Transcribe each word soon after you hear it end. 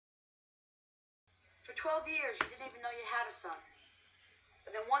12 years, you didn't even know you had a son.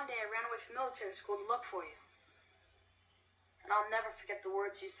 But then one day I ran away from military school to look for you. And I'll never forget the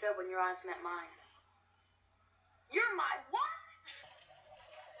words you said when your eyes met mine. You're my what?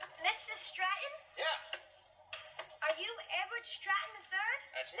 Mrs. Stratton? Yeah, Are you Edward Stratton III?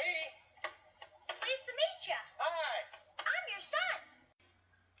 that's me. Pleased to meet you. Hi. I'm your son.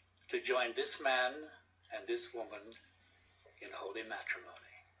 To join this man and this woman in holy matrimony.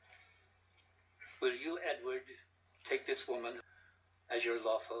 Will you, Edward, take this woman as your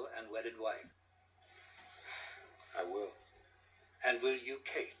lawful and wedded wife? I will. And will you,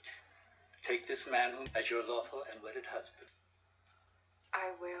 Kate, take this man as your lawful and wedded husband? I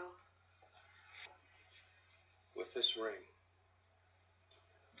will. With this ring,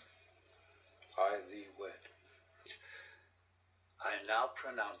 I thee wed. I now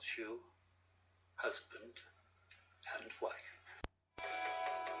pronounce you husband and wife.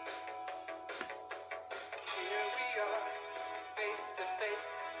 Here we are, face to face,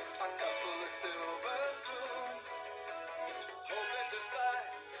 a couple of silver spoons, hoping to fly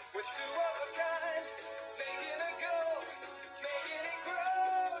with two of a kind, making it go, making it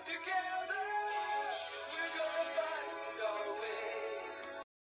grow together. We're gonna find our way.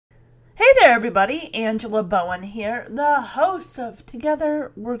 Hey there, everybody. Angela Bowen here, the host of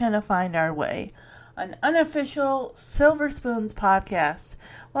Together We're Gonna Find Our Way, an unofficial Silver Spoons podcast.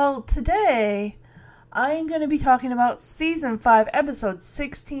 Well, today I am going to be talking about Season 5, Episode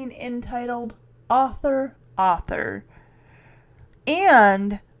 16, entitled Author,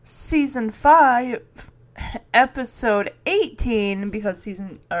 and Season 5, Episode 18, because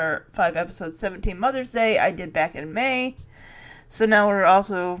Season 5, Episode 17, Mother's Day, I did back in May. So now we're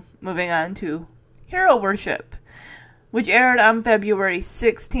also moving on to Hero Worship, which aired on February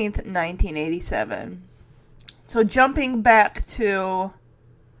 16th, 1987. So jumping back to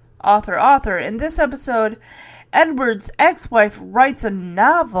Author, in this episode, Edward's ex-wife writes a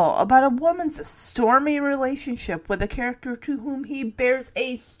novel about a woman's stormy relationship with a character to whom he bears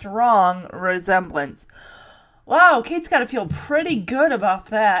a strong resemblance. Wow, Kate's got to feel pretty good about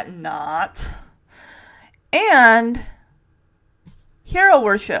that, not. And Hero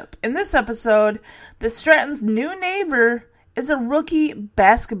Worship. In this episode, the Stratton's new neighbor is a rookie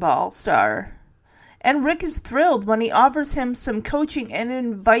basketball star. And Rick is thrilled when he offers him some coaching and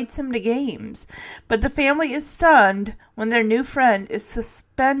invites him to games. But the family is stunned when their new friend is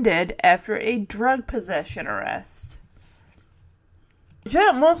suspended after a drug possession arrest.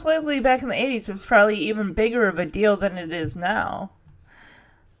 Yeah, most likely back in the 80s it was probably even bigger of a deal than it is now.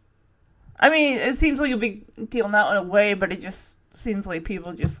 I mean, it seems like a big deal now in a way, but it just seems like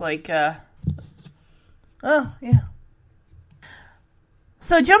people just like, oh, yeah.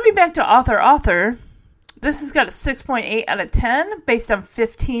 So jumping back to Author, this has got a 6.8 out of 10 based on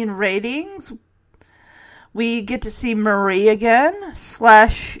 15 ratings. We get to see Marie again, /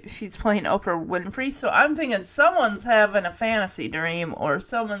 she's playing Oprah Winfrey, so I'm thinking someone's having a fantasy dream or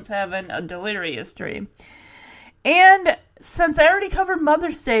someone's having a delirious dream. And since I already covered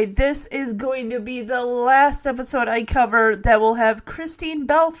Mother's Day, this is going to be the last episode I cover that will have Christine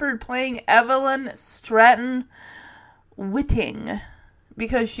Belford playing Evelyn Stratton Whiting.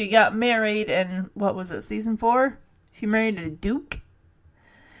 Because she got married in, what was it, season 4? She married a duke.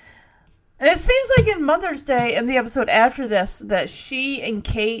 And it seems like in Mother's Day and the episode after this that she and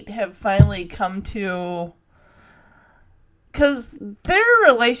Kate have finally come to, because their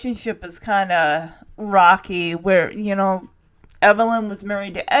relationship is kind of rocky, where, you know, Evelyn was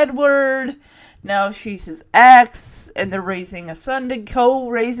married to Edward, now she's his ex, and they're co-raising a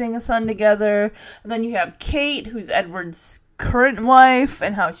son together, and then you have Kate, who's Edward's current wife,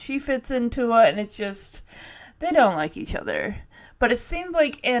 and how she fits into it, and it's just, they don't like each other. But it seems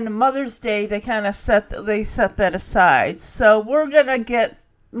like in Mother's Day, they kind of set that aside, so we're gonna get,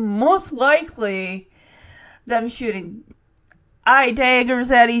 most likely, them shooting eye daggers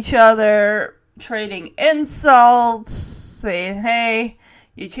at each other, trading insults, saying, hey,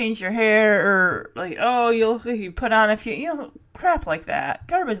 you changed your hair, or like, oh, you put on a few, you know, crap like that,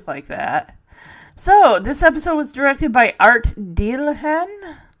 garbage like that. So, this episode was directed by Art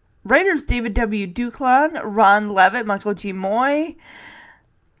Dillahun, writers David W. Duclon, Ron Levitt, Michael G. Moy,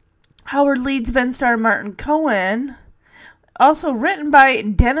 Howard Leeds, Ben Starr, Martin Cohen. Also written by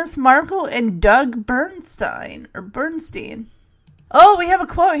Dennis Markle and Doug Bernstein. Oh, we have a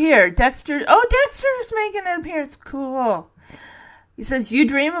quote here. Dexter's making an appearance. Cool. He says, you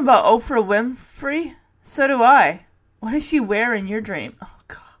dream about Oprah Winfrey? So do I. What does she wear in your dream? Oh,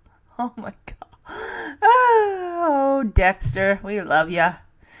 God. Oh, my God. Oh, Dexter. We love ya.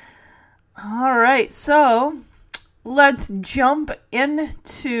 All right. So, let's jump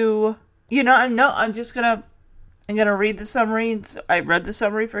into I'm gonna read the summary. I read the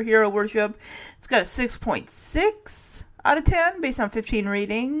summary for Hero Worship. It's got a 6.6 out of 10 based on 15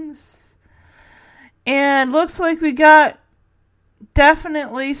 ratings. And looks like we got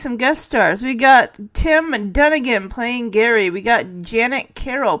definitely some guest stars. We got Tim Dunnigan playing Gary. We got Janet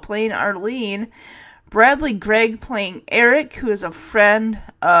Carroll playing Arlene. Bradley Gregg playing Eric, who is a friend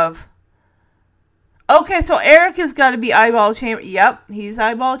of... Okay, so Eric has got to be Eyeball Chambers. Yep, he's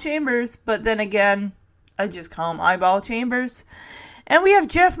Eyeball Chambers. But then again, I just call him Eyeball Chambers. And we have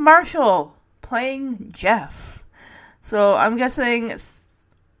Jeff Marshall playing Jeff. So I'm guessing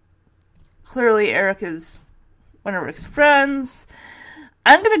clearly Eric is one of Rick's friends.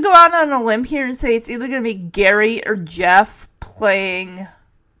 I'm going to go out on a limb here and say it's either going to be Gary or Jeff playing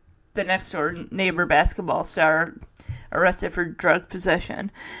the next door neighbor basketball star arrested for drug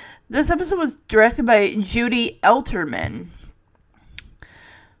possession. This episode was directed by Judy Elterman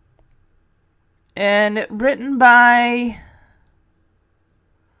and written by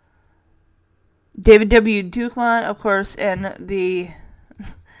David W. Duclon, of course, and the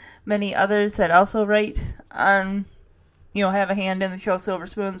many others that also write on, have a hand in the show. Silver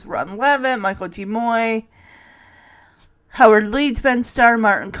Spoons, Ron Levitt, Michael G. Moy, Howard Leeds, Ben Starr,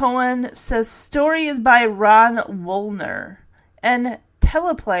 Martin Cohen. Says story is by Ron Woolner and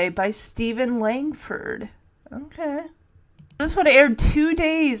teleplay by Stephen Langford. Okay. This would have aired 2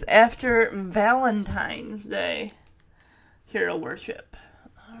 days after Valentine's Day. Hero Worship.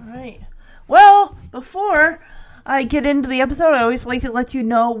 Alright. Well, before I get into the episode, I always like to let you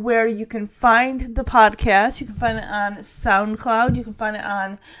know where you can find the podcast. You can find it on SoundCloud. You can find it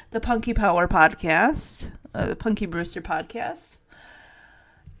on the Punky Power podcast, the Punky Brewster podcast.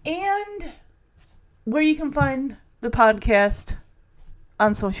 And where you can find the podcast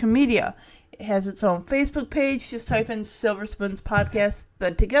on social media. It has its own Facebook page. Just type in Silver Spoons Podcast.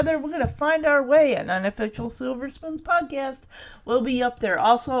 Then together we're going to find our way. An unofficial Silver Spoons Podcast will be up there.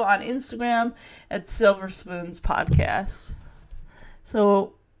 Also on Instagram at Silver Spoons Podcast.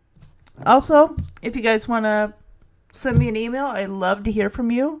 So, also, if you guys want to send me an email, I'd love to hear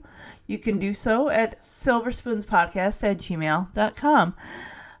from you. You can do so at silverspoonspodcast@gmail.com.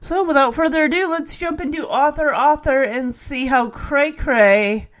 So, without further ado, let's jump into author, and see how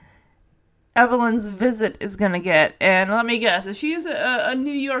cray-cray Evelyn's visit is going to get. And let me guess, if she's a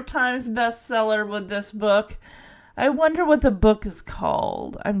New York Times bestseller with this book, I wonder what the book is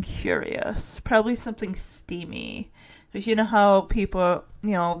called. I'm curious. Probably something steamy. Because you know how people,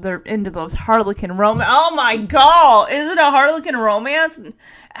 they're into those Harlequin romance. Oh my God! Is it a Harlequin romance?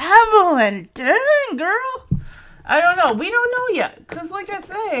 Evelyn, dang, girl. I don't know. We don't know yet. Because, like I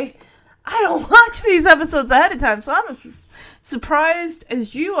say, I don't watch these episodes ahead of time. So I'm as surprised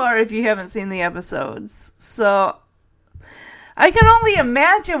as you are if you haven't seen the episodes. So I can only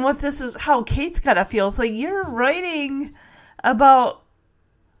imagine what this is, how Kate's got to feel. It's like you're writing about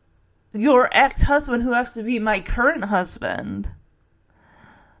your ex-husband who has to be my current husband.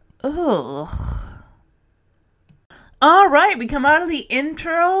 Ugh. Alright, we come out of the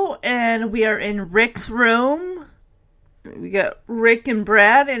intro and we are in Rick's room. We got Rick and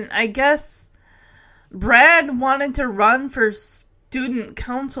Brad, and I guess Brad wanted to run for student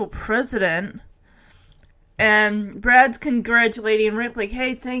council president. And Brad's congratulating Rick like,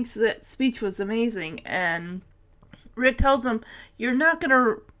 hey, thanks, that speech was amazing. And Rick tells him, you're not going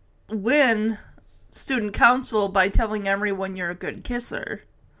to win student council by telling everyone you're a good kisser.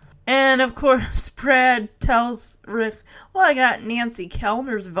 And, of course, Brad tells Rick, well, I got Nancy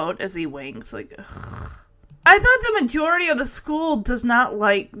Kellner's vote, as he winks. Like, ugh. I thought the majority of the school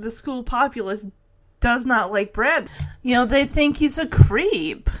populace does not like Brad. They think he's a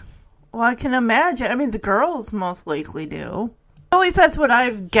creep. Well, I can imagine. I mean, the girls most likely do. At least that's what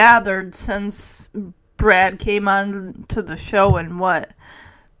I've gathered since Brad came on to the show in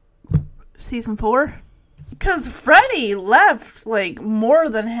season 4? Because Freddie left, more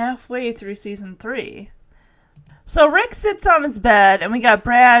than halfway through season 3. So Rick sits on his bed, and we got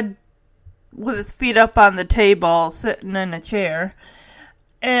Brad with his feet up on the table, sitting in a chair.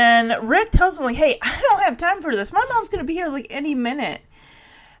 And Rick tells him, hey, I don't have time for this. My mom's going to be here, any minute.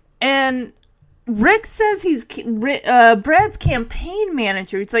 And Rick says he's Brad's campaign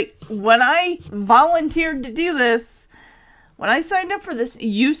manager. It's like, when I volunteered to do this, when I signed up for this,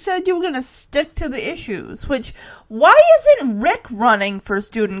 you said you were going to stick to the issues. Which, why isn't Rick running for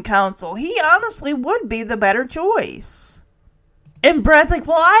student council? He honestly would be the better choice. And Brad's like,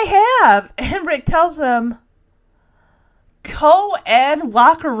 well, I have. And Rick tells him, co-ed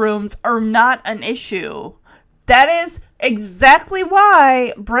locker rooms are not an issue. That is exactly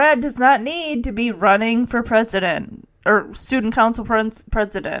why Brad does not need to be running for president, or student council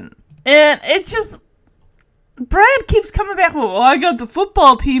president. And it just... Brad keeps coming back, well, I got the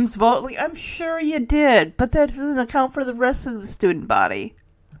football team's vote. Like, I'm sure you did, but that doesn't account for the rest of the student body.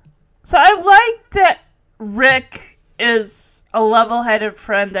 So I like that Rick is a level-headed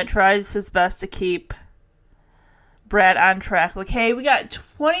friend that tries his best to keep Brad on track. Like, hey, we got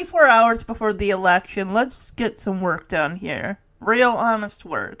 24 hours before the election. Let's get some work done here. Real honest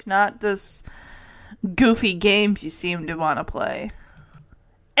work, not this goofy games you seem to want to play.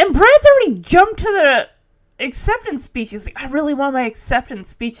 And Brad's already jumped to the acceptance speech. He's like, I really want my acceptance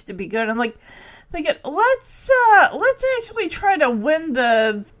speech to be good. I'm like, thinking, let's actually try to win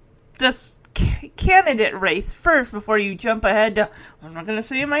this candidate race first before you jump ahead to, I'm not going to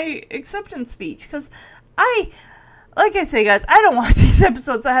say my acceptance speech. Because like I say, guys, I don't watch these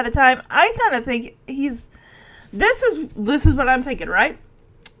episodes ahead of time. I kind of think this is what I'm thinking, right?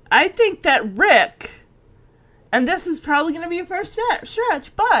 I think that Rick, and this is probably going to be a first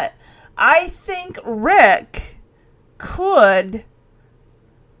stretch, but I think Rick could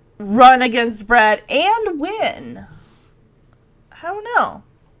run against Brad and win. I don't know.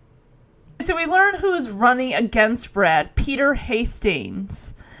 So we learn who's running against Brad. Peter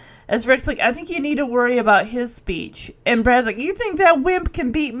Hastings. As Rick's like, I think you need to worry about his speech. And Brad's like, you think that wimp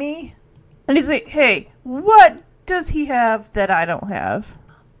can beat me? And he's like, hey, what does he have that I don't have?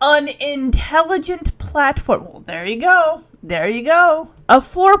 An intelligent platform. Well, there you go. There you go. A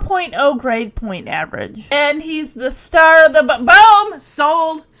 4.0 grade point average. And he's the star of the... Boom!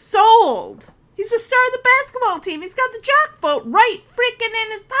 Sold! He's the star of the basketball team. He's got the jock vote right freaking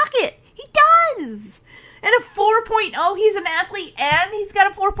in his pocket. He does! And a 4.0, he's an athlete, and he's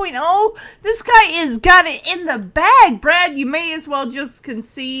got a 4.0. This guy is got it in the bag. Brad, you may as well just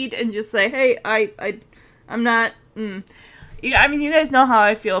concede and just say, hey, I'm not... Yeah, I mean, you guys know how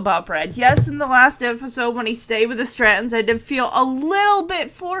I feel about Brad. Yes, in the last episode when he stayed with the Strattons, I did feel a little bit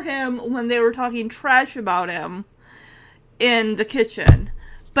for him when they were talking trash about him in the kitchen.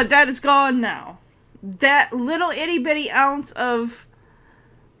 But that is gone now. That little itty-bitty ounce of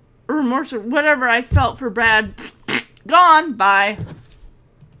remorse or whatever I felt for Brad, gone, bye.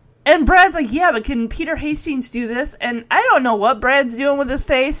 And Brad's like, yeah, but can Peter Hastings do this? And I don't know what Brad's doing with his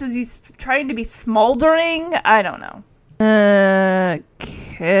face. Is he trying to be smoldering? I don't know.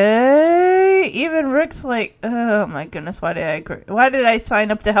 Okay. Even Rick's like, oh my goodness, why did I sign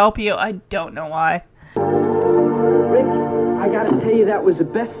up to help you? I don't know why. Rick, I gotta tell you, that was the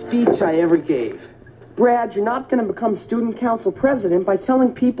best speech I ever gave. Brad, you're not gonna become student council president by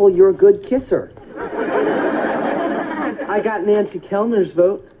telling people you're a good kisser. I got Nancy Kellner's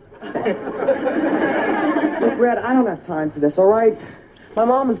vote. Look, Brad, I don't have time for this, all right? My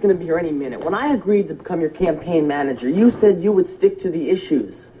mom is going to be here any minute. When I agreed to become your campaign manager, you said you would stick to the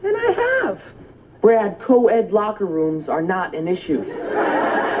issues. And I have. Brad, co-ed locker rooms are not an issue.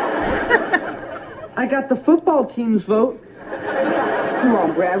 I got the football team's vote. Come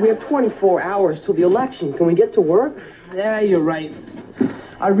on, Brad, we have 24 hours till the election. Can we get to work? Yeah, you're right.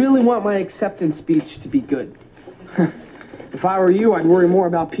 I really want my acceptance speech to be good. If I were you, I'd worry more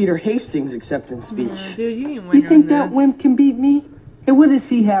about Peter Hastings' acceptance speech. Dude, you think that wimp can beat me? And what does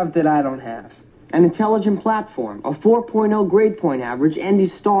he have that I don't have? An intelligent platform, a 4.0 grade point average, and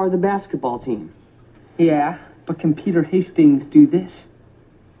he's star of the basketball team. Yeah, but can Peter Hastings do this?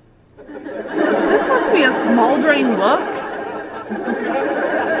 Is this supposed to be a smoldering look?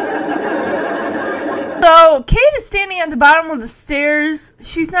 So, Kate is standing at the bottom of the stairs.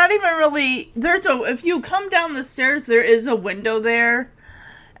 She's not even really... If you come down the stairs, there is a window there.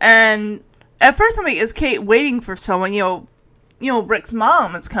 And at first I'm like, is Kate waiting for someone? You know, Rick's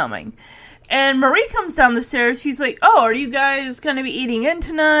mom is coming. And Marie comes down the stairs. She's like, oh, are you guys going to be eating in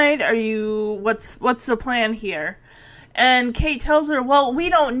tonight? What's the plan here? And Kate tells her, well, we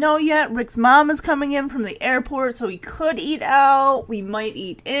don't know yet. Rick's mom is coming in from the airport, so we could eat out. We might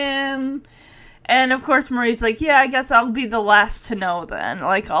eat in. And, of course, Marie's like, yeah, I guess I'll be the last to know then,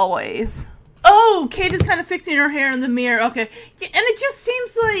 like always. Oh, Kate is kind of fixing her hair in the mirror. Okay. Yeah, and it just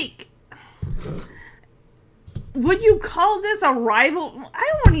seems like... Would you call this a rival?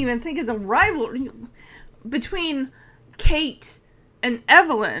 I don't even think it's a rivalry between Kate and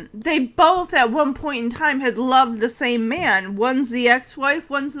Evelyn. They both, at one point in time, had loved the same man. One's the ex-wife,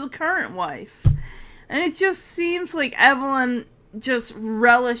 one's the current wife. And it just seems like Evelyn just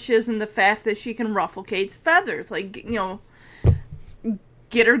relishes in the fact that she can ruffle Kate's feathers. Like,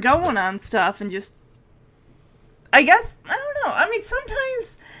 get her going on stuff and just... I guess, I don't know. I mean,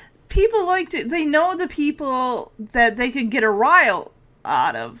 sometimes... people they know the people that they could get a rile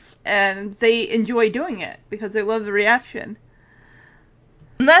out of, and they enjoy doing it because they love the reaction.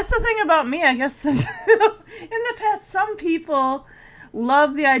 And that's the thing about me, I guess. In the past, some people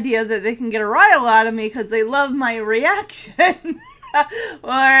love the idea that they can get a rile out of me because they love my reaction.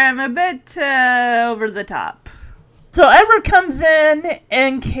 Or I'm a bit over the top. So Edward comes in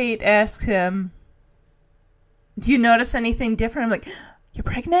and Kate asks him, do you notice anything different? I'm like, you're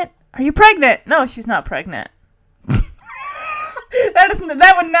pregnant? Are you pregnant? No, she's not pregnant.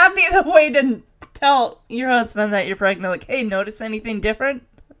 That would not be the way to tell your husband that you're pregnant. Like, hey, notice anything different?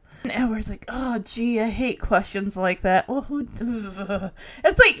 And Edward's like, oh, gee, I hate questions like that. Well,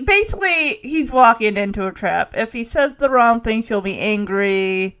 it's like, basically, he's walking into a trap. If he says the wrong thing, she'll be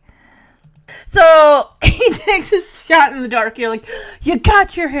angry. So, he takes a shot in the dark. You're like, you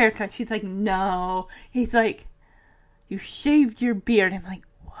got your haircut. She's like, no. He's like, you shaved your beard. I'm like,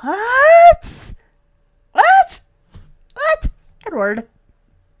 what? What? What? Edward.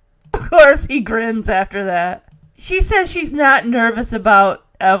 Of course, he grins after that. She says she's not nervous about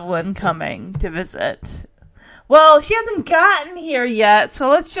Evelyn coming to visit. Well, she hasn't gotten here yet, so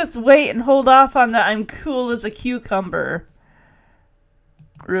let's just wait and hold off on the I'm cool as a cucumber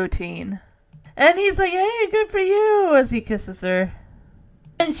routine. And he's like, hey, good for you, as he kisses her.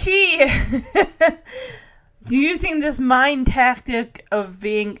 And she, using this mind tactic of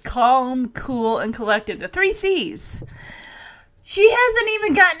being calm, cool, and collected, the 3 C's. She hasn't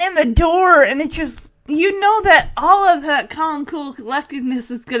even gotten in the door, and it just, you know that all of that calm, cool collectedness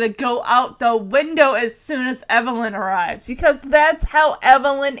is going to go out the window as soon as Evelyn arrives. Because that's how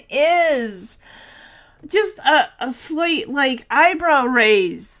Evelyn is. Just a slight, like, eyebrow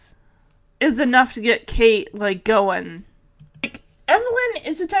raise is enough to get Kate, like, going. Like, Evelyn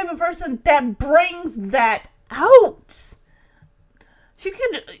is the type of person that brings that out. She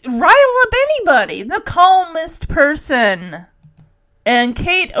could rile up anybody. The calmest person. And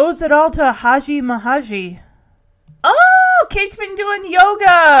Kate owes it all to Haji Mahaji. Oh, Kate's been doing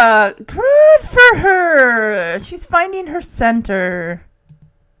yoga. Good for her. She's finding her center.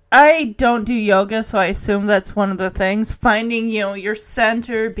 I don't do yoga, so I assume that's one of the things. Finding, your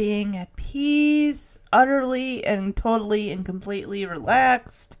center, being at peace, utterly and totally and completely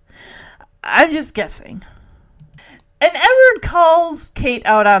relaxed. I'm just guessing. And Edward calls Kate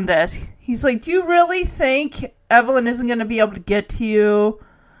out on this. He's like, do you really think Evelyn isn't going to be able to get to you?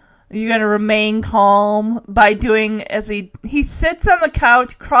 You're going to remain calm by doing as he sits on the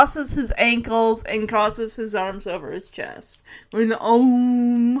couch, crosses his ankles, and crosses his arms over his chest. We're in the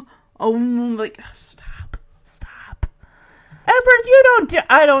like, stop. Edward,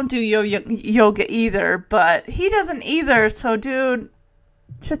 I don't do yoga either, but he doesn't either, so dude,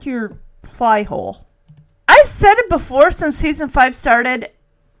 shut your fly hole. I've said it before since season 5 started.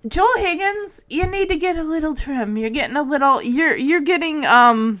 Joel Higgins, you need to get a little trim. You're getting you're getting,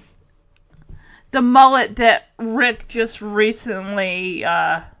 the mullet that Rick just recently,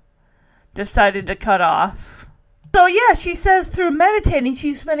 decided to cut off. So yeah, she says through meditating,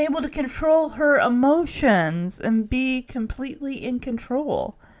 she's been able to control her emotions and be completely in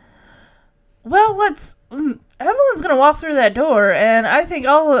control. Well, Evelyn's gonna walk through that door, and I think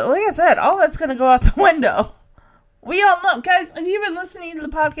like I said, all that's gonna go out the window. We all know, guys, if you've been listening to the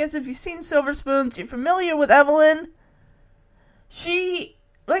podcast, if you've seen Silver Spoons, you're familiar with Evelyn. She,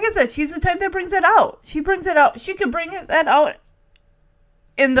 like I said, she's the type that brings it out. She brings it out. She could bring that out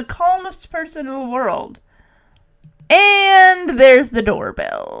in the calmest person in the world. And there's the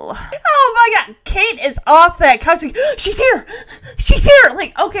doorbell. Oh my god, Kate is off that couch. Like, she's here.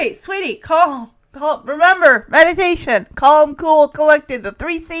 Like, okay, sweetie, calm. Remember, meditation. Calm, cool, collected, the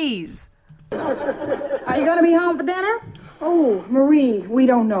 3 C's. Are you gonna be home for dinner? Oh, Marie, we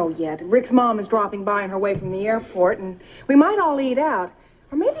don't know yet. Rick's mom is dropping by on her way from the airport, and we might all eat out.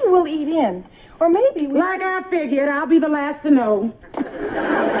 Or maybe we'll eat in. Or maybe we... Like I figured, I'll be the last to know.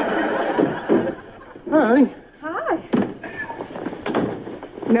 Hi. Hi.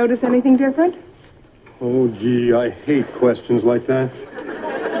 Notice anything different? Oh, gee, I hate questions like that.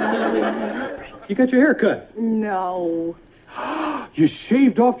 You got your hair cut. No. You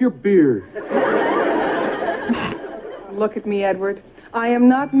shaved off your beard. Look at me, Edward. I am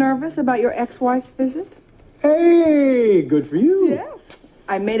not nervous about your ex-wife's visit. Hey, good for you. Yeah.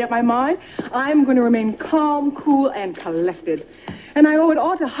 I made up my mind. I'm going to remain calm, cool, and collected. And I owe it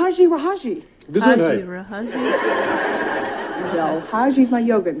all to Haji Rahaji. Gesundheit. No, Haji's my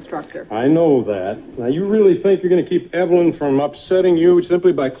yoga instructor. I know that. Now, you really think you're going to keep Evelyn from upsetting you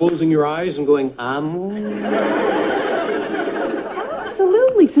simply by closing your eyes and going,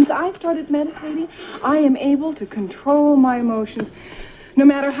 Absolutely. Since I started meditating, I am able to control my emotions, no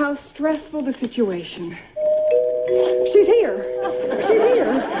matter how stressful the situation. She's here.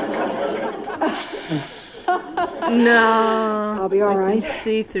 No. I'll be all right.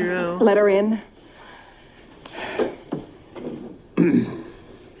 See through. Let her in.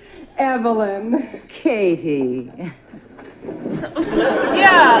 Evelyn. Katie.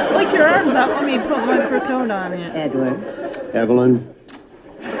 Yeah, like your arms out. Let me put my fur coat on it. Edward. Evelyn.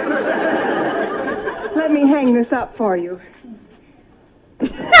 Let me hang this up for you.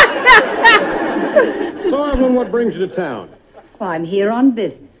 So, Evelyn, what brings you to town? Well, I'm here on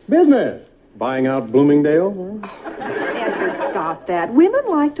business. Business. Buying out Bloomingdale? Edward, stop that. Women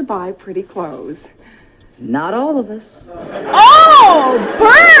like to buy pretty clothes. Not all of us. Oh,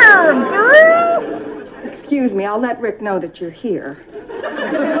 burn, girl! Excuse me, I'll let Rick know that you're here.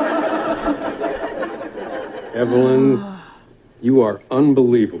 Evelyn, you are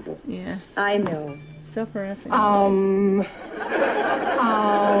unbelievable. Yeah, I know. so harassing. Oh,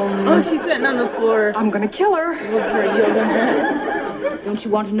 she's sitting on the floor. I'm gonna kill her. With her yoga mat. Don't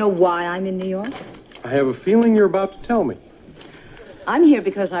you want to know why I'm in New York? I have a feeling you're about to tell me. I'm here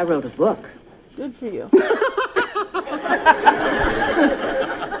because I wrote a book. Good for you.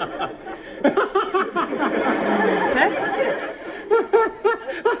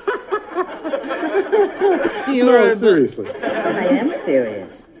 Okay. No, seriously. I am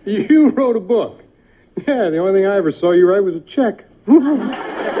serious. You wrote a book. Yeah, the only thing I ever saw you write was a check.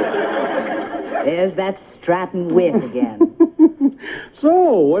 There's that Stratton wit again.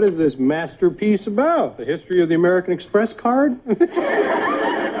 So, what is this masterpiece about? The history of the American Express card?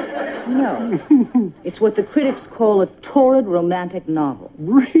 No. It's what the critics call a torrid romantic novel.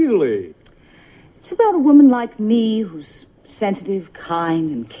 Really? It's about a woman like me who's sensitive, kind,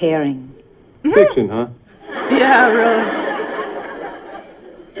 and caring. Fiction, huh? Yeah, really.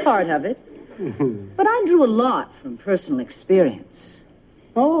 Part of it. But I drew a lot from personal experience.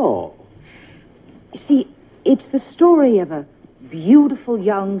 Oh. You see, it's the story of a beautiful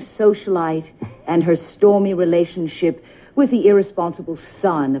young socialite and her stormy relationship with the irresponsible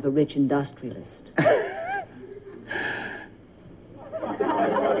son of a rich industrialist.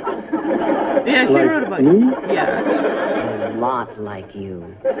 Yeah, she Like wrote about me? you. Yeah. A lot like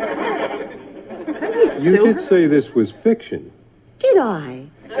you. You did say this was fiction. Did I?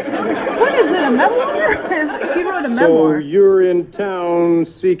 What is it, a memoir? She wrote a So memoir. you're in town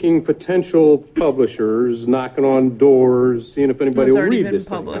seeking potential publishers, knocking on doors, seeing if anybody It's will already read been this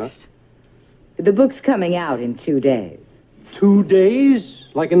published. thing, The book's coming out in 2 days. huh? 2 days?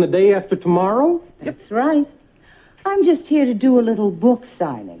 Like in the day after tomorrow? That's right. I'm just here to do a little book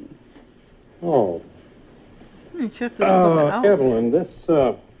signing. Oh. Check this book out. Evelyn, this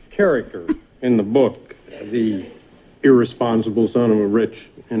character in the book, the irresponsible son of a rich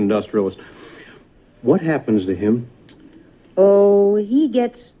industrialist, what happens to him? Oh, he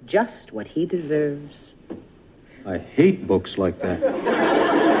gets just what he deserves. I hate books like that.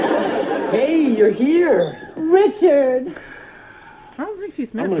 Hey, you're here. Richard! I don't think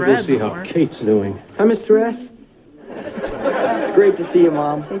she's met I'm gonna Brad go see before. how Kate's doing. Hi, Mr. S. It's great to see you,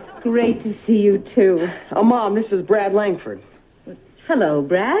 Mom. It's great to see you, too. Oh, Mom, this is Brad Langford. Hello,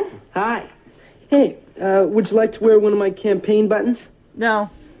 Brad. Hi. Hey, would you like to wear one of my campaign buttons? No.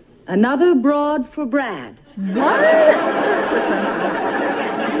 Another broad for Brad.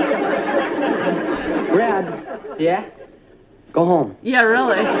 Brad, yeah? Go home. Yeah,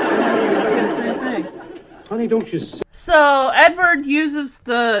 really. Honey, don't you see? So, Edward uses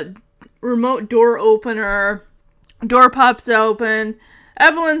the remote door opener. Door pops open.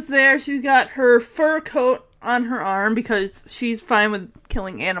 Evelyn's there. She's got her fur coat on her arm because she's fine with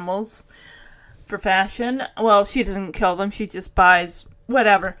killing animals for fashion. Well, she doesn't kill them. She just buys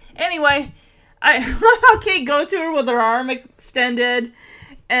whatever. Anyway, I love how Kate goes to her with her arm extended,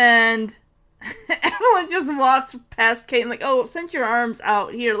 and Evelyn just walks past Kate and like, oh, since your arm's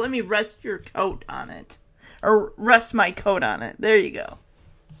out, here, let me rest your coat on it. Or rest my coat on it. There you go.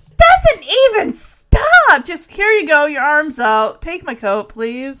 Doesn't even stop! Just, here you go, your arm's out. Take my coat,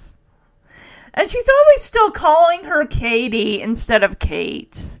 please. And she's always still calling her Katie instead of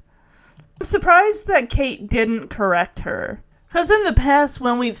Kate. I'm surprised that Kate didn't correct her. Because in the past,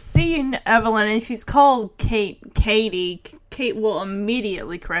 when we've seen Evelyn and she's called Katie, Kate will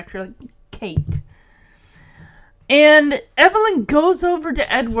immediately correct her, like, Kate. And Evelyn goes over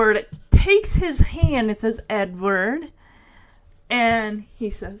to Edward, takes his hand, and says, Edward. And he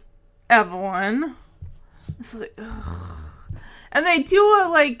says, Evelyn. It's like, ugh. And they do a,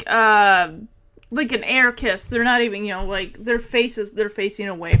 like an air kiss. They're not even, like, they're facing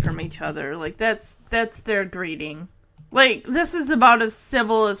away from each other. Like, that's their greeting. Like, this is about as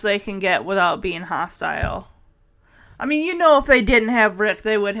civil as they can get without being hostile. I mean, if they didn't have Rick,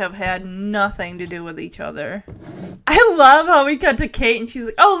 they would have had nothing to do with each other. I love how we cut to Kate and she's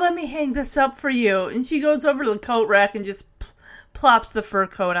like, oh, let me hang this up for you. And she goes over to the coat rack and just plops the fur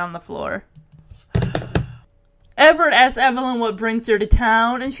coat on the floor. Edward asks Evelyn what brings her to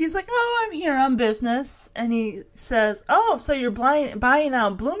town, and she's like, oh, I'm here on business. And he says, oh, so you're buying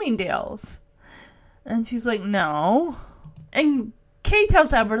out Bloomingdale's. And she's like, no. And Kate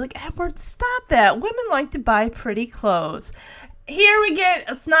tells Edward, like, Edward, stop that. Women like to buy pretty clothes. Here we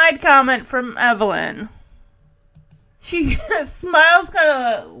get a snide comment from Evelyn. She smiles, kind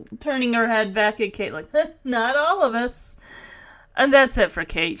of turning her head back at Kate, like, not all of us. And that's it for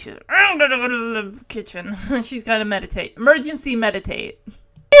Kate. She's like, I'm gonna go to the kitchen. She's gotta meditate. Emergency meditate.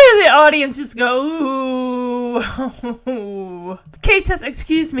 And the audience just go, ooh. Kate says,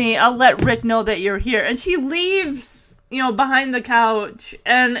 excuse me, I'll let Rick know that you're here. And she leaves, behind the couch.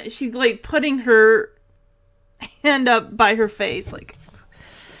 And she's, like, putting her hand up by her face, like.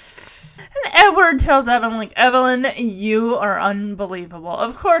 And Edward tells Evelyn, like, Evelyn, you are unbelievable.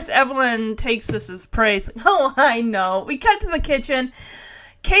 Of course, Evelyn takes this as praise. Like, oh, I know. We cut to the kitchen.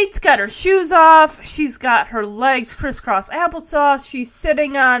 Kate's got her shoes off. She's got her legs crisscross applesauce. She's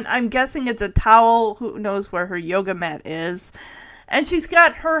sitting on, I'm guessing it's a towel. Who knows where her yoga mat is. And she's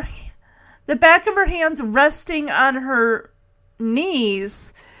got the back of her hands resting on her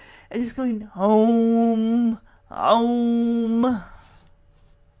knees. And just going, home.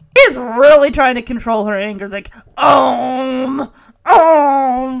 Is really trying to control her anger, like,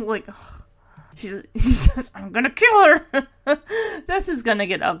 like, he says, I'm gonna kill her. This is gonna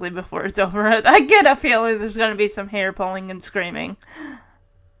get ugly before it's over. I get a feeling there's gonna be some hair pulling and screaming.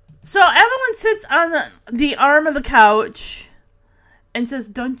 So Evelyn sits on the arm of the couch and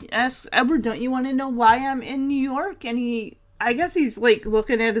says, Edward, don't you want to know why I'm in New York? And I guess he's, like,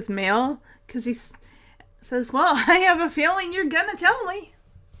 looking at his mail, because he says, well, I have a feeling you're gonna tell me.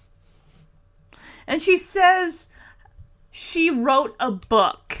 And she says she wrote a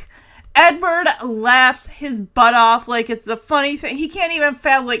book. Edward laughs his butt off like it's the funny thing. He can't even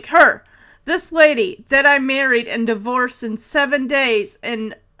fathom, like, her. This lady that I married and divorced in 7 days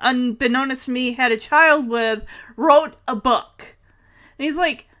and unbeknownst to me had a child with wrote a book. And he's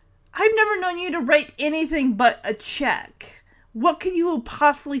like, I've never known you to write anything but a check. What could you have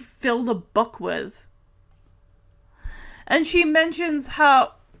possibly filled a book with? And she mentions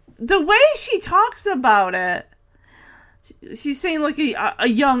how the way she talks about it, she's saying like a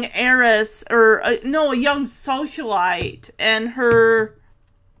young heiress, or a young socialite, and her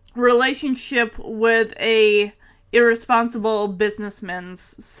relationship with a irresponsible businessman's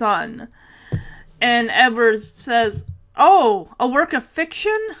son. And Edward says, oh, a work of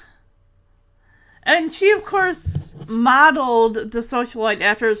fiction? And she, of course, modeled the socialite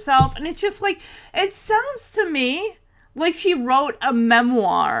after herself, and it's just like, it sounds to me like she wrote a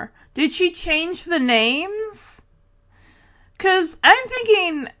memoir. Did she change the names? Because I'm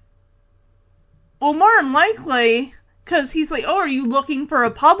thinking, well, more than likely, because he's like, oh, are you looking for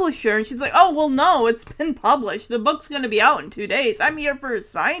a publisher? And she's like, oh, well, no, it's been published. The book's going to be out in 2 days. I'm here for a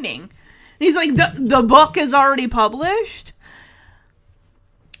signing. And he's like, the book is already published?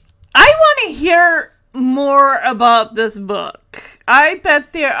 I want to hear more about this book. I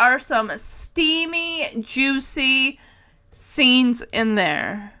bet there are some steamy, juicy scenes in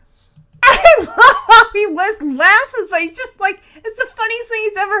there. I love how he laughs his face, just like it's the funniest thing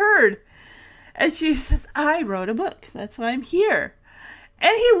he's ever heard. And she says, I wrote a book. That's why I'm here.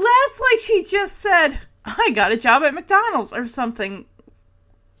 And he laughs like she just said, I got a job at McDonald's or something.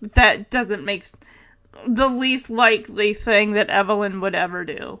 That doesn't make the least likely thing that Evelyn would ever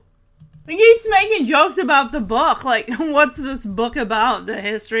do. He keeps making jokes about the book. Like, what's this book about? The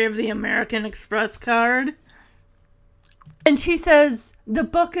history of the American Express card? And she says, the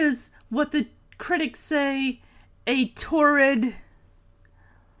book is what the critics say, a torrid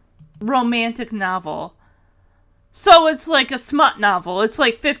romantic novel. So it's like a smut novel. It's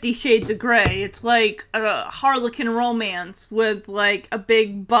like 50 Shades of Grey. It's like a Harlequin romance with like a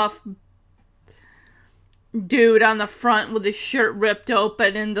big buff dude on the front with his shirt ripped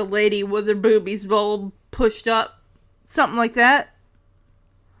open and the lady with her boobies all pushed up. Something like that.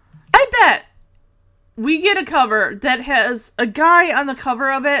 I bet we get a cover that has a guy on the cover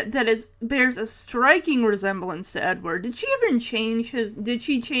of it that bears a striking resemblance to Edward. Did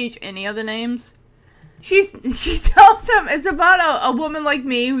she change any of the names? She tells him it's about a woman like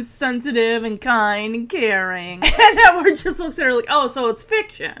me who's sensitive and kind and caring. And Edward just looks at her like, oh, so it's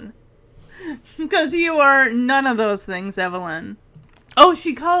fiction. Because you are none of those things, Evelyn. Oh,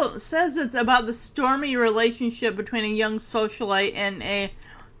 she says it's about the stormy relationship between a young socialite and a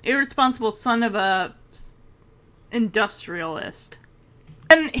irresponsible son of a industrialist.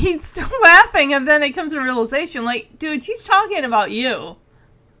 And he's still laughing, and then it comes to a realization, like, dude, she's talking about you.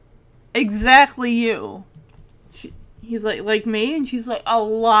 Exactly you. He's like me, and she's like, a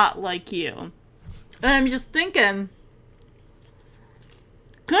lot like you. And I'm just thinking,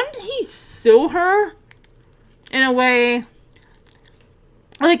 couldn't he sue her in a way?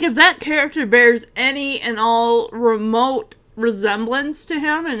 Like, if that character bears any and all remote resemblance to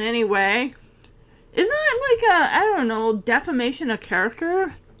him in any way, isn't it like a, I don't know, defamation of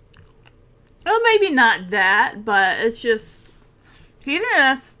character? Well, maybe not that, but it's just, she didn't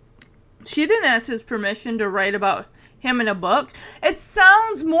ask his permission to write about him in a book. It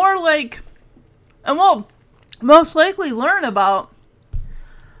sounds more like, and we'll most likely learn about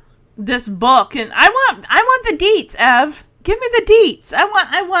this book, and I want the deets, Ev. Give me the deets.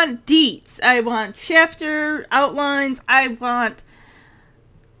 I want deets. I want chapter outlines.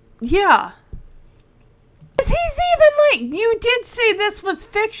 Yeah. He's even like, you did say this was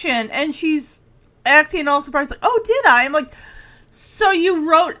fiction, and she's acting all surprised, like, oh, did I? I'm like, so you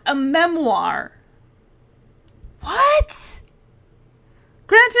wrote a memoir. What?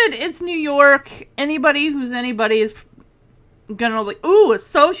 Granted, it's New York. Anybody who's anybody is gonna like, ooh, a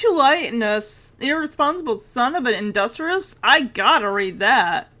socialite and a irresponsible son of an industrialist? I gotta read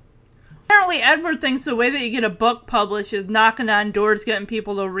that. Apparently, Edward thinks the way that you get a book published is knocking on doors, getting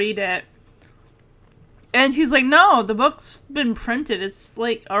people to read it. And she's like, no, the book's been printed. It's,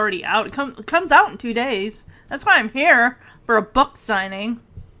 like, already out. It comes out in 2 days. That's why I'm here, for a book signing.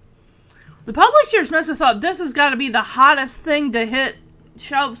 The publishers must have thought this has got to be the hottest thing to hit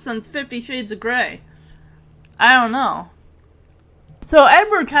shelves since 50 Shades of Grey. I don't know. So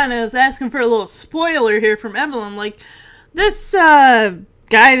Edward kind of is asking for a little spoiler here from Evelyn. Like, this guy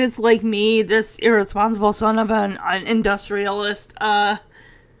that's like me, this irresponsible son of an industrialist,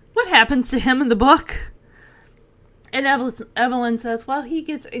 what happens to him in the book? And Evelyn says, well, he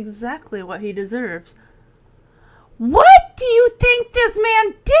gets exactly what he deserves. What do you think this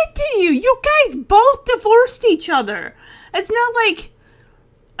man did to you? You guys both divorced each other. It's not like,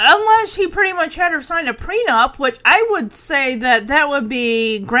 unless he pretty much had her sign a prenup, which I would say that would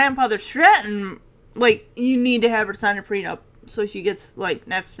be Grandfather Stratton. Like, you need to have her sign a prenup so she gets, like,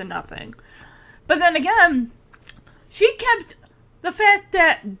 next to nothing. But then again, she kept the fact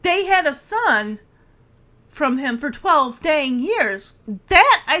that they had a son from him for 12 dang years.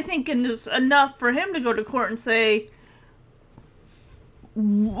 That, I think, is enough for him to go to court and say,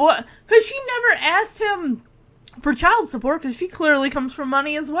 what? Because she never asked him for child support, because she clearly comes from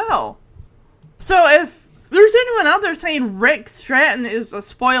money as well. So if there's anyone out there saying Rick Stratton is a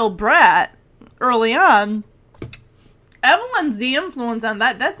spoiled brat early on, Evelyn's the influence on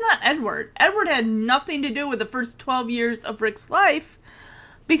that. That's not Edward. Edward had nothing to do with the first 12 years of Rick's life,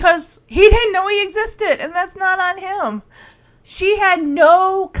 because he didn't know he existed, and that's not on him. She had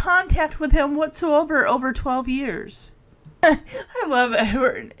no contact with him whatsoever over 12 years. I love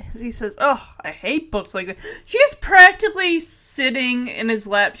Edward, as he says, oh, I hate books like that. She is practically sitting in his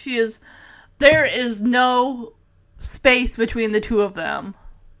lap. There is no space between the two of them.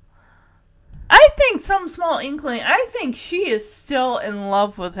 I think some small inkling, I think she is still in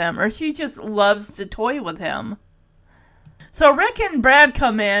love with him, or she just loves to toy with him. So Rick and Brad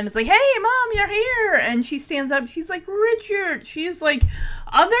come in. It's like, hey, Mom, you're here. And she stands up. She's like, Richard. She's like,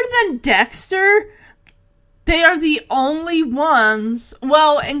 other than Dexter, they are the only ones,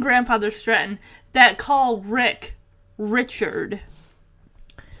 well, and Grandfather Stratton, that call Rick Richard.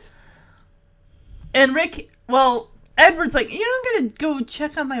 And Rick, well, Edward's like, you know, I'm going to go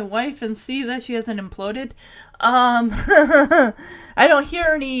check on my wife and see that she hasn't imploded. I don't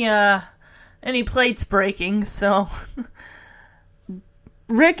hear any plates breaking, so...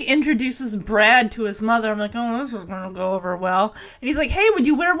 Rick introduces Brad to his mother. I'm like, oh, this is going to go over well. And he's like, hey, would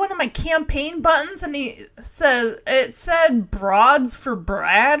you wear one of my campaign buttons? And he says, it said Broads for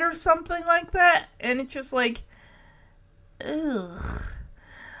Brad or something like that. And it's just like, ugh.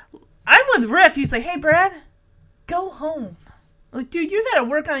 I'm with Rick. He's like, hey, Brad, go home. Like, dude, you got to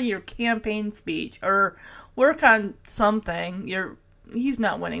work on your campaign speech or work on something. He's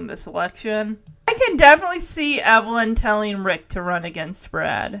not winning this election. I can definitely see Evelyn telling Rick to run against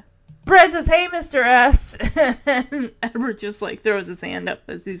Brad. Brad says, hey, Mr. S. And Edward just, like, throws his hand up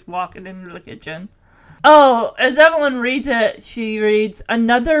as he's walking into the kitchen. Oh, as Evelyn reads it, she reads,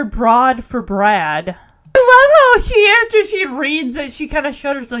 another broad for Brad. I love how after she reads it, she kind of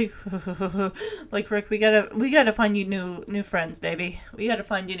shudders, like, like, Rick, we gotta find you new friends, baby. We gotta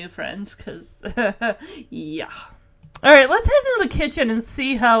find you new friends, because, yeah. Alright, let's head into the kitchen and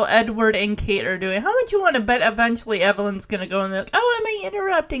see how Edward and Kate are doing. How much you want to bet eventually Evelyn's gonna go and they're like, oh, am I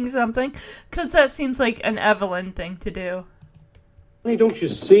interrupting something? Because that seems like an Evelyn thing to do. Hey, don't you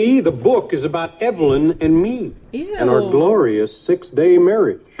see? The book is about Evelyn and me. Ew. And our glorious 6-day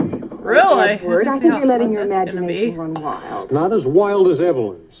marriage. Really? Edward, I think you're letting your imagination run wild. Not as wild as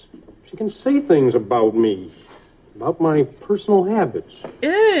Evelyn's. She can say things about me, about my personal habits, my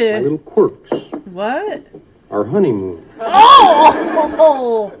Ew. little quirks, What? our honeymoon.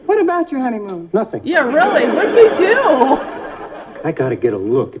 Oh! What about your honeymoon? Nothing. Yeah, really? What did you do? I gotta get a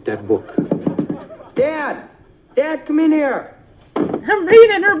look at that book. Dad! Dad, come in here. I'm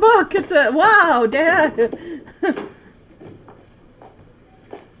reading her book. It's a wow, Dad.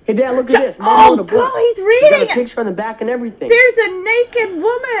 Hey, Dad, look at this. Mom Oh, wrote a book. God, he's She's reading got a it. picture on the back and everything. There's a naked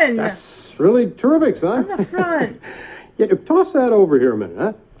woman That's really terrific, son. on the front. Yeah, toss that over here a minute,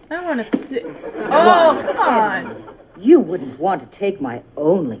 huh? I want to see. Oh, come on. You wouldn't want to take my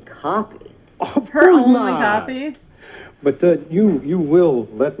only copy. Of Her course only not. copy. But you will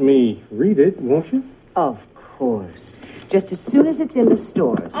let me read it, won't you? Of course. Just as soon as it's in the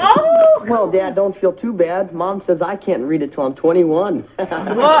stores. Oh! Well, Dad, don't feel too bad. Mom says I can't read it till I'm 21. Well,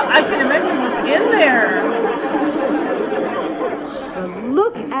 I can imagine what's in there.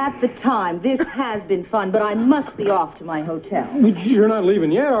 Look at the time. This has been fun, but I must be off to my hotel. You're not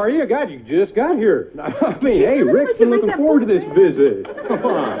leaving yet, are you? God, you just got here. I mean, hey, really Rick's like to been read looking that forward to book, this visit. Come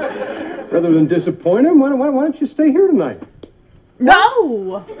on. Rather than disappoint him, why don't you stay here tonight?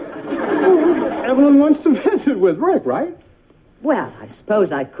 No! Evelyn wants to visit with Rick, right? Well, I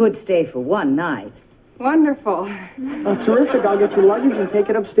suppose I could stay for one night. Wonderful. Oh, terrific. I'll get your luggage and take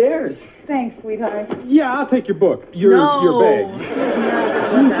it upstairs. Thanks, sweetheart. Yeah, I'll take your book. Your bag.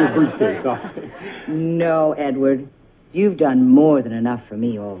 Your briefcase. I'll take. No, Edward. You've done more than enough for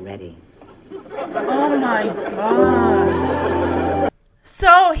me already. Oh my God.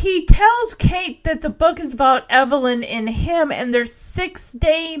 So he tells Kate that the book is about Evelyn and him and their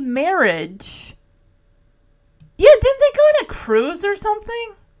 6-day marriage. Yeah, didn't they go on a cruise or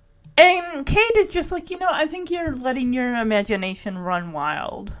something? And Kate is just like, I think you're letting your imagination run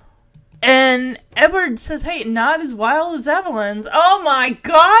wild. And Edward says, hey, not as wild as Evelyn's. Oh my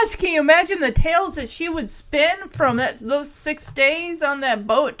gosh, can you imagine the tales that she would spin from those 6 days on that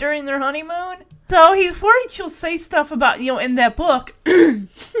boat during their honeymoon? So he's worried she'll say stuff about, in that book, his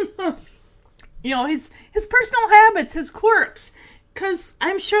personal habits, his quirks. Because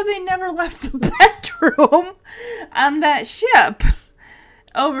I'm sure they never left the bedroom on that ship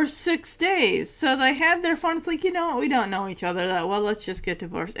over 6 days. So they had their fun. It's like, we don't know each other that well. Let's just get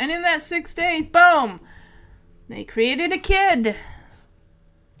divorced. And in that 6 days, boom, they created a kid. And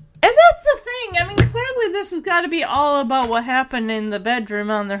that's the thing. I mean, clearly this has got to be all about what happened in the bedroom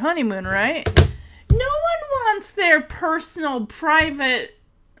on their honeymoon, right? No one wants their personal, private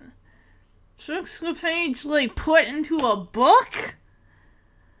page, put into a book.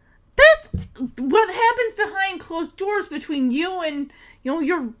 That's what happens behind closed doors between you and,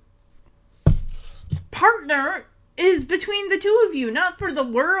 your partner is between the two of you, not for the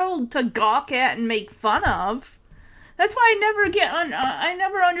world to gawk at and make fun of. That's why I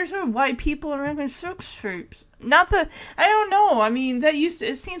never understood why people are having sex tapes. Not that, I don't know. I mean,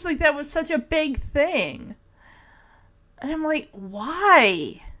 it seems like that was such a big thing. And I'm like,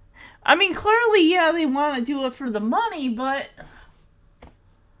 why? I mean, clearly, yeah, they want to do it for the money, but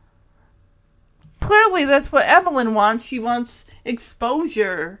clearly that's what Evelyn wants. She wants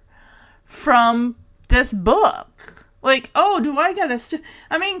exposure from this book. Do I gotta...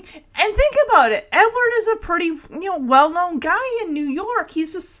 I mean, and think about it. Edward is a pretty, well-known guy in New York.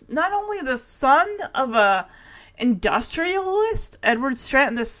 He's not only the son of a industrialist, Edward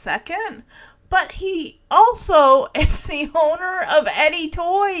Stratton II, but he also is the owner of Eddie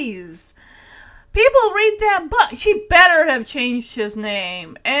Toys. People read that book. She better have changed his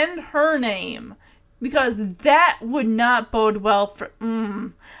name and her name, because that would not bode well for...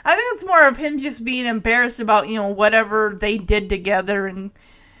 I think it's more of him just being embarrassed about, whatever they did together. And,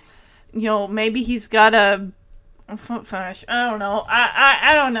 maybe he's got a foot fetish. I don't know.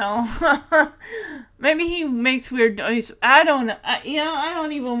 I don't know. Maybe he makes weird noises. I don't know. I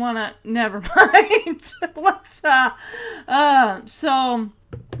don't even want to... Never mind. Let's, so...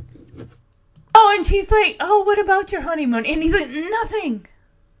 Oh, and she's like, oh, what about your honeymoon? And he's like, nothing.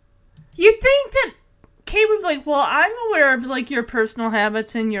 You think that Kate would be like, well, I'm aware of, your personal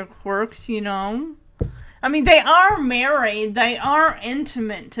habits and your quirks, I mean, they are married. They are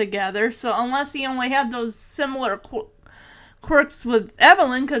intimate together. So unless he only had those similar quirks with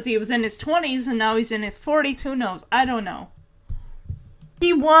Evelyn, because he was in his 20s and now he's in his 40s, who knows? I don't know.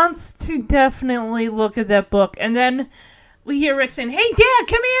 He wants to definitely look at that book. And then we hear Rick saying, hey, Dad,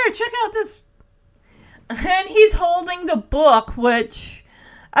 come here. Check out this. And he's holding the book, which...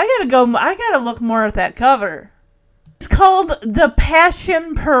 I gotta look more at that cover. It's called The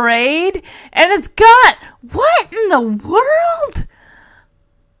Passion Parade, and it's got, what in the world?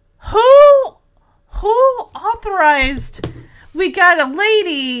 Who authorized, we got a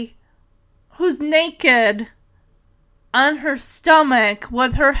lady who's naked on her stomach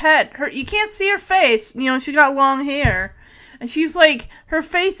with her head. You can't see her face. You know, she got long hair. And she's like, her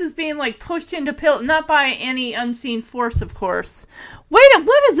face is being like pushed into pillow, not by any unseen force, of course. Wait,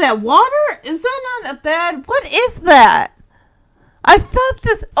 what is that? Water? Is that not a bad? What is that? I thought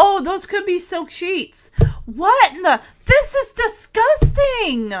this. Oh, those could be silk sheets. What in the? This is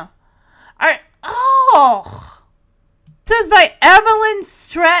disgusting. Oh. It says by Evelyn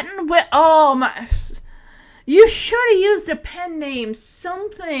Stratton. Oh my. You should have used a pen name,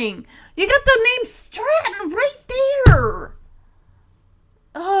 something. You got the name Stratton right there.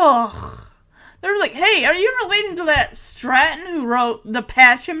 Oh, they're like, hey, are you related to that Stratton who wrote The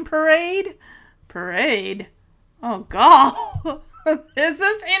Passion Parade? Parade? Oh, God. Is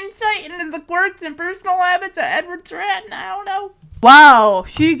this insight into the quirks and personal habits of Edward Stratton? I don't know. Wow,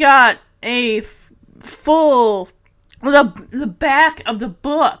 she got a full... The back of the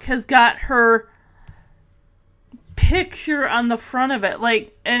book has got her picture on the front of it,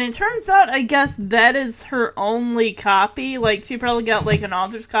 like, and it turns out, I guess, that is her only copy. Like, she probably got, like, an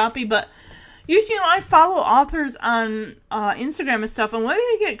author's copy, but usually, you know, I follow authors on Instagram and stuff, and when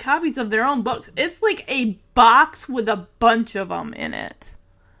they get copies of their own books, it's like a box with a bunch of them in it.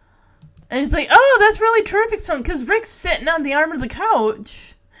 And it's like, oh, that's really terrific, son, because Rick's sitting on the arm of the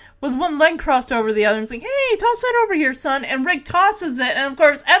couch with one leg crossed over the other, and it's like, hey, toss that over here, son, and Rick tosses it, and of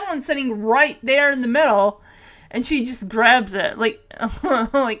course, Evelyn's sitting right there in the middle, and she just grabs it, like,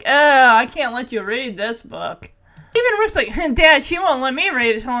 like, oh, I can't let you read this book. Even Rick's like, Dad, she won't let me read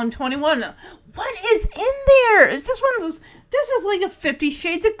it until I'm 21. What is in there? It's just one of those, this is like a 50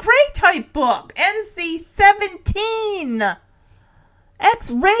 Shades of Grey type book. NC-17.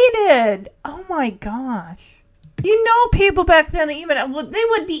 X-rated. Oh my gosh. You know, people back then, even, they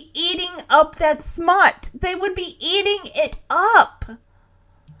would be eating up that smut. They would be eating it up.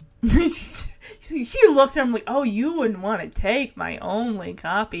 She looked at him like, oh, you wouldn't want to take my only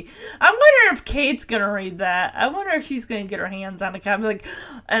copy. I wonder if Kate's going to read that. I wonder if she's going to get her hands on a copy. Like,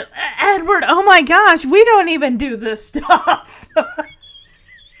 Edward, oh my gosh, we don't even do this stuff.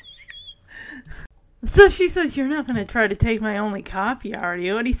 So she says, you're not going to try to take my only copy, are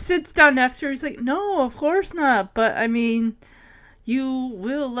you? And he sits down next to her. He's like, no, of course not. But, I mean, you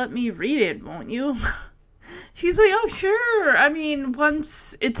will let me read it, won't you? She's like, oh, sure. I mean,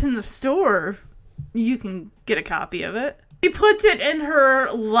 once it's in the store, you can get a copy of it. She puts it in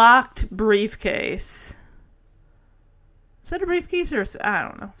her locked briefcase. Is that a briefcase or I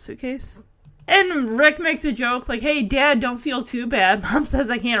don't know, suitcase? And Rick makes a joke like, hey, Dad, don't feel too bad. Mom says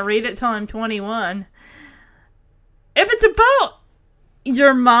I can't read it till I'm 21. If it's about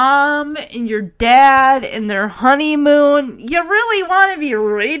your mom and your dad and their honeymoon, you really want to be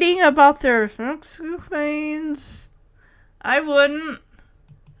reading about their escapades? I wouldn't.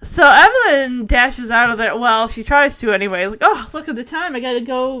 So Evelyn dashes out of there. Well, she tries to anyway. Like, oh, look at the time. I gotta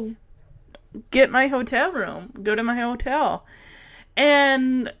go get my hotel room. Go to my hotel.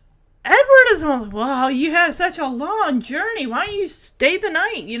 And Edward is like, wow, you had such a long journey. Why don't you stay the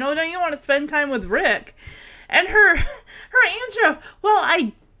night? You know, don't you want to spend time with Rick? And her answer of, well,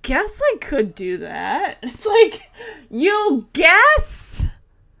 I guess I could do that. It's like, you guess?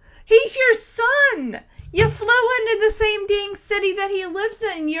 He's your son. You flew into the same dang city that he lives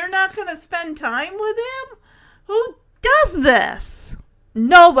in. You're not going to spend time with him? Who does this?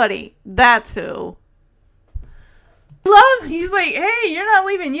 Nobody. That's who. He's like, hey, you're not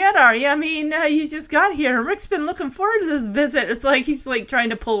leaving yet, are you? I mean, you just got here. Rick's been looking forward to this visit. It's like he's like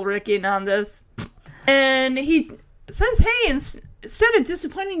trying to pull Rick in on this. And he says, hey, instead of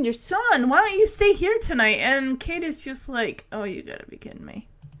disappointing your son, why don't you stay here tonight? And Kate is just like, oh, you gotta be kidding me.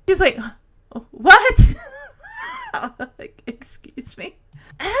 He's like, what? Excuse me.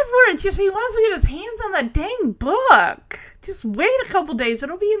 Edward, he wants to get his hands on that dang book. Just wait a couple days.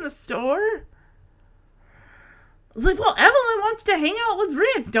 It'll be in the store. I was like, well, Evelyn wants to hang out with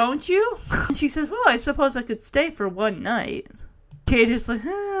Rick, don't you? And she says, well, I suppose I could stay for one night. Kate is like,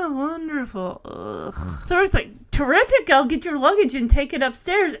 oh, wonderful. Ugh. So it's like, terrific, I'll get your luggage and take it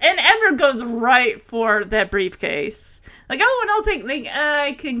upstairs. And Edward goes right for that briefcase. Like, oh, and I'll take, like,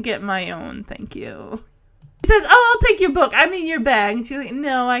 I can get my own, thank you. He says, oh, I'll take your book, I mean your bag. And she's like,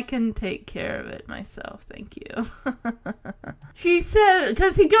 no, I can take care of it myself, thank you. She says,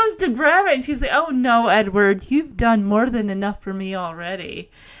 because he goes to grab it, and she's like, oh, no, Edward, you've done more than enough for me already.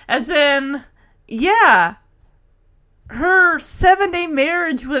 As in, yeah, her 7-day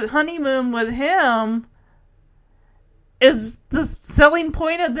marriage with honeymoon with him is the selling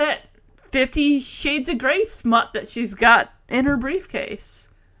point of that 50 Shades of Grey smut that she's got in her briefcase.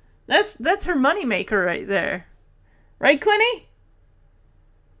 That's her moneymaker right there. Right, Quinny?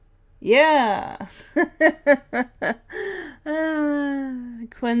 Yeah.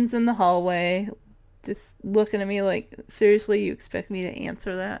 Quinn's in the hallway, just looking at me like, seriously, you expect me to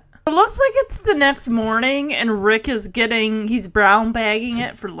answer that? It looks like it's the next morning, and Rick is he's brown bagging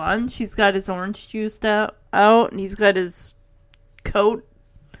it for lunch. He's got his orange juice out, and he's got his coat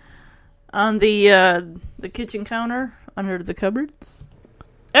on the kitchen counter under the cupboards.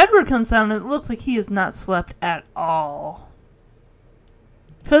 Edward comes down, and it looks like he has not slept at all.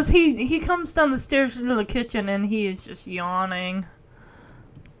 Because he comes down the stairs into the kitchen, and he is just yawning.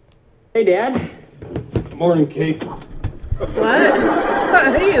 Hey, Dad. Good morning, Kate.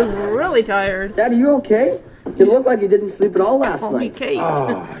 What? He is really tired. Dad, are you okay? You look like you didn't sleep at all last Call me night. Kate.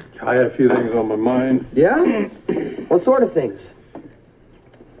 I had a few things on my mind. Yeah? What sort of things?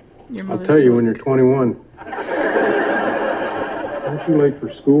 Your I'll mother's tell you when you're 21. Aren't you late for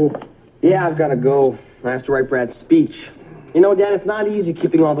school? Yeah, I've got to go. I have to write Brad's speech. You know, Dad, it's not easy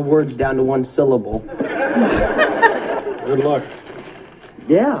keeping all the words down to one syllable. Good luck.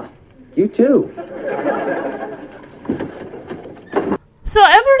 Yeah, you too. So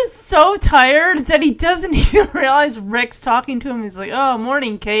Edward is so tired that he doesn't even realize Rick's talking to him. He's like, oh,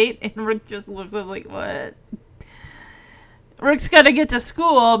 morning, Kate. And Rick just looks up like, what? Rick's got to get to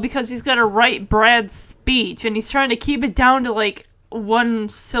school because he's got to write Brad's speech. And he's trying to keep it down to, like,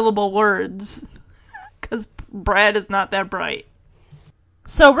 one-syllable words. Because Brad is not that bright.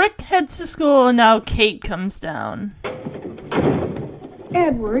 So Rick heads to school, and now Kate comes down.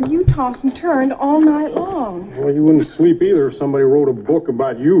 Edward, you tossed and turned all night long. Well, you wouldn't sleep either if somebody wrote a book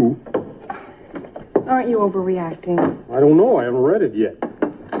about you. Aren't you overreacting? I don't know. I haven't read it yet.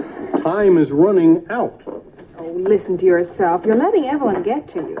 Time is running out. Oh, listen to yourself. You're letting Evelyn get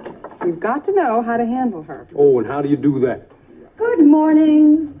to you. You've got to know how to handle her. Oh, and how do you do that? Good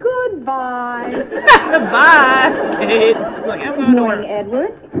morning. Goodbye. Bye, Kate. Like, I'm Good going to morning, work.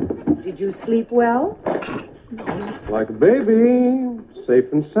 Edward. Did you sleep well? Like a baby,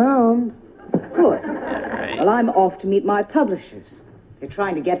 safe and sound. Good. Well, I'm off to meet my publishers. They're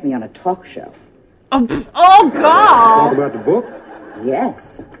trying to get me on a talk show. Oh, God! Talk about the book?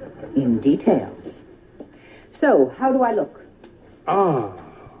 Yes, in detail. So, how do I look?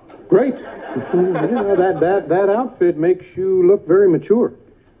 Great. You know, that outfit makes you look very mature.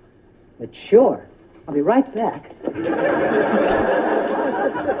 Mature. I'll be right back.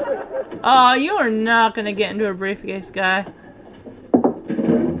 Oh, you are not going to get into a briefcase, guy. I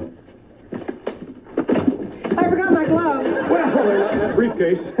forgot my gloves. Well, they're not in that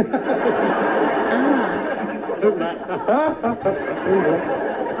briefcase.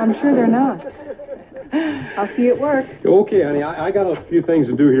 I'm sure they're not. I'll see you at work. Okay, honey, I got a few things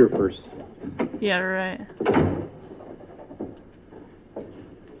to do here first. Yeah, right.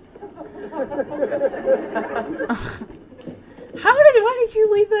 Why did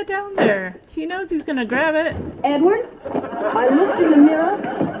you leave that down there? He knows he's gonna grab it. Edward, I looked in the mirror.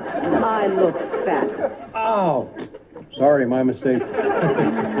 I look fabulous. Oh, sorry, my mistake.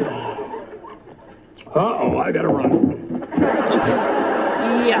 Uh-oh, I gotta run.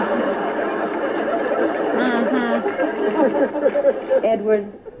 Yeah.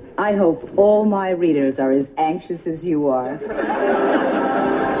 Edward, I hope all my readers are as anxious as you are.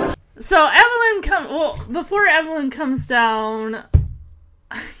 So before Evelyn comes down,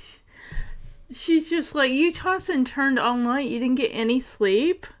 she's just like, you tossed and turned all night, you didn't get any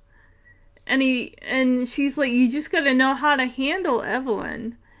sleep? And she's like, you just gotta know how to handle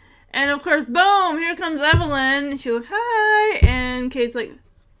Evelyn. And of course, boom, here comes Evelyn. She's like, hi. And Kate's like,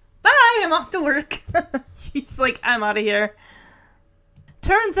 bye, I'm off to work. She's like, I'm out of here.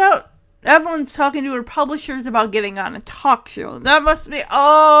 Turns out, Evelyn's talking to her publishers about getting on a talk show. That must be...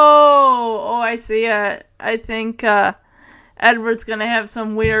 Oh, I see it. I think Edward's going to have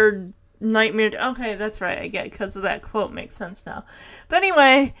some weird nightmare... Okay, that's right. I get it because of that quote. Makes sense now. But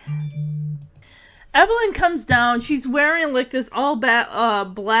anyway, Evelyn comes down. She's wearing like this all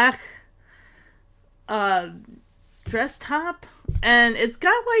black dress top. And it's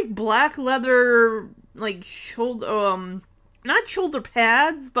got like black leather, like shoulder... not shoulder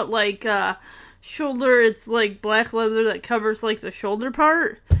pads, but like shoulder, it's like black leather that covers like the shoulder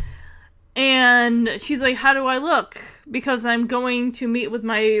part. And she's like, how do I look? Because I'm going to meet with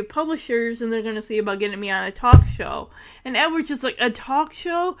my publishers and they're going to see about getting me on a talk show. And Edward's just like, a talk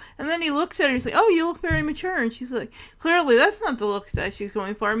show? And then he looks at her and he's like, oh, you look very mature. And she's like, clearly that's not the look that she's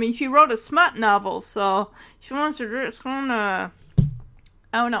going for. I mean, she wrote a smut novel, so she wants her dress kind of,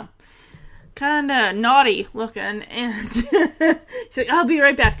 I don't know, kind of naughty looking. And she's like, I'll be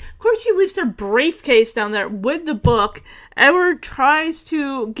right back. Of course, she leaves her briefcase down there with the book. Edward tries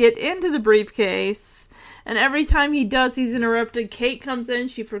to get into the briefcase, And every time he does, he's interrupted. Kate comes in.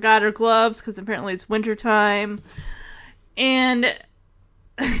 She forgot her gloves because apparently it's wintertime. And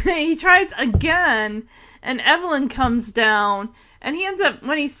he tries again. And Evelyn comes down. And he ends up,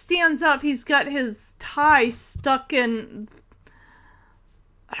 when he stands up, he's got his tie stuck in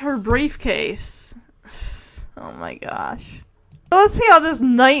her briefcase. Oh my gosh. Let's see how this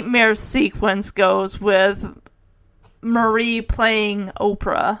nightmare sequence goes with Marie playing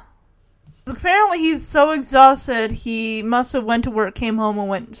Oprah. Apparently he's so exhausted, he must have went to work, came home, and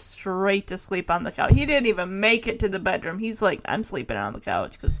went straight to sleep on the couch. He didn't even make it to the bedroom. He's like, I'm sleeping on the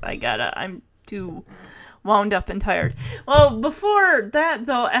couch because I'm too wound up and tired. Well, before that,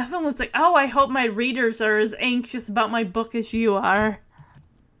 though, Evan was like, oh, I hope my readers are as anxious about my book as you are.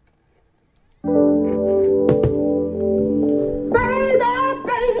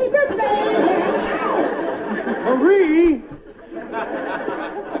 Marie!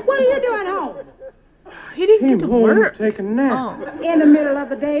 What are you doing home? He didn't Came get to home work. to take a nap. Oh. In the middle of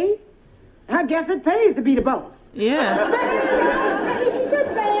the day? I guess it pays to be the boss. Yeah. Baby,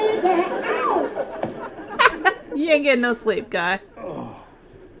 ow! You ain't getting no sleep, guy.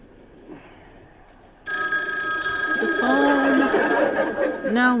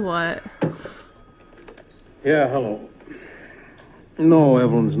 Now what? Yeah, hello. No,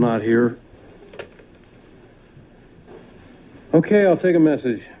 Evelyn's not here. Okay, I'll take a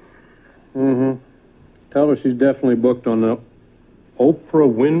message. Tell her she's definitely booked on the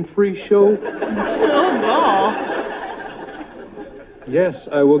Oprah Winfrey Show. Oh, no. Yes,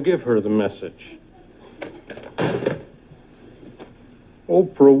 I will give her the message.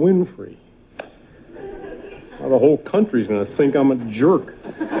 Oprah Winfrey. Well, the whole country's gonna think I'm a jerk.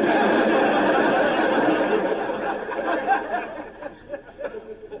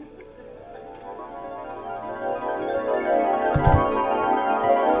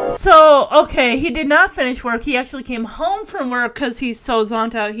 So, okay, he did not finish work. He actually came home from work because he's so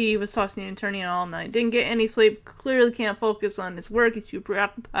zonked out. He was talking to the attorney all night. Didn't get any sleep. Clearly can't focus on his work. He's too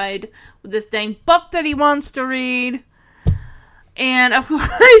preoccupied with this dang book that he wants to read. And of course,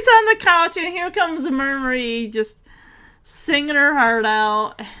 he's on the couch, and here comes Marie just singing her heart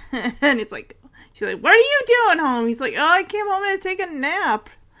out. And she's like, what are you doing home? He's like, oh, I came home to take a nap.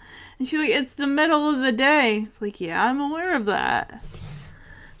 And she's like, it's the middle of the day. It's like, yeah, I'm aware of that.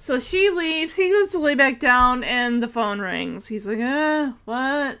 So she leaves, he goes to lay back down, and the phone rings. He's like,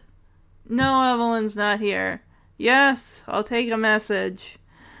 what? No, Evelyn's not here. Yes, I'll take a message.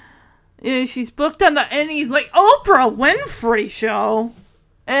 Yeah, she's booked on and he's like, Oprah Winfrey Show.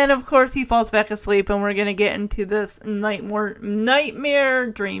 And of course he falls back asleep, and we're gonna get into this nightmare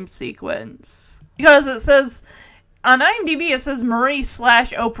dream sequence. Because it says, on IMDb it says Marie /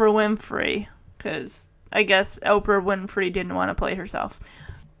 Oprah Winfrey. Because I guess Oprah Winfrey didn't want to play herself.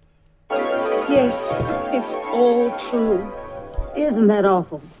 Yes, it's all true. Isn't that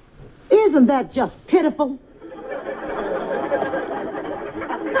awful? Isn't that just pitiful?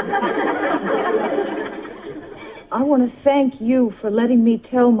 I want to thank you for letting me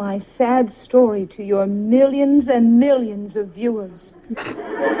tell my sad story to your millions and millions of viewers.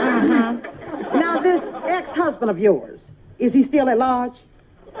 Now, this ex-husband of yours, is he still at large?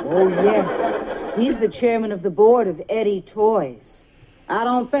 Oh, yes. He's the chairman of the board of Eddie Toys. I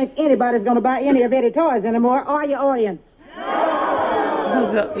don't think anybody's going to buy any of Eddie Toys anymore, are you, audience?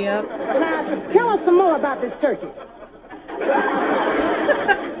 Yep. Now, tell us some more about this turkey.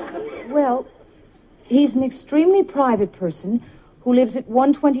 Well, he's an extremely private person who lives at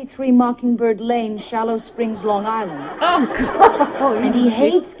 123 Mockingbird Lane, Shallow Springs, Long Island. Oh, God. And he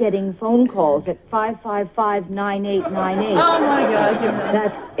hates getting phone calls at 555-9898. Oh, my God.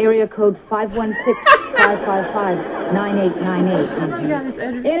 That's area code 516-555-9898. Oh, my God.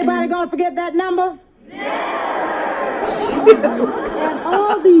 Anybody going to forget that number? And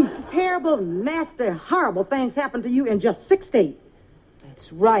all these terrible, nasty, horrible things happened to you in just 6 days.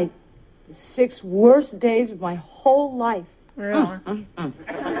 That's right. The 6 worst days of my whole life. Really? And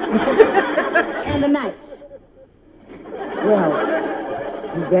the nights. Well,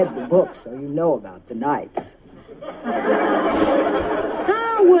 you read the book, so you know about the nights.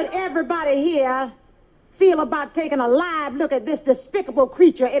 How would everybody here feel about taking a live look at this despicable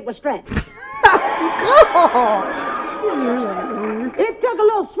creature, Edward Stratton? It took a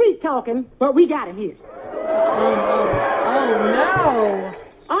little sweet talking, but we got him here. Oh, no.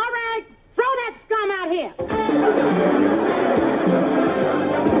 All right, throw that scum out here.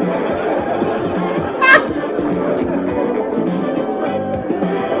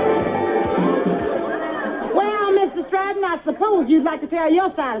 Well, Mr. Stratton, I suppose you'd like to tell your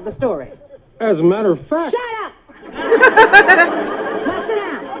side of the story. As a matter of fact... Shut up! Now sit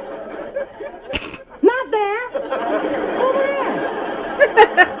down. Not that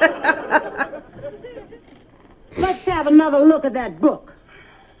Let's have another look at that book.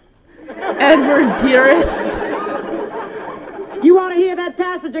 Edward Dearest. You want to hear that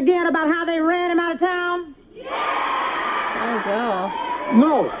passage again about how they ran him out of town? Oh, God.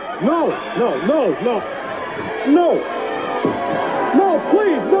 No,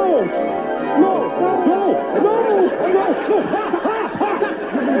 please, no.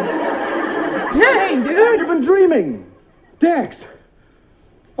 Dang, dude. You've been dreaming. Dex.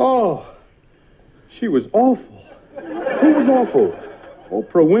 Oh, she was awful. Who was awful?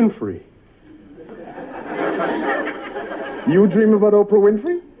 Oprah Winfrey. You dream about Oprah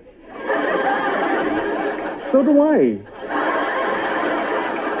Winfrey? So do I.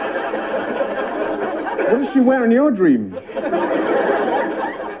 What does she wear in your dream?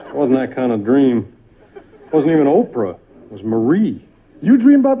 It wasn't that kind of dream. It wasn't even Oprah. It was Marie. You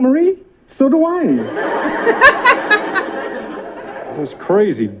dream about Marie? So do I. It was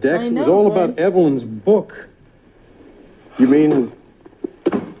crazy, Dex. It was all about Evelyn's book. You mean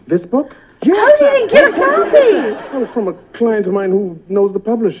this book? Yes, how did you get a copy? Oh, from a client of mine who knows the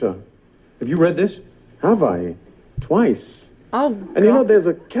publisher. Have you read this? Have I? Twice. Oh, and you know, there's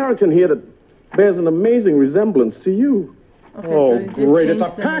a character in here that bears an amazing resemblance to you. Okay, oh, so great. It's a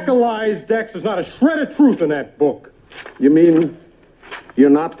pack of lies, Dex. There's not a shred of truth in that book. You mean you're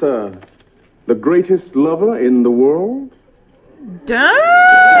not the greatest lover in the world? Dang,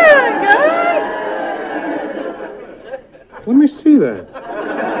 Let me see that.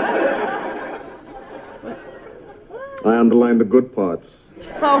 I underlined the good parts.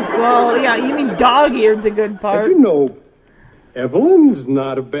 Oh, well, yeah, you mean dog-eared the good part. You know, Evelyn's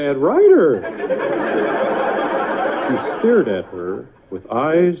not a bad writer. He stared at her with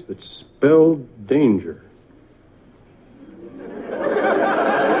eyes that spelled danger.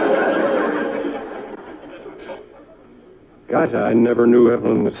 God, I never knew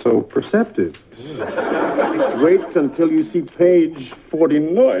Evelyn was so perceptive. Wait until you see page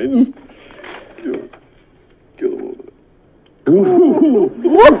 49.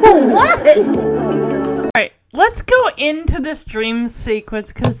 What? Alright, let's go into this dream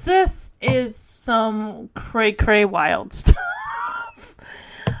sequence, because this is some cray-cray wild stuff.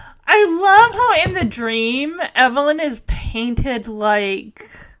 I love how in the dream, Evelyn is painted like...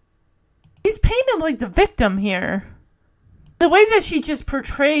 She's painted like the victim here. The way that she just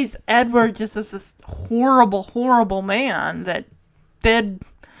portrays Edward just as this horrible, horrible man that did...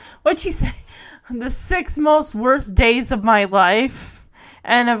 What'd she say? The 6 most worst days of my life.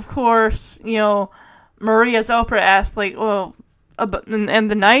 And of course, you know, Maria's Oprah asked, like, well,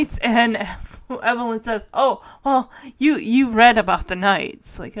 and the nights, and Evelyn says, oh, well, you read about the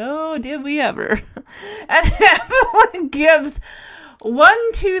nights. Like, oh, did we ever? And Evelyn gives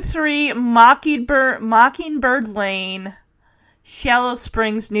 123 Mockingbird Lane, Shallow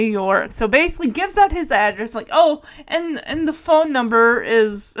Springs, New York. So basically gives out his address, like, oh, and the phone number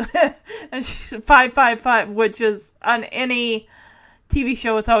is 555, which is on any TV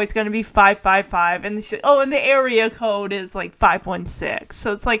show, it's always going to be 555. And and the area code is like 516.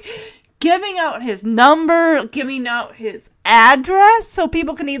 So it's like giving out his number, giving out his address, so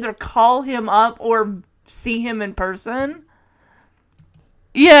people can either call him up or see him in person.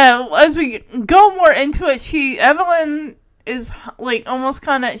 Yeah, as we go more into it, Evelyn is like almost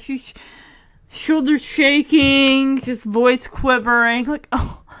kind of, she's shoulders shaking, just voice quivering, like,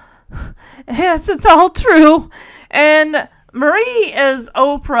 oh, yes, it's all true. And Marie, as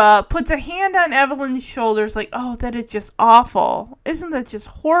Oprah, puts a hand on Evelyn's shoulders, like, oh, that is just awful. Isn't that just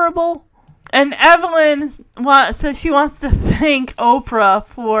horrible? And Evelyn says she wants to thank Oprah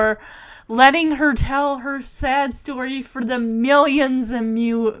for letting her tell her sad story for the millions and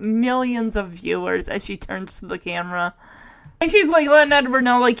millions of viewers, as she turns to the camera. And she's like letting Edward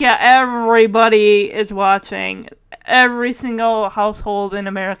know, like, yeah, everybody is watching. Every single household in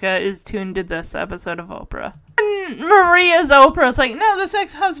America is tuned to this episode of Oprah. And Maria's Oprah's like, no, this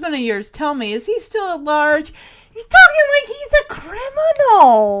ex-husband of yours, tell me, is he still at large? He's talking like he's a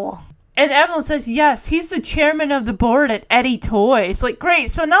criminal. And Evelyn says, yes, he's the chairman of the board at Eddie Toys. Like,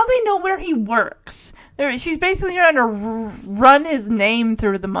 great, so now they know where he works. She's basically trying to run his name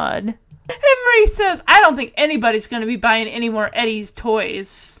through the mud. And Marie says, I don't think anybody's going to be buying any more Eddie's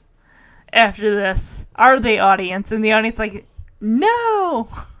toys after this. Are they, audience? And the audience is like, no.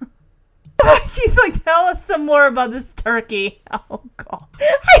 She's like, tell us some more about this turkey. Oh, God.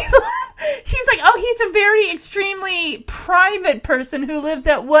 She's like, oh, he's a very extremely private person who lives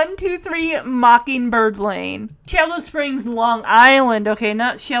at 123 Mockingbird Lane. Shallow Springs, Long Island. Okay,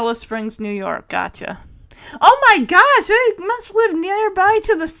 not Shallow Springs, New York. Gotcha. Oh my gosh, they must live nearby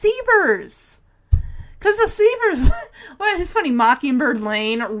to the Seavers. Because the Seavers, well, it's funny, Mockingbird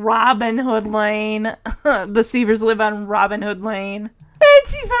Lane, Robin Hood Lane. The Seavers live on Robin Hood Lane. And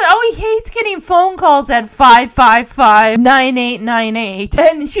she said, oh, he hates getting phone calls at 555-9898.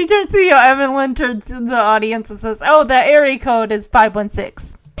 And she turns to Evelyn turns to the audience and says, oh, the area code is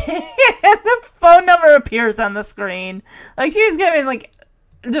 516. And the phone number appears on the screen. Like, she's giving, like,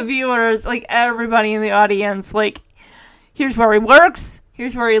 the viewers, like, everybody in the audience, like, here's where he works,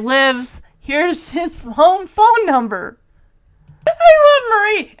 here's where he lives, here's his home phone number. I love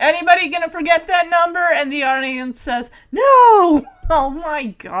Marie. Anybody gonna forget that number? And the audience says, no! Oh my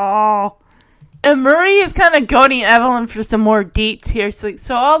god. And Marie is kind of goading Evelyn for some more deets here.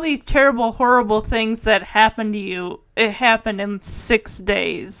 So all these terrible, horrible things that happened to you, it happened in 6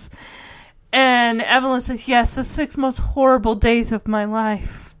 days. And Evelyn says, yes, the 6 most horrible days of my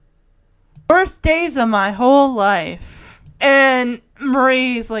life. Worst days of my whole life. And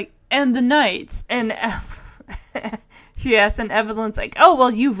Marie's like, and the nights. And she asks, and Evelyn's like, oh,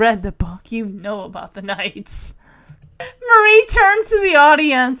 well, you read the book. You know about the nights. Marie turns to the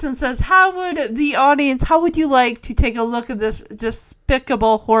audience and says, how would you like to take a look at this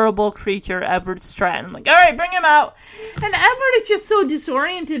despicable, horrible creature, Edward Stratton? I'm like, all right, bring him out. And Edward is just so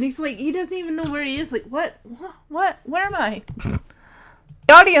disoriented. He's like, he doesn't even know where he is. Like, what, where am I?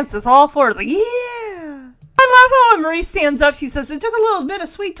 The audience is all for it. Like, yeah. I love how when Marie stands up, she says, it took a little bit of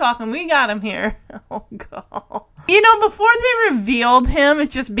sweet talking. We got him here. Oh, God. You know, before they revealed him as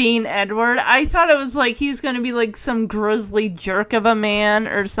just being Edward, I thought it was like he's going to be like some grizzly jerk of a man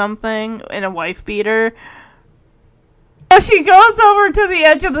or something in a wife beater. So she goes over to the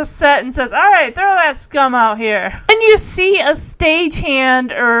edge of the set and says, all right, throw that scum out here. And you see a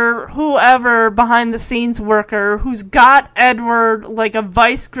stagehand or whoever behind the scenes worker who's got Edward like a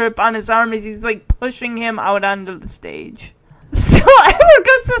vice grip on his arm as he's like pushing him out onto the stage. So Edward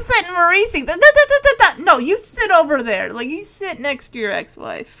goes to sit in Marie's seat. No, you sit over there. Like, you sit next to your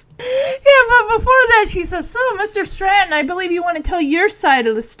ex-wife. Yeah, but before that, she says, so, Mr. Stratton, I believe you want to tell your side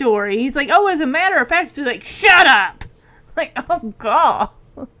of the story. He's like, oh, as a matter of fact, she's like, shut up. Like, oh, God.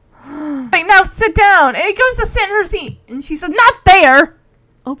 Like, now sit down. And he goes to sit in her seat. And she says, not there.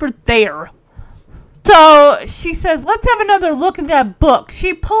 Over there. So she says, let's have another look at that book.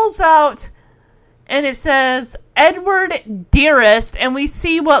 She pulls out, and it says, Edward Dearest, and we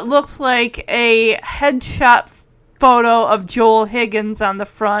see what looks like a headshot photo of Joel Higgins on the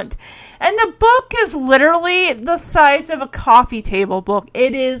front. And the book is literally the size of a coffee table book.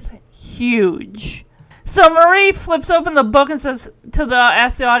 It is huge. So Marie flips open the book and says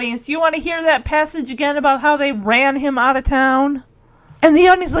asks the audience, do you want to hear that passage again about how they ran him out of town? And the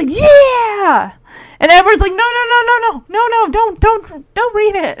audience is like, yeah! And Edward's like, no, don't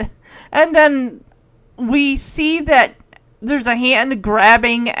read it. And then we see that there's a hand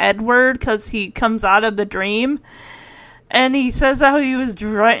grabbing Edward because he comes out of the dream. And he says how he was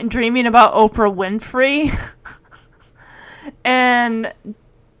dreaming about Oprah Winfrey. And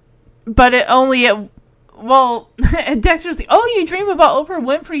Dexter's like, oh, you dream about Oprah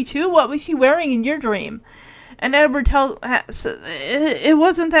Winfrey too? What was she wearing in your dream? And Edward tells, it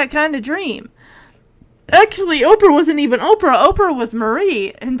wasn't that kind of dream. Actually, Oprah wasn't even Oprah. Oprah was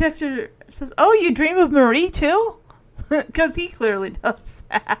Marie. And Dexter says, oh, you dream of Marie too? Because he clearly does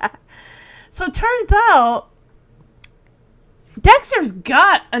that. So it turns out Dexter's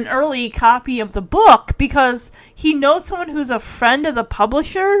got an early copy of the book because he knows someone who's a friend of the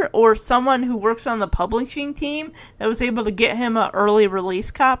publisher or someone who works on the publishing team that was able to get him an early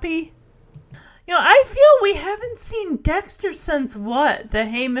release copy. You know, I feel we haven't seen Dexter since what? The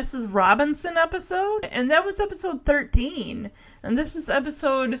Hey Mrs. Robinson episode? And that was episode 13. And this is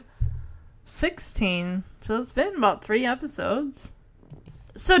episode 16. So it's been about 3 episodes.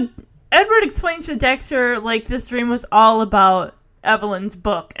 So Edward explains to Dexter, like, this dream was all about Evelyn's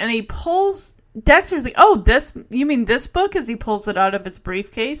book. And he pulls... Dexter's like, oh, you mean this book? As he pulls it out of his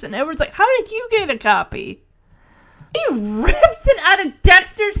briefcase. And Edward's like, how did you get a copy? He rips it out of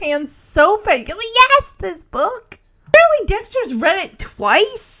Dexter's hand so fast. He's like, yes, this book. Apparently Dexter's read it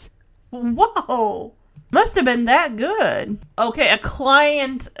twice? Whoa. Must have been that good. Okay, a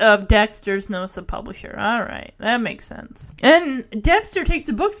client of Dexter's knows the publisher. All right, that makes sense. And Dexter takes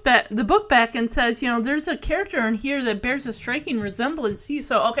the book back and says, you know, there's a character in here that bears a striking resemblance to you.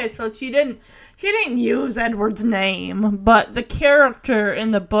 So, okay, so she didn't use Edward's name, but the character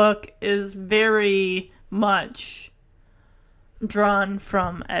in the book is very much drawn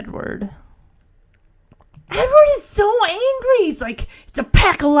from Edward. Edward is so angry. He's like, it's a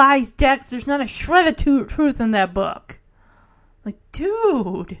pack of lies, Dex. There's not a shred of truth in that book. Like,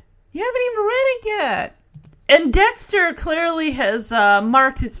 dude, you haven't even read it yet. And Dexter clearly has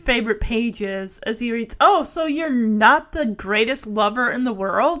marked his favorite pages as he reads, "Oh, so you're not the greatest lover in the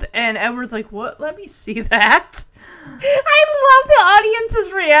world?" And Edward's like, "What? Let me see that." I love the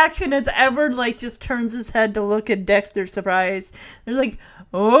audience's reaction as Edward, like, just turns his head to look at Dexter, surprised. They're like,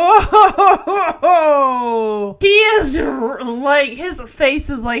 "Oh!" He is, like, his face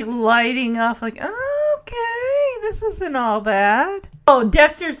is, like, lighting up, like, okay, this isn't all bad. Oh,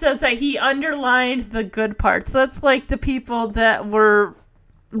 Dexter says that he underlined the good parts. That's like the people that were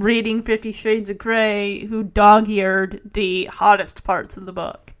reading 50 Shades of Grey who dog-eared the hottest parts of the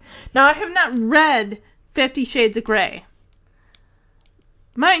book. Now, I have not read 50 Shades of Grey.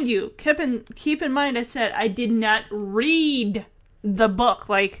 Mind you, keep in mind I said I did not read the book,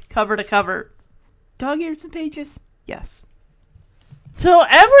 like, cover to cover. Dog-eared some pages? Yes. So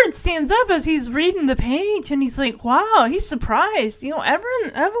Edward stands up as he's reading the page, and he's like, wow, he's surprised. You know,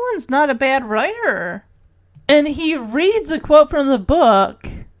 Evelyn's not a bad writer. And he reads a quote from the book,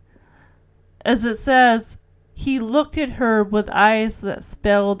 as it says, "He looked at her with eyes that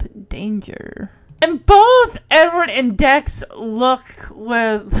spelled danger." And both Edward and Dex look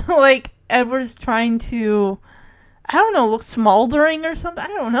with, like, Edward's trying to, I don't know, look smoldering or something. I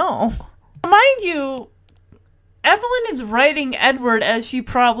don't know. Mind you, Evelyn is writing Edward as she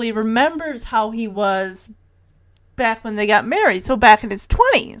probably remembers how he was back when they got married, so back in his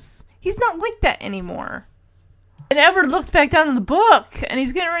 20s. He's not like that anymore. And Edward looks back down in the book, and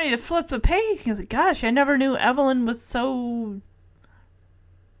he's getting ready to flip the page. He's like, gosh, I never knew Evelyn was so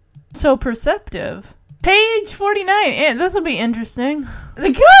perceptive. Page 49, and this will be interesting. Both of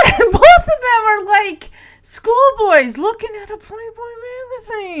them are like schoolboys looking at a Playboy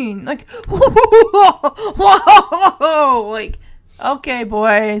magazine. Like, whoa, like, okay,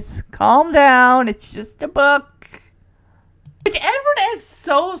 boys, calm down. It's just a book. Which Edward acts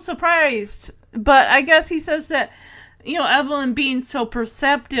so surprised, but I guess he says that, you know, Evelyn being so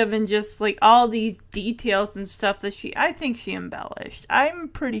perceptive and just, like, all these details and stuff that I think she embellished. I'm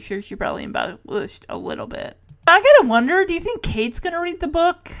pretty sure she probably embellished a little bit. I gotta wonder, do you think Kate's gonna read the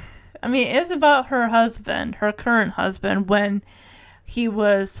book? I mean, it's about her husband, her current husband, when he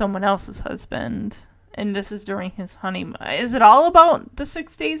was someone else's husband. And this is during his honeymoon. Is it all about the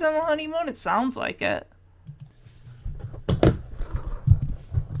 6 days on the honeymoon? It sounds like it.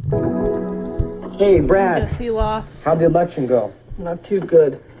 Hey, Brad. Yes, he lost. How'd the election go? Not too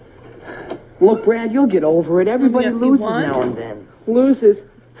good. Look, Brad, you'll get over it. Everybody loses now and then. Loses?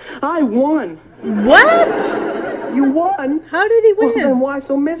 I won. What? You won? How did he win? Well, then why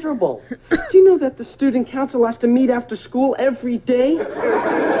so miserable? Do you know that the student council has to meet after school every day?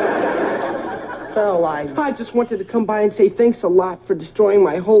 Well, I just wanted to come by and say thanks a lot for destroying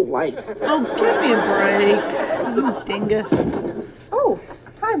my whole life. Oh, give me a break. You dingus. Oh,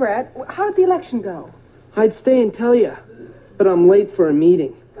 hi, Brad. How did the election go? I'd stay and tell you, but I'm late for a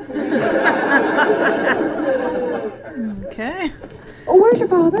meeting. Okay. Oh, where's your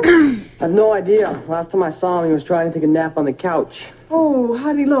father? I have no idea. Last time I saw him, he was trying to take a nap on the couch. Oh,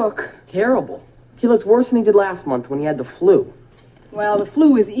 how'd he look? Terrible. He looked worse than he did last month when he had the flu. Well, the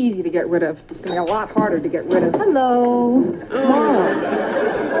flu is easy to get rid of. It's going to be a lot harder to get rid of. Hello. Mom.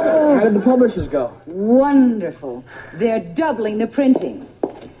 How did the publishers go? Wonderful. They're doubling the printing.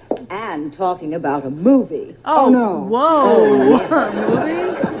 And talking about a movie. Oh no. Whoa.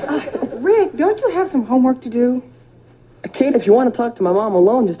 Rick, don't you have some homework to do? Kate, if you want to talk to my mom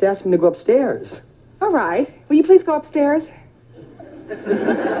alone, just ask me to go upstairs. All right. Will you please go upstairs?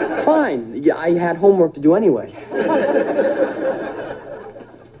 Fine. Yeah, I had homework to do anyway.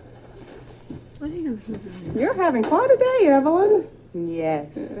 You're having quite a day, Evelyn.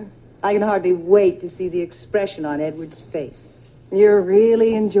 Yes. I can hardly wait to see the expression on Edward's face. You're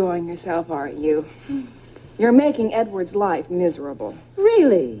really enjoying yourself, aren't you? You're making Edward's life miserable.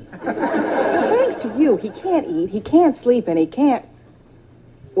 Really? Thanks to you, he can't eat, he can't sleep, and he can't...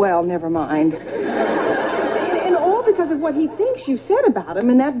 Well, never mind. And all because of what he thinks you said about him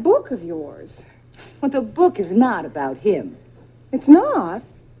in that book of yours. Well, the book is not about him. It's not?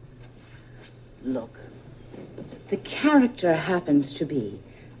 Look, the character happens to be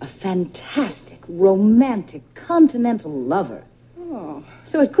a fantastic, romantic, continental lover. Oh.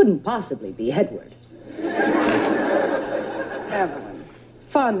 So it couldn't possibly be Edward. Evelyn,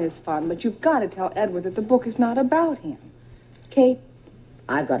 fun is fun, but you've got to tell Edward that the book is not about him. Kate,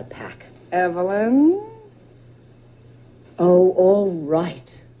 I've got a pack. Evelyn? Oh, all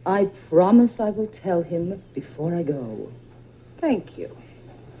right. I promise I will tell him before I go. Thank you.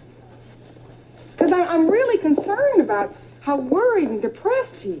 Because I'm really concerned about how worried and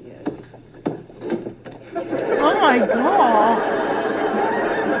depressed he is. Oh my god.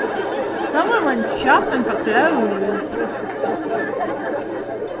 Someone Evelyn shopping for clothes.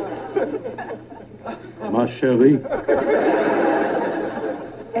 Ma chérie.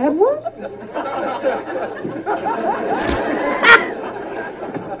 Edward?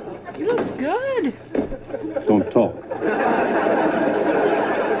 You look good. Don't talk.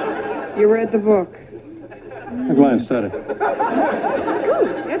 You read the book. I glanced at it.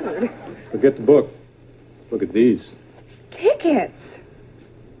 Ooh, Edward. Forget the book. Look at these. Tickets.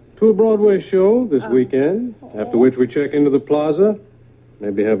 To a Broadway show this weekend, after which we check into the plaza,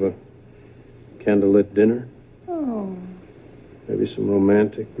 maybe have a candlelit dinner. Oh. Maybe some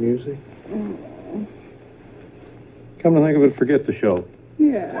romantic music. Come to think of it, forget the show.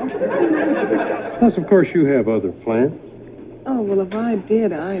 Yeah. Plus, of course, you have other plans. Oh, well, if I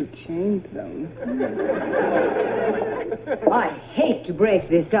did, I'd change them. I hate to break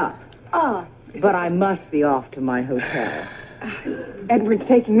this up, but I must be off to my hotel. Edward's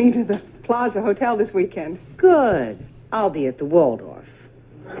taking me to the Plaza Hotel this weekend. Good. I'll be at the Waldorf.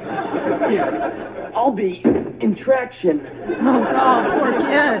 I'll be in Traction. Oh, God, poor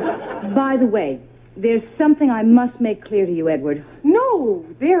kid. By the way, there's something I must make clear to you, Edward. No,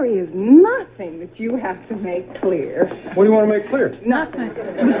 there is nothing that you have to make clear. What do you want to make clear? Nothing.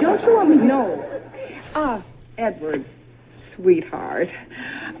 But don't you want me to know? Edward, sweetheart.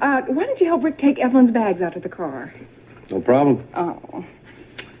 Why don't you help Rick take Evelyn's bags out of the car? No problem. Oh.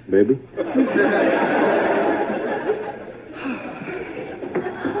 Baby?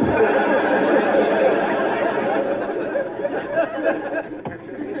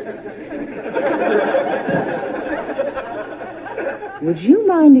 Would you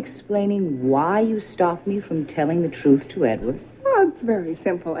mind explaining why you stopped me from telling the truth to Edward? Well, it's very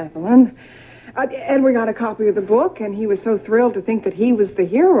simple, Evelyn. Edward got a copy of the book, and he was so thrilled to think that he was the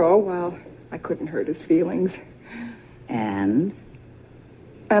hero, well, I couldn't hurt his feelings. And?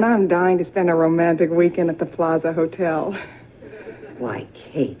 And I'm dying to spend a romantic weekend at the Plaza Hotel. Why,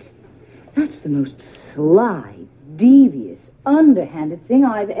 Kate, that's the most sly, devious, underhanded thing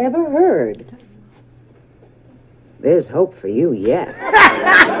I've ever heard. There's hope for you yet.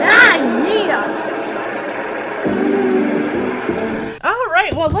 Yeah! All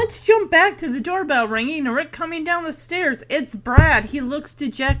right, well, let's jump back to the doorbell ringing and Rick coming down the stairs. It's Brad. He looks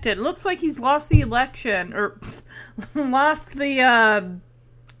dejected. Looks like he's lost the election, or lost the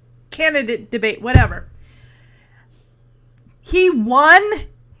candidate debate, whatever. He won.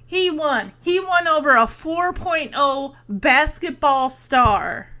 He won over a 4.0 basketball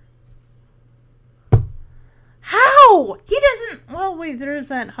star. How? He doesn't... Well, wait, there is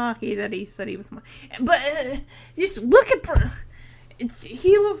that hockey that he said he was... But just look at...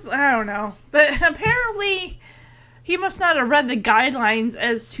 He looks... I don't know. But apparently, he must not have read the guidelines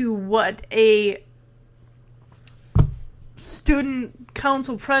as to what a student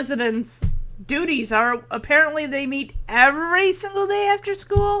council president's duties are. Apparently, they meet every single day after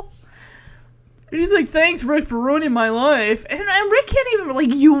school. He's like, thanks, Rick, for ruining my life. And Rick can't even...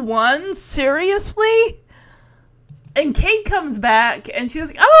 Like, you won? Seriously? And Kate comes back, and she's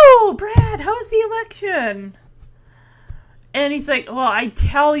like, oh, Brad, how was the election? And he's like, well, I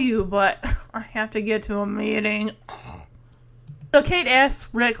tell you, but I have to get to a meeting. So Kate asks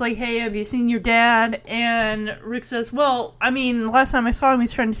Rick, like, hey, have you seen your dad? And Rick says, well, I mean, last time I saw him, he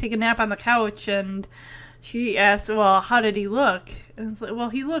was trying to take a nap on the couch. And she asks, well, how did he look? And it's like, well,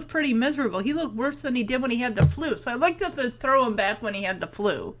 he looked pretty miserable. He looked worse than he did when he had the flu. So I'd like to throw him back when he had the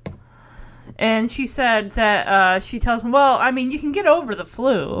flu. And she said that she tells him, well, I mean, you can get over the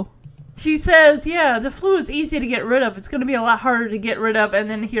flu. She says, yeah, the flu is easy to get rid of. It's going to be a lot harder to get rid of. And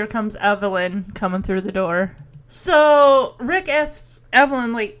then here comes Evelyn coming through the door. So Rick asks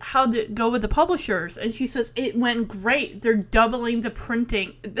Evelyn, like, how'd it go with the publishers? And she says, it went great. They're doubling the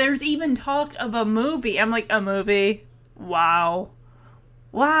printing. There's even talk of a movie. I'm like, a movie? Wow.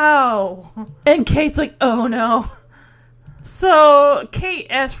 And Kate's like, oh no. So Kate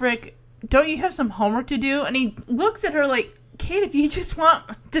asks Rick, don't you have some homework to do? And he looks at her like, Kate, if you just want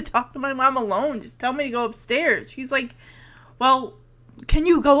to talk to my mom alone, just tell me to go upstairs. She's like, well, can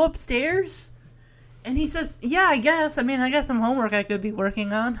you go upstairs? And he says, yeah, I guess. I mean, I got some homework I could be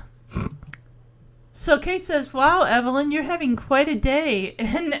working on. So Kate says, wow, Evelyn, you're having quite a day.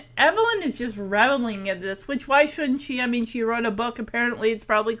 And Evelyn is just reveling at this, which why shouldn't she? I mean, she wrote a book. Apparently, it's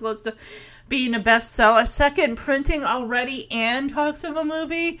probably close to being a bestseller. Second printing already and talks of a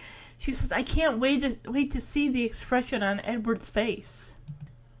movie. She says, I can't wait to see the expression on Edward's face.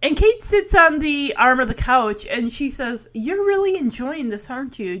 And Kate sits on the arm of the couch, and she says, you're really enjoying this,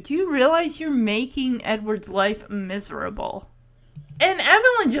 aren't you? Do you realize you're making Edward's life miserable? And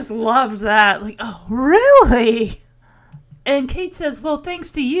Evelyn just loves that. Like, oh, really? And Kate says, well,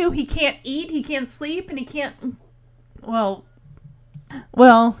 thanks to you, he can't eat, he can't sleep, and he can't... Well,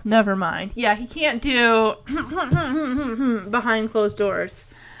 never mind. Yeah, he can't do behind closed doors.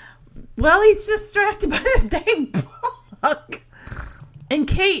 Well, he's distracted by this dang book. And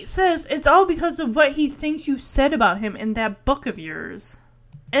Kate says, it's all because of what he thinks you said about him in that book of yours.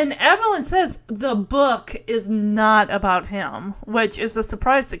 And Evelyn says the book is not about him, which is a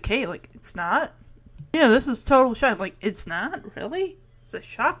surprise to Kate. Like, it's not? Yeah, this is total shock. Like, it's not? Really? It's a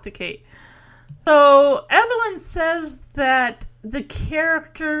shock to Kate. So, Evelyn says that the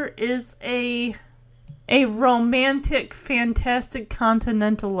character is a romantic, fantastic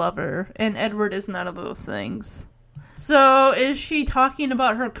continental lover, and Edward is none of those things. So, is she talking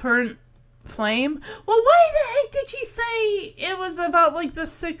about her current flame? Well, why the heck did she say it was about, like, the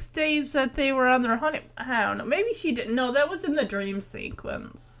 6 days that they were on their honeymoon? I don't know. Maybe she didn't know. That was in the dream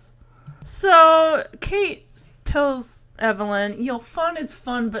sequence. So, Kate tells Evelyn, fun is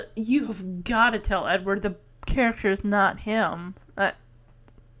fun, but you've got to tell Edward the character is not him.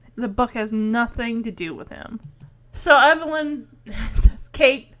 The book has nothing to do with him. So Evelyn says,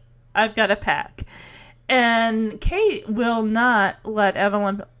 Kate, I've got to pack. And Kate will not let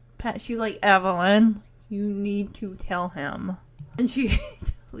Evelyn pack. She's like, Evelyn, you need to tell him. And she,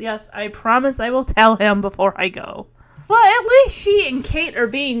 yes, I promise I will tell him before I go. Well, at least she and Kate are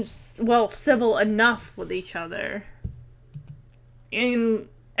being, civil enough with each other. And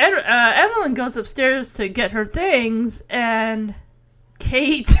Evelyn goes upstairs to get her things, and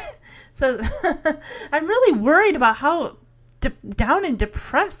Kate says, I'm really worried about how down and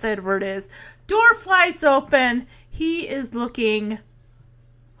depressed Edward is. Door flies open. He is looking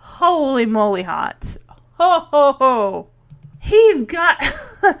holy moly hot. Ho, ho, ho. He's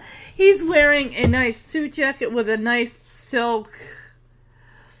wearing a nice suit jacket with a nice silk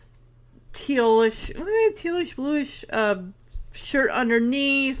tealish bluish shirt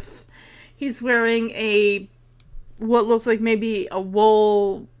underneath. He's wearing what looks like maybe a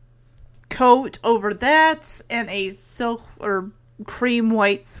wool coat over that, and a silk or cream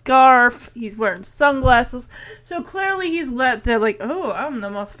white scarf. He's wearing sunglasses. So clearly he's let the, like, oh, I'm the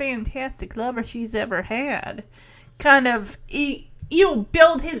most fantastic lover she's ever had. Kind of,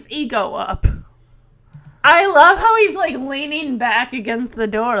 build his ego up. I love how he's, like, leaning back against the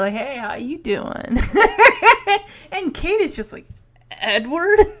door, like, hey, how you doing? And Kate is just like,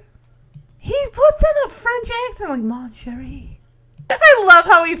 Edward? He puts in a French accent, like, Mon chéri. I love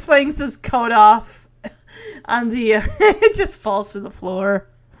how he flings his coat off on the, it just falls to the floor.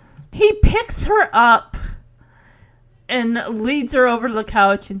 He picks her up and leads her over to the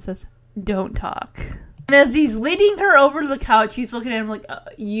couch and says, don't talk. And as he's leading her over to the couch, he's looking at him like,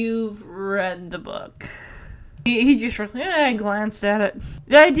 you've read the book. He just I glanced at it.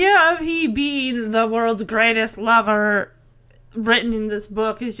 The idea of he being the world's greatest lover written in this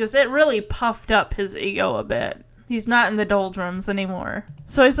book is just, it really puffed up his ego a bit. He's not in the doldrums anymore.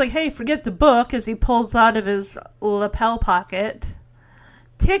 So he's like, hey, forget the book, as he pulls out of his lapel pocket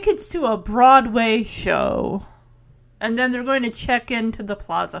tickets to a Broadway show. And then they're going to check into the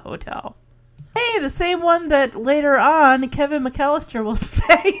Plaza Hotel. Hey, the same one that later on Kevin McAllister will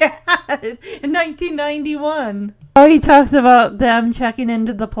stay at in 1991. Oh, he talks about them checking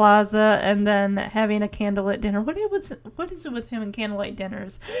into the plaza and then having a candlelit dinner. What is it with him and candlelight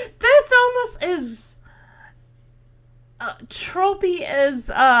dinners? That's almost as tropey as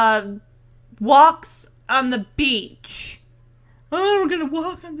walks on the beach. Oh, we're gonna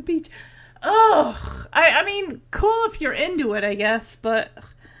walk on the beach. Ugh. I mean, cool if you're into it, I guess, but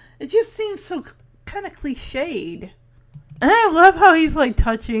it just seems so kind of cliched. And I love how he's, like,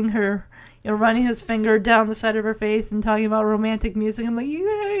 touching her, running his finger down the side of her face and talking about romantic music. I'm like, you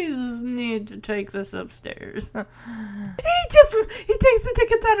guys need to take this upstairs. He takes the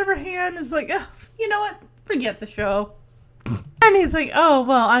tickets out of her hand and is like, oh, you know what? Forget the show. And he's like, oh,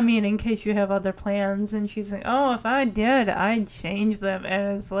 well, I mean, in case you have other plans. And she's like, oh, if I did, I'd change them.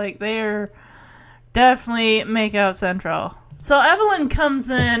 And it's like, they're definitely Makeout Central. So Evelyn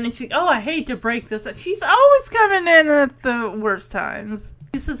comes in, and she's like, oh, I hate to break this up. She's always coming in at the worst times.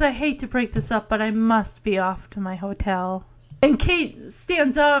 She says, I hate to break this up, but I must be off to my hotel. And Kate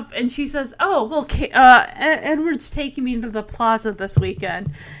stands up, and she says, oh, well, Edward's taking me to the plaza this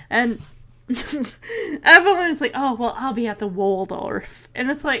weekend. And Evelyn is like, oh, well, I'll be at the Waldorf. And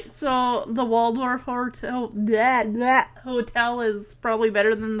it's like, so the Waldorf hotel, that hotel is probably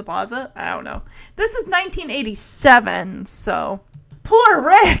better than the plaza? I don't know. This is 1987, so. Poor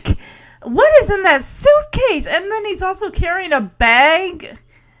Rick! What is in that suitcase? And then he's also carrying a bag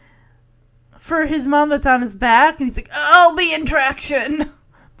for his mom that's on his back. And he's like, I'll be in traction.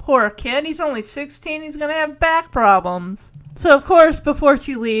 Poor kid, he's only 16, he's gonna have back problems. So, of course, before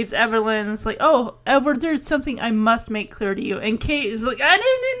she leaves, Evelyn's like, oh, Edward, there's something I must make clear to you. And Kate is like,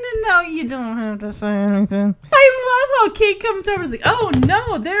 no, you don't have to say anything. I love how Kate comes over and is like, oh,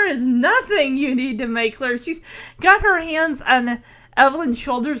 no, there is nothing you need to make clear. She's got her hands on Evelyn's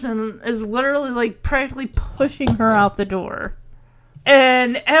shoulders and is literally, like, practically pushing her out the door.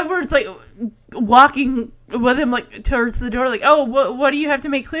 And Edward's, like, walking with him, like, towards the door, like, oh, what do you have to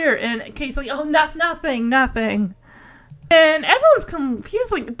make clear? And Kate's like, oh, nothing. And Evelyn's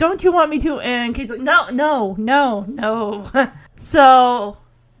confused, like, don't you want me to? And Kate's like, no. So,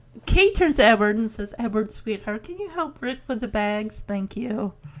 Kate turns to Edward and says, Edward, sweetheart, can you help Rick with the bags? Thank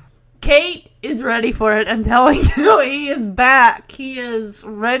you. Kate is ready for it, I'm telling you. He is back. He is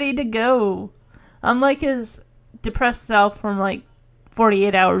ready to go. Unlike his depressed self from, like,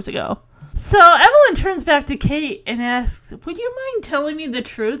 48 hours ago. So Evelyn turns back to Kate and asks, would you mind telling me the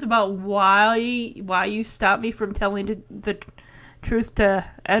truth about why you stopped me from telling the truth to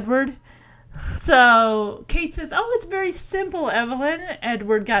Edward? So Kate says, oh, it's very simple, Evelyn.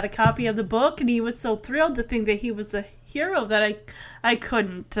 Edward got a copy of the book and he was so thrilled to think that he was a hero that I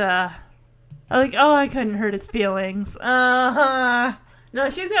couldn't, I couldn't hurt his feelings. No,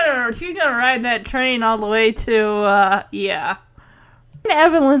 she's gonna ride that train all the way to, yeah. And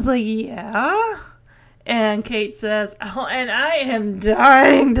Evelyn's like, yeah. And Kate says, oh, and I am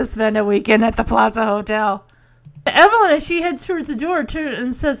dying to spend a weekend at the Plaza Hotel. Evelyn, as she heads towards the door, turns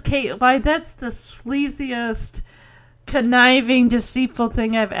and says, Kate, why, that's the sleaziest, conniving, deceitful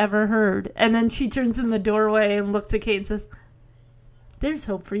thing I've ever heard. And then she turns in the doorway and looks at Kate and says, there's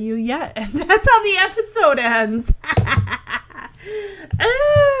hope for you yet. And that's how the episode ends.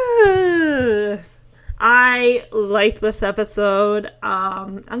 I liked this episode.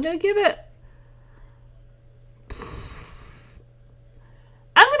 I'm gonna give it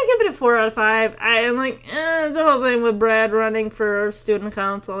a 4 out of 5. I'm like, the whole thing with Brad running for student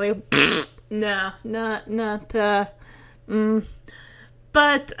council. Like,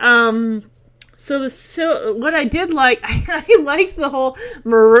 But, so what I did like, I liked the whole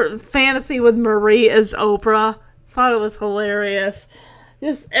fantasy with Marie as Oprah. Thought it was hilarious.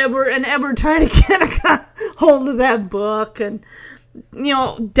 Just Edward trying to get a hold of that book, and, you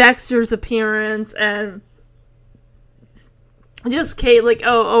know, Dexter's appearance, and just Kate, like,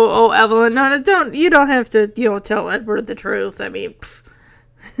 oh, Evelyn, you don't have to, tell Edward the truth. I mean,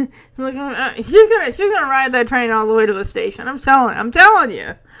 like, she's gonna ride that train all the way to the station. I'm telling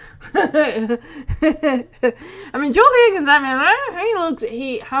you. I mean, Joel Higgins,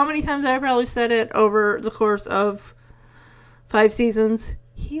 how many times I probably said it over the course of 5 seasons?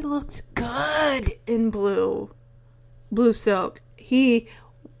 He looks good in Blue Silk.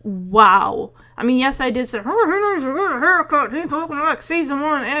 Wow. I mean, yes, I did say, oh, he needs to get a haircut. He's looking like season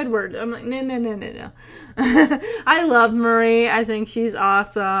 1 Edward. I'm like, no. I love Marie. I think she's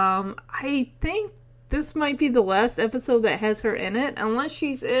awesome. I think this might be the last episode that has her in it, unless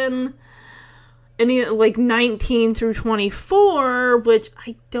she's in any, like, 19 through 24, which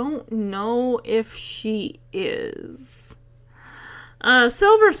I don't know if she is.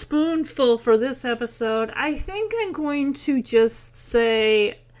 Silver spoonful for this episode. I think I'm going to just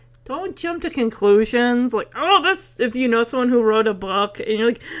say, don't jump to conclusions. Like, if you know someone who wrote a book, and you're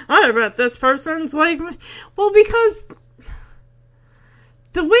like, I bet this person's like, well, because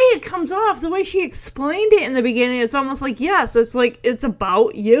the way it comes off, the way she explained it in the beginning, it's almost like, yes, it's like, it's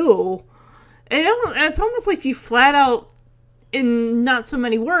about you. And it's almost like she flat out, in not so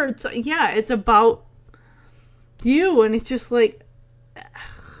many words, yeah, it's about you, and it's just like,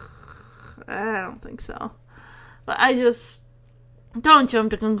 I don't think so. But don't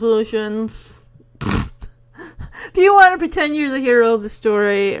jump to conclusions. If you want to pretend you're the hero of the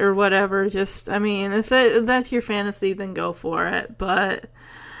story or whatever, if that's your fantasy, then go for it. But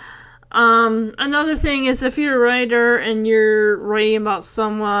another thing is, if you're a writer and you're writing about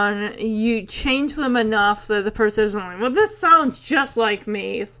someone, you change them enough that the person isn't like, well, this sounds just like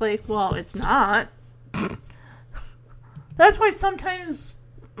me. It's like, well, it's not. That's why sometimes,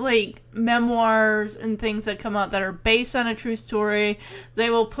 like, memoirs and things that come out that are based on a true story,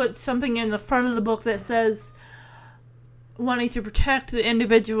 they will put something in the front of the book that says, wanting to protect the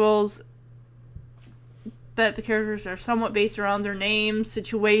individuals, that the characters are somewhat based around their names,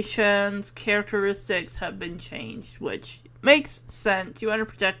 situations, characteristics have been changed, which makes sense. You want to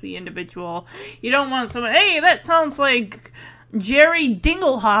protect the individual. You don't want someone, hey, that sounds like Jerry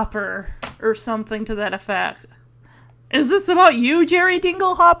Dinglehopper, or something to that effect. Is this about you, Jerry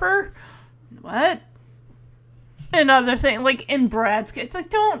Dinglehopper? What? Another thing, like, in Brad's case, like,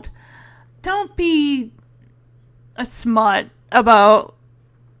 don't be a smut about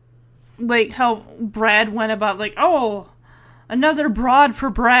like, how Brad went about, like, oh, another broad for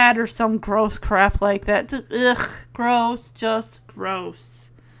Brad or some gross crap like that. Ugh, gross, just gross.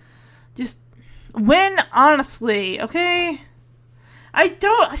 Just win honestly, okay? I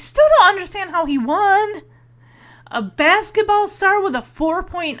still don't understand how he won. A basketball star with a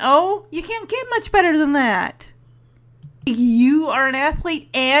 4.0? You can't get much better than that. You are an athlete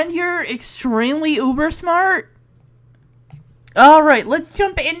and you're extremely uber smart? Alright, let's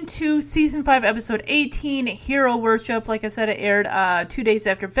jump into Season 5, Episode 18, Hero Worship. Like I said, it aired 2 days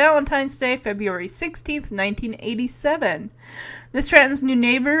after Valentine's Day, February 16th, 1987. The Stratton's new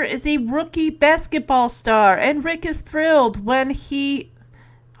neighbor is a rookie basketball star, and Rick is thrilled when he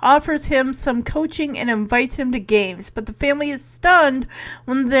offers him some coaching and invites him to games, but the family is stunned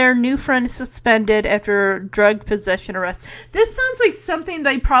when their new friend is suspended after drug possession arrest. This sounds like something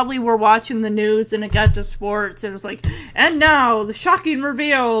they probably were watching the news and it got to sports and it was like, and now the shocking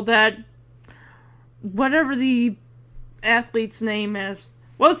reveal that whatever the athlete's name is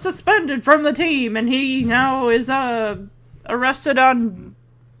was suspended from the team and he now is arrested on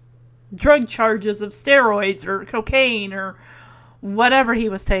drug charges of steroids or cocaine or whatever he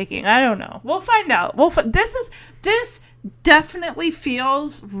was taking. I don't know. We'll find out. This definitely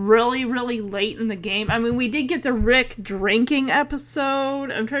feels really, really late in the game. I mean, we did get the Rick drinking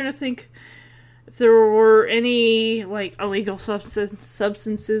episode. I'm trying to think if there were any, like, illegal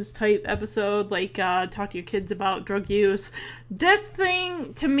substances type episode, like, talk to your kids about drug use. This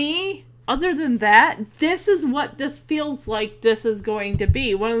thing, to me, other than that, this is what this feels like this is going to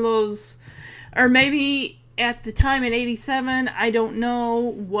be. One of those, or maybe at the time in 87, I don't know,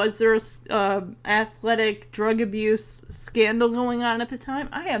 was there a athletic drug abuse scandal going on at the time?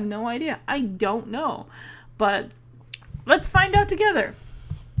 I have no idea. I don't know. But let's find out together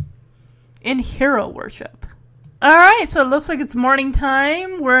in Hero Worship. Alright, so it looks like it's morning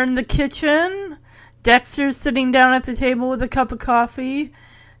time. We're in the kitchen. Dexter's sitting down at the table with a cup of coffee.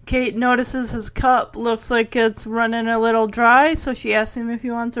 Kate notices his cup looks like it's running a little dry, so she asks him if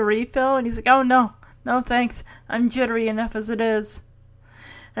he wants a refill, and he's like, oh no, thanks, I'm jittery enough as it is.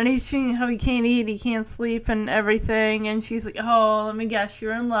 And he's seeing how he can't eat, he can't sleep, and everything, and she's like, oh, let me guess,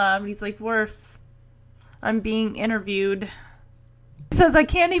 you're in love. And he's like, worse, I'm being interviewed. He says, I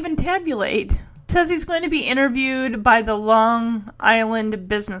can't even tabulate. He says he's going to be interviewed by the Long Island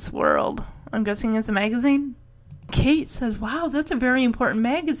Business World. I'm guessing it's a magazine? Kate says, wow, that's a very important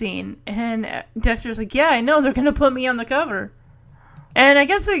magazine. And Dexter's like, yeah, I know, they're going to put me on the cover. And I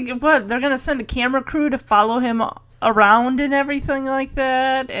guess, they're going to send a camera crew to follow him around and everything like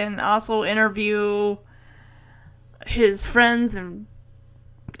that. And also interview his friends and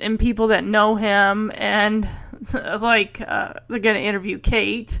people that know him. And, like, they're going to interview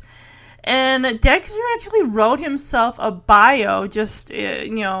Kate. And Dexter actually wrote himself a bio, just,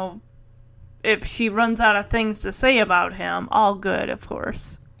 if she runs out of things to say about him. All good, of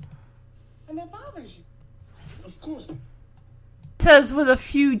course. And that bothers you? Of course. It says with a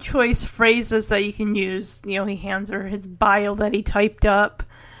few choice phrases that you can use. He hands her his bio that he typed up.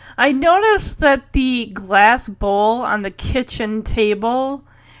 I noticed that the glass bowl on the kitchen table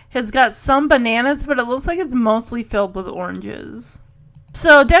has got some bananas, but it looks like it's mostly filled with oranges.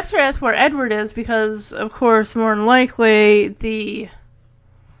 So Dexter asks where Edward is because, of course, more than likely, the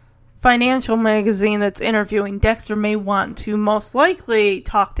financial magazine that's interviewing Dexter may want to most likely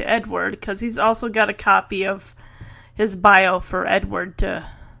talk to Edward because he's also got a copy of his bio for Edward to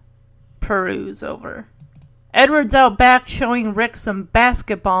peruse over. Edward's out back showing Rick some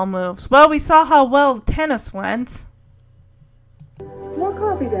basketball moves. Well, we saw how well tennis went. More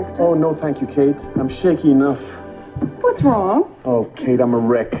coffee, Dexter. Oh, no, thank you, Kate. I'm shaky enough. What's wrong? Oh, Kate, I'm a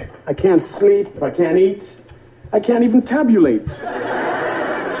wreck. I can't sleep. I can't eat. I can't even tabulate.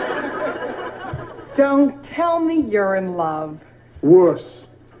 Don't tell me you're in love. Worse.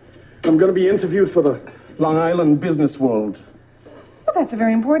 I'm going to be interviewed for the Long Island Business World. But that's a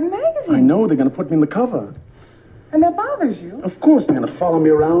very important magazine. I know, they're going to put me in the cover. And that bothers you? Of course, they're going to follow me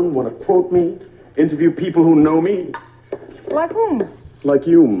around, want to quote me, interview people who know me. Like whom? Like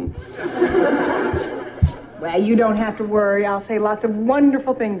you. Well, you don't have to worry. I'll say lots of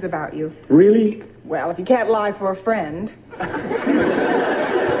wonderful things about you. Really? Well, if you can't lie for a friend.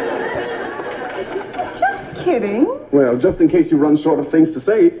 Just kidding. Well, just in case you run short of things to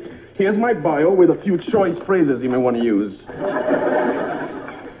say, here's my bio with a few choice phrases you may want to use.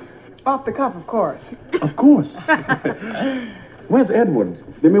 Off the cuff, of course. Of course. Where's Edward?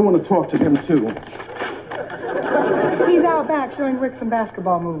 They may want to talk to him, too. He's out back showing Rick some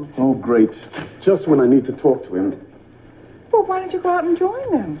basketball moves. Oh, great. Just when I need to talk to him. Well, why don't you go out and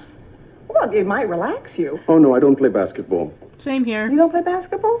join them? Well, it might relax you. Oh, no, I don't play basketball. Same here. You don't play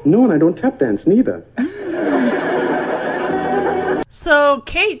basketball? No, and I don't tap dance neither. So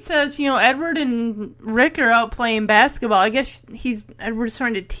Kate says, Edward and Rick are out playing basketball. I guess Edward's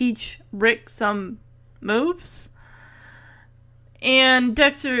trying to teach Rick some moves. And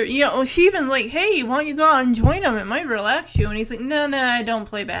Dexter, she even like, hey, why don't you go out and join them? It might relax you. And he's like, no, I don't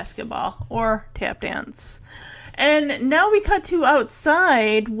play basketball or tap dance. And now we cut to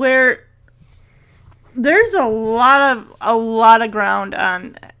outside where there's a lot of ground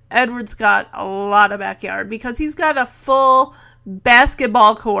on. Edward's got a lot of backyard because he's got a full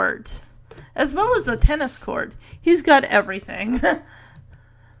basketball court as well as a tennis court. He's got everything.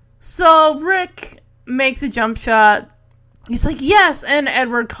 So Rick makes a jump shot. He's like, yes, and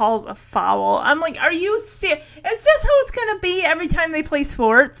Edward calls a foul. I'm like, are you serious? Is this how it's going to be every time they play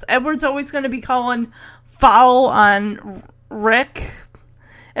sports? Edward's always going to be calling foul on Rick.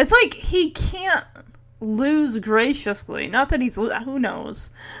 It's like he can't lose graciously. Not that he's, who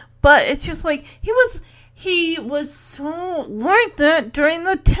knows. But it's just like, he was so like that during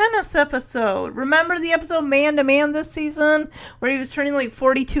the tennis episode. Remember the episode Man to Man this season? Where he was turning like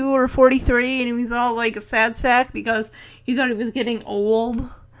 42 or 43 and he was all like a sad sack because he thought he was getting old.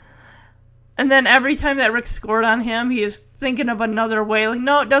 And then every time that Rick scored on him, he is thinking of another way. Like,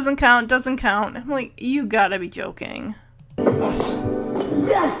 no, it doesn't count. I'm like, you gotta be joking.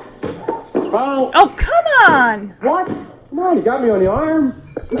 Yes! Oh, come on! What? Come on, you got me on the arm.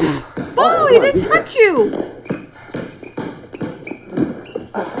 Oh, he didn't touch you!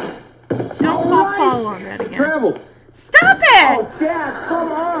 Don't fall on that again. Travel. Stop it! Oh, Dad,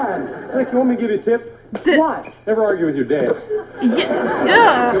 come on. Rick, you want me to give you a tip? What? Never argue with your dad. Yeah,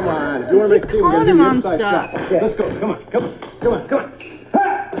 duh. Come on. If you want to make a team, we're going to do the inside shot. Okay. Let's go. Come on.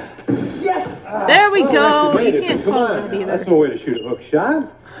 Ha! Yes! There we go. Rick, You can't come call on. that either. That's no way to shoot a hook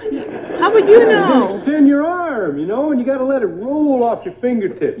shot. How would you know? Extend your arm, and you got to let it roll off your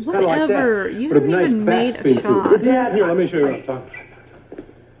fingertips. Kind of like Whatever. that. You Put a haven't nice even made backspin a to shot. it. Dad, here, let me show you what I'm talking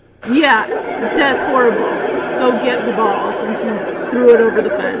about. Yeah, that's horrible. Go get the ball since you threw it over the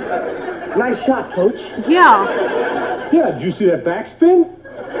fence. Nice shot, Coach. Yeah. Yeah, did you see that backspin?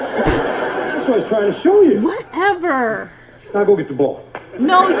 That's what I was trying to show you. Whatever. Now go get the ball.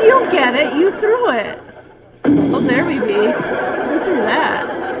 No, you get it. You threw it. Oh, there we be. Who threw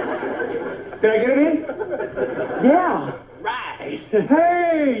that? Did I get it in? Yeah. Right.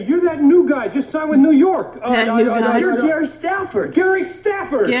 Hey, you're that new guy just signed with New York. You're Gary Stafford. Gary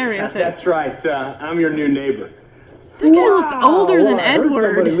Stafford. Gary, okay. That's right. I'm your new neighbor. That guy looks older than I heard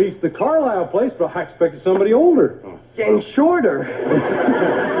Edward. somebody leased the Carlisle place, but I expected somebody older. And shorter.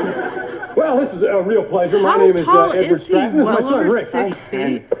 Well, this is a real pleasure. My How name is tall Edward is he? Stratton. This is my Well son, over Rick. 6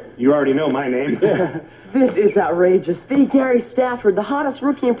 feet. You already know my name. This is outrageous. The Gary Stafford, the hottest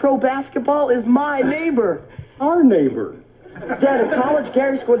rookie in pro basketball, is my neighbor. Our neighbor. Dad, in college,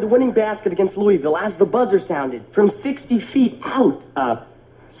 Gary scored the winning basket against Louisville as the buzzer sounded from 60 feet out.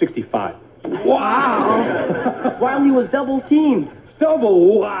 65. Wow. While he was double-teamed.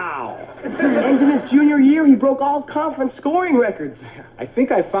 Wow. And in his junior year, he broke all conference scoring records. I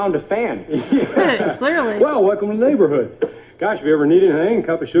think I found a fan. Clearly. Well, welcome to the neighborhood. Gosh, if you ever need anything, a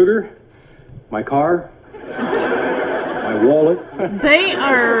cup of sugar, my car, my wallet. They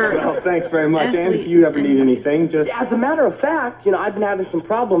are... Well, thanks very much. And if Athlete. you ever need anything, just... As a matter of fact, I've been having some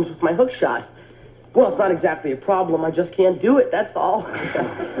problems with my hook shot. Well, it's not exactly a problem. I just can't do it, that's all.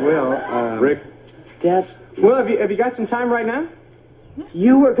 Well, Rick. Dad, Well, have you got some time right now?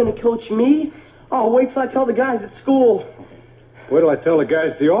 you are going to coach me? Oh, wait till I tell the guys at school. Wait till I tell the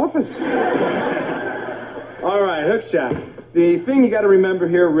guys at the office. All right, hook shot. The thing you got to remember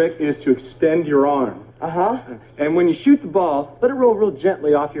here, Rick, is to extend your arm. Uh-huh. And when you shoot the ball, let it roll real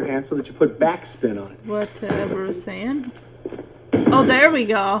gently off your hand so that you put backspin on it. What Edward was saying. Oh, there we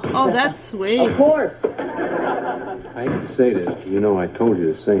go. Oh, that's sweet. Of course. I hate to say this, I told you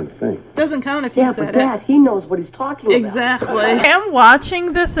the same thing. Doesn't count if you Yeah, said but Dad, he knows what he's talking about. Exactly. I'm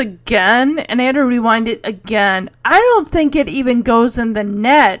watching this again, and I had to rewind it again. I don't think it even goes in the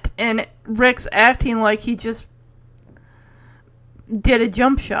net, and Rick's acting like he just did a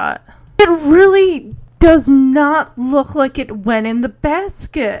jump shot. It really does not look like it went in the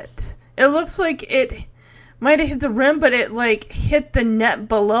basket. It looks like it might have hit the rim, but it hit the net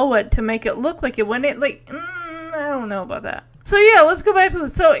below it to make it look like it went in. I don't know about that. So yeah, let's go back to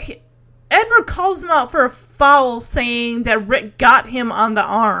this. So Edward calls him out for a foul, saying that Rick got him on the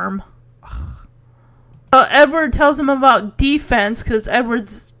arm. Edward tells him about defense because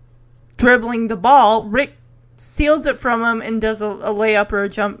Edward's dribbling the ball. Rick steals it from him and does a layup or a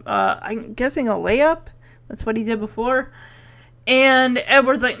jump. I'm guessing a layup. That's what he did before. And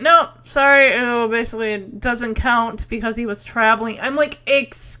Edward's like, no, sorry, basically it doesn't count because he was traveling. I'm like,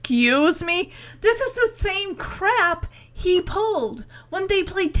 excuse me? This is the same crap he pulled when they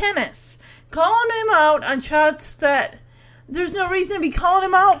played tennis. Calling him out on shots that there's no reason to be calling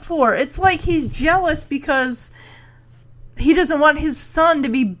him out for. It's like he's jealous because he doesn't want his son to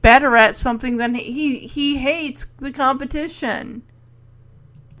be better at something than he hates the competition.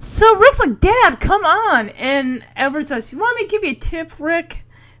 So Rick's like, Dad, come on. And Edward says, you want me to give you a tip, Rick?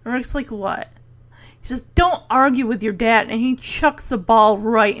 And Rick's like, what? He says, don't argue with your dad. And he chucks the ball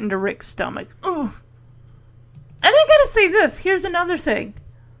right into Rick's stomach. Ooh. And I gotta say this. Here's another thing.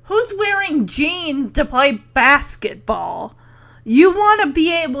 Who's wearing jeans to play basketball? You want to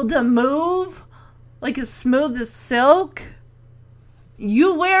be able to move like as smooth as silk?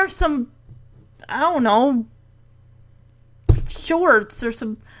 You wear some, I don't know, shorts or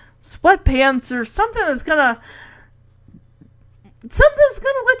some sweatpants or something that's gonna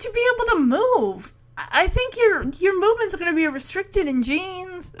let you be able to move. I think your movements are gonna be restricted in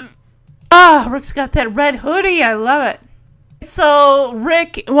jeans. Rick's got that red hoodie. I love it. So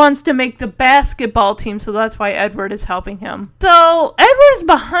Rick wants to make the basketball team, so that's why Edward is helping him. So Edward's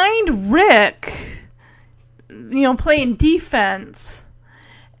behind Rick, playing defense.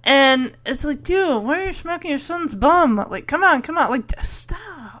 And it's like, dude, why are you smacking your son's bum? Like, come on, like,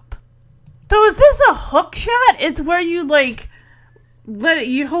 stop. So is this a hook shot? It's where you, like,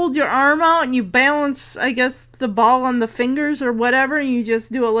 you hold your arm out and you balance, I guess, the ball on the fingers or whatever, and you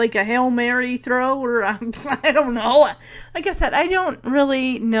just do it like a Hail Mary throw, or I don't know. Like I said, I don't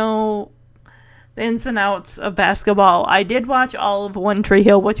really know the ins and outs of basketball. I did watch all of One Tree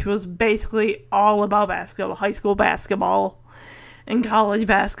Hill, which was basically all about basketball, high school basketball, and college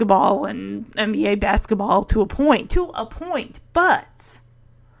basketball, and NBA basketball to a point, but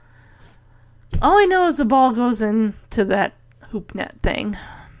all I know is the ball goes into that hoop net thing.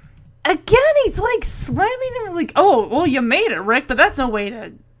 Again, he's like slamming him like, oh, well, you made it, Rick, but that's no way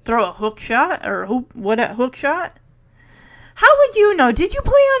to throw a hook shot or hook shot. How would you know? Did you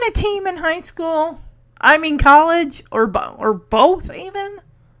play on a team in high school? I mean, college or both even?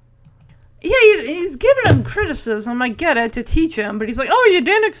 Yeah, he's giving him criticism. I get it, to teach him, but he's like, oh, you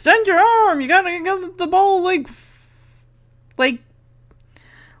didn't extend your arm. You gotta get the ball like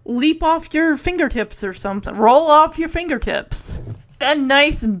leap off your fingertips or something. Roll off your fingertips. A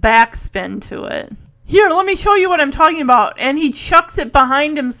nice backspin to it. Here, let me show you what I'm talking about. And he chucks it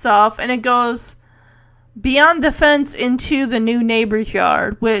behind himself, and it goes beyond the fence into the new neighbor's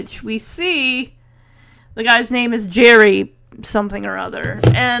yard, which we see the guy's name is Jerry something or other.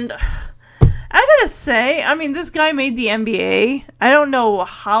 And I gotta say, I mean, this guy made the NBA. I don't know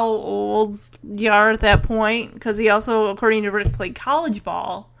how old you are at that point, because he also, according to Rick, played college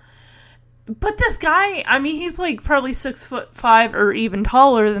ball. But this guy, I mean, he's like probably 6'5" or even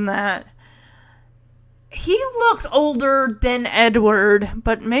taller than that. He looks older than Edward,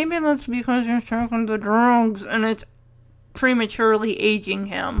 but maybe that's because he's taking the drugs and it's prematurely aging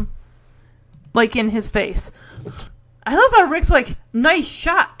him. Like in his face. I love how Rick's like, nice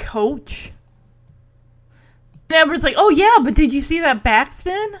shot, coach. And Edward's like, oh yeah, but did you see that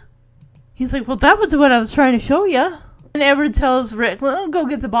backspin? He's like, well, that was what I was trying to show you. And Edward tells Rick, well, go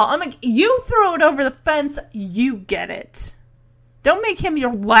get the ball. I'm like, you throw it over the fence, you get it. Don't make him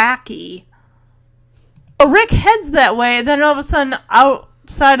your lackey. So Rick heads that way, and then all of a sudden,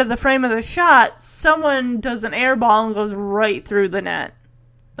 outside of the frame of the shot, someone does an air ball and goes right through the net.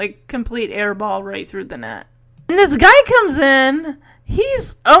 Like, complete air ball right through the net. And this guy comes in.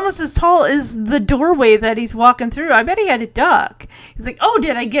 He's almost as tall as the doorway that he's walking through. I bet he had to duck. He's like, oh,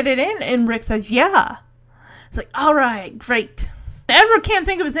 did I get it in? And Rick says, yeah. It's like, all right, great. Edward can't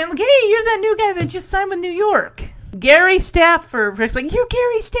think of his name. Like, hey, you're that new guy that just signed with New York. Gary Stafford. Rick's like, you're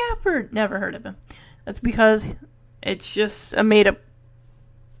Gary Stafford. Never heard of him. That's because it's just a made-up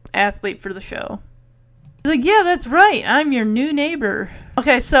athlete for the show. He's like, yeah, that's right. I'm your new neighbor.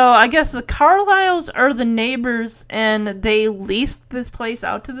 Okay, so I guess the Carlyles are the neighbors, and they leased this place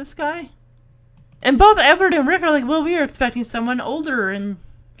out to this guy. And both Edward and Rick are like, well, we were expecting someone older and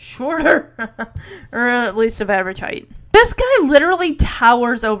shorter. Or at least of average height. This guy literally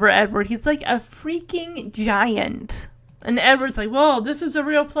towers over Edward. He's like a freaking giant. And Edward's like, whoa, this is a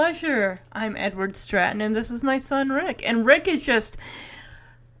real pleasure. I'm Edward Stratton, and this is my son, Rick. And Rick is just,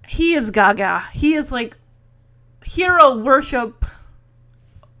 he is gaga. He is like hero worship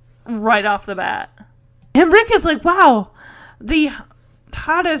right off the bat. And Rick is like, wow, the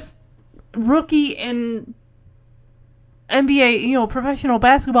hottest rookie in NBA, professional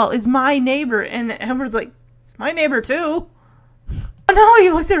basketball is my neighbor. And Edward's like, it's my neighbor too. No, he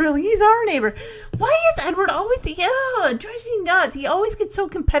looks at her like, he's our neighbor. Why is Edward always, it drives me nuts. He always gets so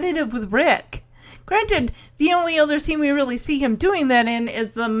competitive with Rick. Granted, the only other scene we really see him doing that in is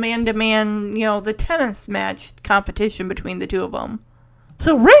the man-to-man, the tennis match competition between the two of them.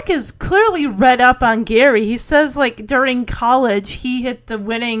 So Rick is clearly read up on Gary. He says, during college, he hit the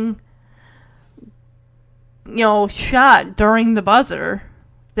winning, shot during the buzzer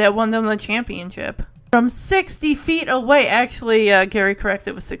that won them the championship. From 60 feet away. Actually, Gary corrects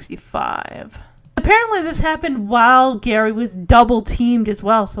it was 65. Apparently this happened while Gary was double-teamed as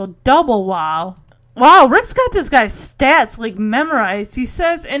well, so double wow. Wow, Rick's got this guy's stats, memorized. He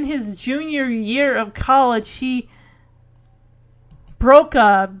says in his junior year of college, he broke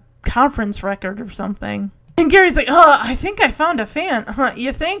a conference record or something. And Gary's like, I think I found a fan.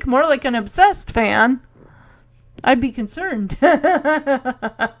 You think? More like an obsessed fan. I'd be concerned. So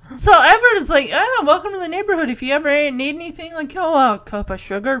Edward is like, welcome to the neighborhood. If you ever need anything, a cup of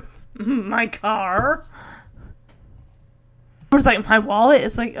sugar, my car. Edward's like, my wallet.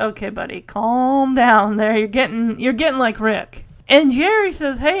 It's like, okay, buddy, calm down there. You're getting like Rick. And Jerry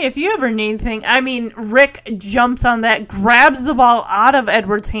says, hey, if you ever need anything, Rick jumps on that, grabs the ball out of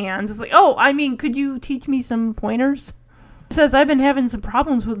Edward's hands. It's like, could you teach me some pointers? Says, I've been having some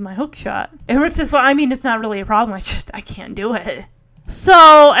problems with my hook shot. And Rick says, well, it's not really a problem. I can't do it.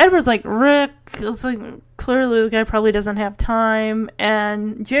 So Edward's like, Rick, it's like, clearly the guy probably doesn't have time.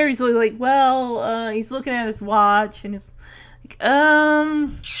 And Jerry's really like, well, he's looking at his watch and he's like,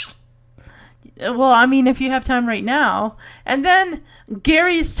 well, if you have time right now. And then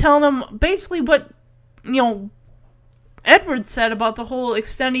Gary's telling him basically what, Edward said about the whole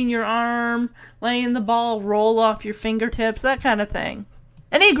extending your arm, letting the ball roll off your fingertips, that kind of thing.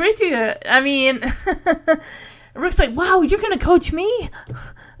 And he agreed to it. Rick's like, wow, you're going to coach me?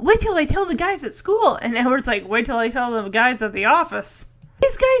 Wait till I tell the guys at school. And Edward's like, wait till I tell the guys at the office.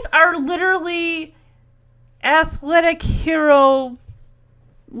 These guys are literally athletic hero,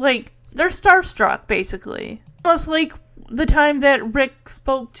 they're starstruck, basically. Almost like the time that Rick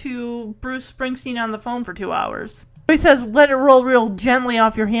spoke to Bruce Springsteen on the phone for 2 hours. He says, let it roll real gently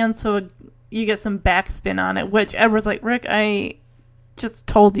off your hands so you get some backspin on it, which Edward's like, Rick, I just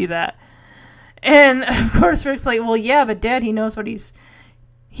told you that. And, of course, Rick's like, well, yeah, but Dad, he knows what he's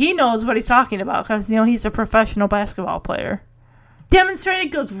talking about because, he's a professional basketball player.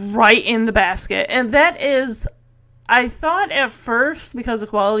 Demonstrated goes right in the basket. And that is, I thought at first, because the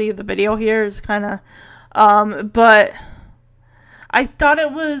quality of the video here is kind of, but I thought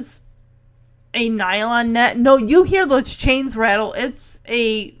it was a nylon net. No, you hear those chains rattle. It's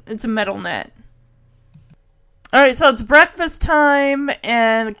a metal net. Alright, so it's breakfast time,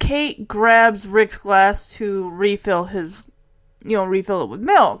 and Kate grabs Rick's glass to refill it with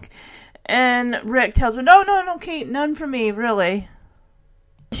milk. And Rick tells her, no, Kate, none for me, really.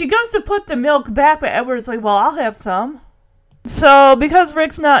 She goes to put the milk back, but Edward's like, well, I'll have some. So, because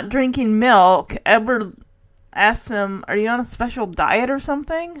Rick's not drinking milk, Edward asks him, are you on a special diet or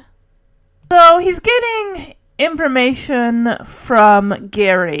something? So he's getting information from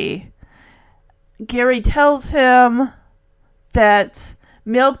Gary. Gary tells him that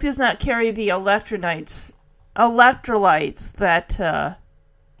milk does not carry the electrolytes that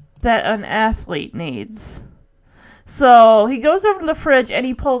an athlete needs. So he goes over to the fridge and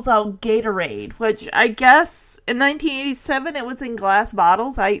he pulls out Gatorade, which I guess in 1987 it was in glass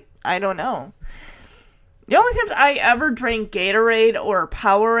bottles. I don't know. The only times I ever drank Gatorade or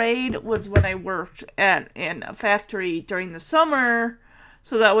Powerade was when I worked in a factory during the summer.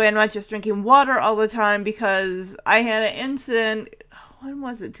 So that way I'm not just drinking water all the time, because I had an incident, when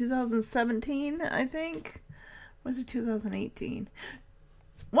was it, 2017, I think? Was it 2018?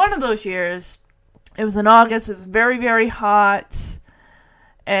 One of those years. It was in August. It was very, very hot.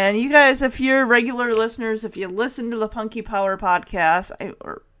 And you guys, if you're regular listeners, if you listen to the Punky Power podcast,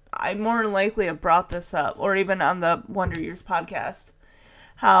 I more than likely have brought this up, or even on the Wonder Years podcast,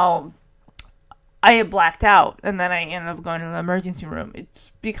 how I had blacked out, and then I ended up going to the emergency room.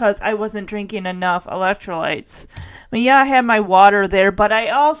 It's because I wasn't drinking enough electrolytes. I had my water there, but I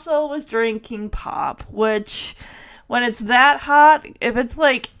also was drinking pop, which, when it's that hot, if it's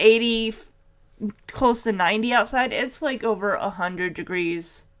 80, close to 90 outside, it's over 100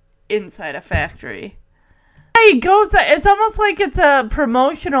 degrees inside a factory. He goes, it's almost like it's a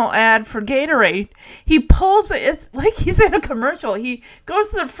promotional ad for Gatorade. He pulls it, it's like he's in a commercial. He goes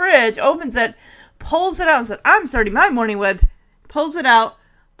to the fridge, opens it, pulls it out, and says, I'm starting my morning with, pulls it out,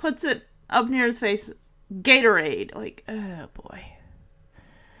 puts it up near his face, Gatorade. Oh boy.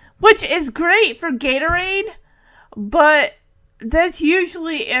 Which is great for Gatorade, but that's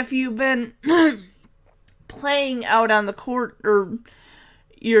usually if you've been playing out on the court, or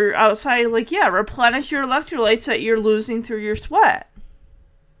you're outside, like, yeah, replenish your electrolytes that you're losing through your sweat.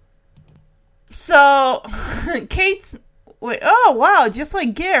 So, Kate's like, oh, wow, just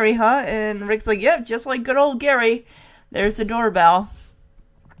like Gary, huh? And Rick's like, yep, just like good old Gary. There's the doorbell.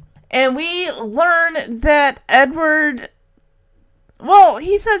 And we learn that Edward, well,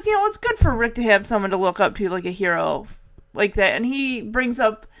 he says, you know, it's good for Rick to have someone to look up to, like a hero like that. And he brings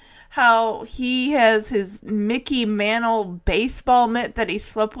up how he has his Mickey Mantle baseball mitt that he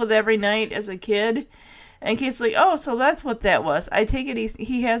slept with every night as a kid. And Kate's like, oh, so that's what that was. I take it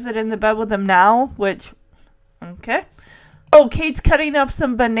he has it in the bed with him now, which, okay. Oh, Kate's cutting up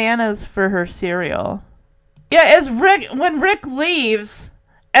some bananas for her cereal. Yeah, when Rick leaves,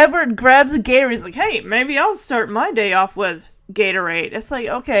 Edward grabs a Gatorade. He's like, hey, maybe I'll start my day off with Gatorade. It's like,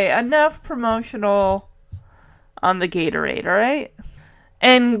 okay, enough promotional on the Gatorade, alright?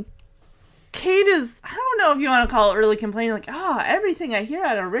 And Kate is, I don't know if you want to call it really complaining, like, everything I hear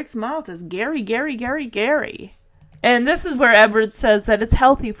out of Rick's mouth is Gary, Gary, Gary, Gary. And this is where Edward says that it's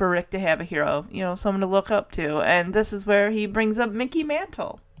healthy for Rick to have a hero, you know, someone to look up to. And this is where he brings up Mickey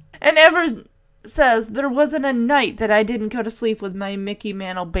Mantle. And Edward says, there wasn't a night that I didn't go to sleep with my Mickey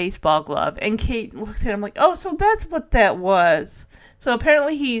Mantle baseball glove. And Kate looks at him like, oh, so that's what that was. So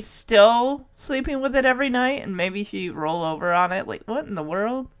apparently he's still sleeping with it every night, and maybe she roll over on it. Like, what in the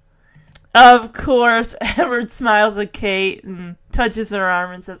world? Of course, Edward smiles at Kate and touches her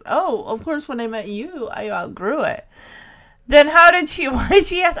arm and says, oh, of course, when I met you, I outgrew it. Then what did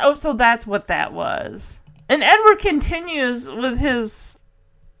she ask? Oh, so that's what that was. And Edward continues with his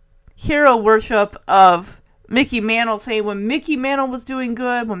hero worship of Mickey Mantle, saying when Mickey Mantle was doing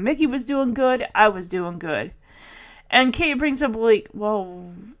good, when Mickey was doing good, I was doing good. And Kate brings up, like,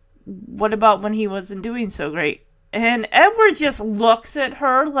 well, what about when he wasn't doing so great? And Edward just looks at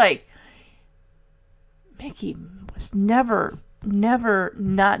her like, Mickey was never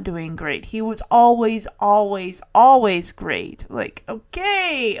not doing great. He was always great. Like,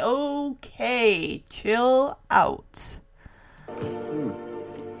 okay, chill out.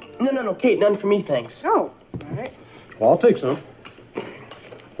 No, Kate, none for me, thanks. Oh, all right. Well, I'll take some.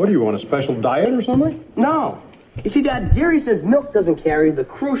 What do you want, a special diet or something? No. You see, Dad, Gary says milk doesn't carry the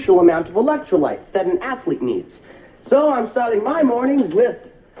crucial amount of electrolytes that an athlete needs. So I'm starting my mornings with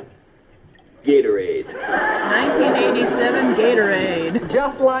Gatorade. 1987 Gatorade.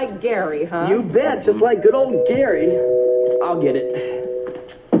 Just like Gary, huh? You bet, just like good old Gary. I'll get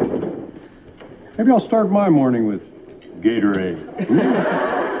it. Maybe I'll start my morning with Gatorade.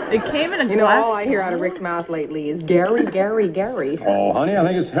 It came in a glass. You know, all I hear out of Rick's mouth lately is Gary, Gary, Gary. Oh, honey, I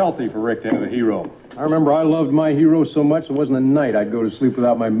think it's healthy for Rick to have a hero. I remember I loved my hero so much there wasn't a night I'd go to sleep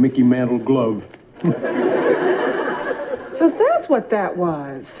without my Mickey Mantle glove. So that's what that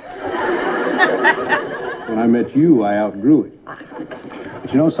was. When I met you, I outgrew it.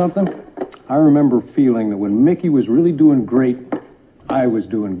 But you know something? I remember feeling that when Mickey was really doing great, I was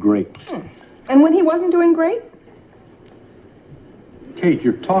doing great. And when he wasn't doing great? Kate,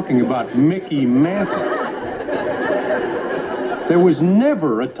 you're talking about Mickey Mantle. There was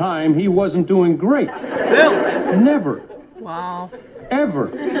never a time he wasn't doing great. Really? Never. Wow. Ever.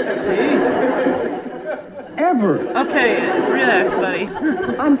 Ever. Okay, relax, buddy.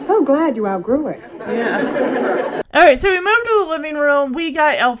 I'm so glad you outgrew it. Yeah. Alright, so we moved to the living room. We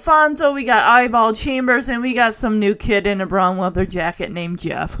got Alfonso, we got Eyeball Chambers, and we got some new kid in a brown leather jacket named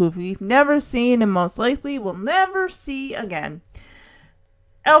Jeff, who we've never seen and most likely will never see again.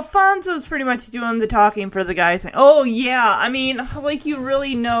 Alfonso's pretty much doing the talking for the guy, saying, oh yeah, I mean, like you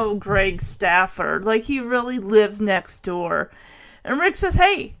really know Greg Stafford, like he really lives next door. And Rick says,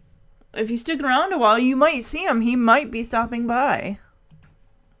 hey, if you stick around a while, you might see him, he might be stopping by.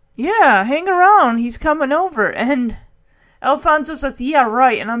 Yeah, hang around, he's coming over. And Alfonso says, yeah,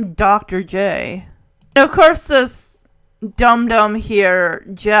 right, and I'm Dr. J. And of course this dum-dum here,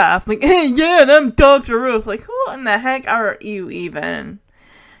 Jeff, like, hey, yeah, and I'm Dr. Ruth, like, who in the heck are you even?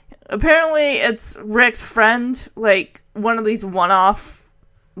 Apparently, it's Rick's friend, like, one of these one-off,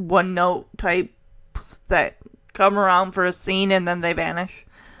 one-note types that come around for a scene and then they vanish.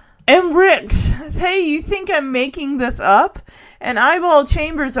 And Rick says, hey, you think I'm making this up? And Eyeball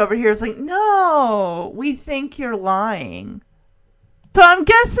Chambers over here is like, no, we think you're lying. So I'm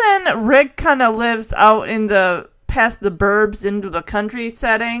guessing Rick kind of lives out in the past the burbs into the country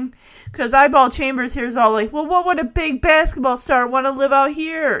setting, because Eyeball Chambers here is all like, well, what would a big basketball star want to live out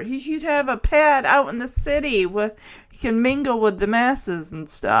here? He should have a pad out in the city where he can mingle with the masses and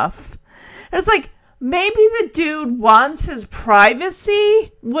stuff. And it's like, maybe the dude wants his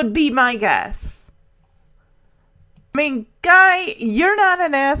privacy, would be my guess. I mean, guy, you're not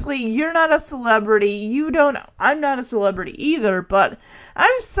an athlete, you're not a celebrity, I'm not a celebrity either, but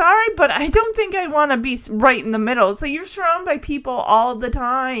I'm sorry, but I don't think I want to be right in the middle. So you're surrounded by people all the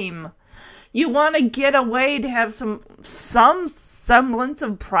time. You want to get away to have some semblance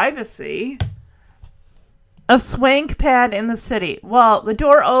of privacy. A swank pad in the city. Well, the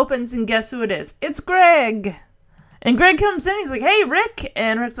door opens and guess who it is? It's Greg. And Greg comes in, he's like, hey, Rick.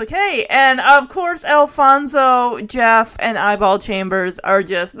 And Rick's like, hey. And, of course, Alfonso, Jeff, and Eyeball Chambers are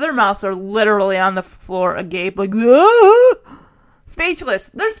just, their mouths are literally on the floor agape, like, ah!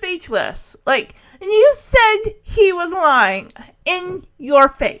 Speechless. They're speechless. Like, and you said he was lying. In your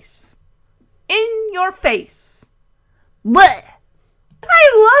face. In your face. Blech.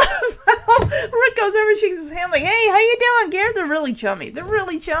 I love how Rick goes over and shakes his hand like, hey, how you doing, Garrett? They're really chummy. They're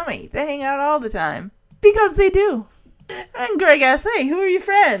really chummy. They hang out all the time. Because they do. And Greg asks, hey, who are your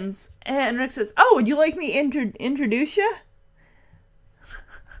friends? And Rick says, oh, would you like me introduce you?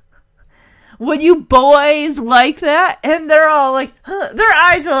 Would you boys like that? And they're all like, huh. Their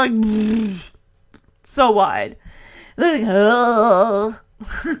eyes are like, so wide. They're like, oh.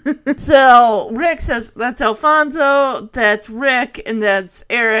 So Rick says, that's Alfonso, that's Rick, and that's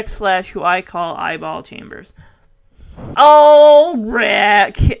Eric / who I call Eyeball Chambers. Oh,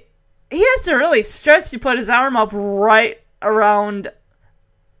 Rick. He has to really stretch to put his arm up right around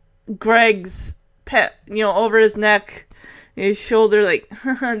Greg's over his neck, his shoulder, like,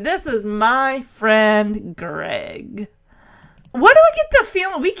 this is my friend Greg. What do I get the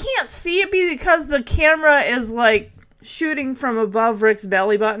feeling? We can't see it because the camera is, like, shooting from above Rick's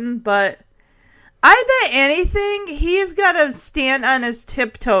belly button, but I bet anything, he's got to stand on his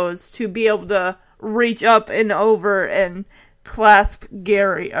tiptoes to be able to reach up and over and clasp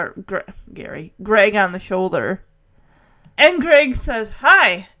Greg on the shoulder. And Greg says,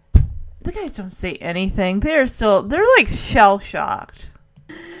 hi. The guys don't say anything. They're like shell-shocked.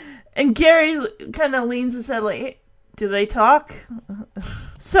 And Gary kind of leans his head like, hey, do they talk?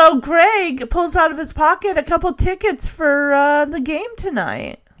 So Greg pulls out of his pocket a couple tickets for the game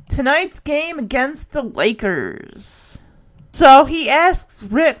tonight. Tonight's game against the Lakers. So he asks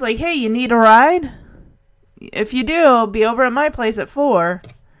Rick, like, hey, you need a ride? If you do, I'll be over at my place at 4.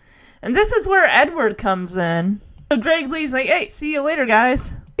 And this is where Edward comes in. So Greg leaves like, hey, see you later,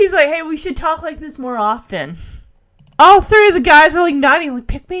 guys. He's like, hey, we should talk like this more often. All three of the guys are like nodding, like,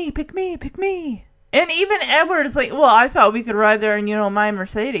 pick me, pick me, pick me. And even Edward is like, well, I thought we could ride there in, my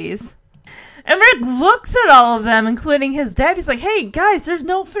Mercedes. And Rick looks at all of them, including his dad. He's like, hey, guys, there's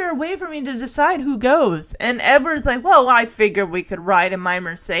no fair way for me to decide who goes. And Edward's like, well, I figured we could ride in my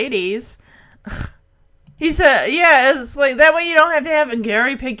Mercedes. He said, yeah, it's like, that way you don't have to have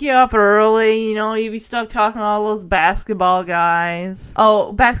Gary pick you up early, you'd be stuck talking to all those basketball guys.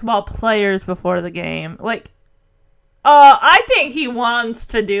 Oh, basketball players before the game. Like, I think he wants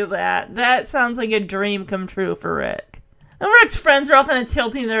to do that. That sounds like a dream come true for Rick. And Rick's friends are all kind of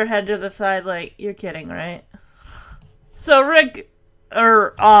tilting their head to the side like, you're kidding, right? So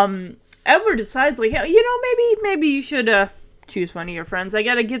Edward decides, like, maybe you should, choose one of your friends. I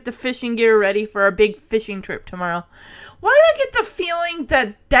gotta get the fishing gear ready for our big fishing trip tomorrow. Why do I get the feeling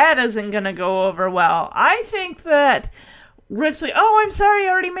that isn't gonna go over well? I think that Rick's like, oh, I'm sorry, I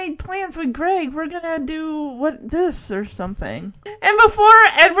already made plans with Greg. We're gonna do this or something. And before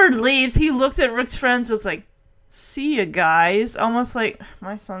Edward leaves, he looks at Rick's friends and is like, see ya, guys. Almost like,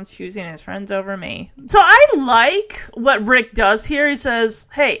 my son's choosing his friends over me. So I like what Rick does here. He says,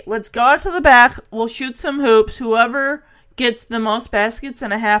 hey, let's go out to the back. We'll shoot some hoops. Whoever gets the most baskets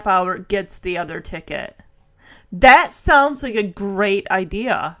in a half hour gets the other ticket. That sounds like a great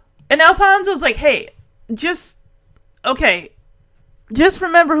idea. And Alfonso's like, hey, just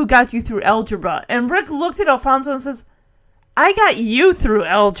remember who got you through algebra. And Rick looked at Alfonso and says, I got you through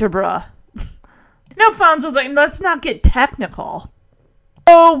algebra. And Alfonso's like, let's not get technical.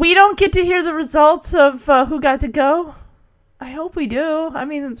 Oh, we don't get to hear the results of who got to go? I hope we do. I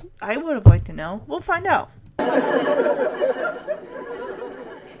mean, I would have liked to know. We'll find out.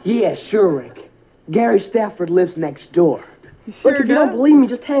 Yeah, sure, Rick. Gary Stafford lives next door. Look, if you don't believe me,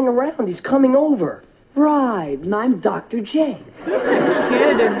 just hang around. He's coming over. Right, and I'm Dr. J.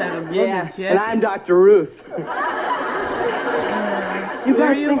 Yeah, and I'm Dr. Ruth. You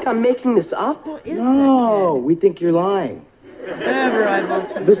guys think I'm making this up? No, we think you're lying.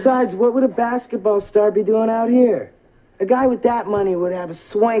 Besides, what would a basketball star be doing out here? A guy with that money would have a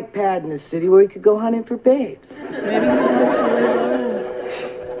swank pad in the city where he could go hunting for babes.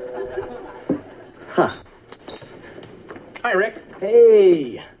 Huh. Hi, Rick.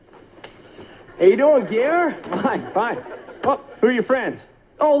 Hey. How you doing, Gare? Fine. Oh, who are your friends?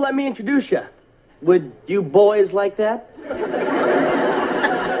 Oh, let me introduce you. Would you boys like that?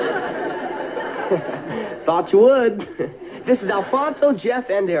 Thought you would. This is Alfonso, Jeff,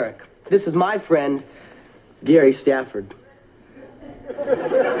 and Eric. This is my friend, Gary Stafford.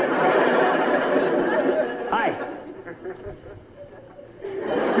 Hi.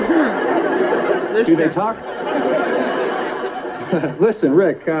 Do they talk? Listen,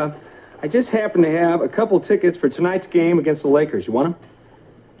 Rick, I just happen to have a couple tickets for tonight's game against the Lakers. You want them?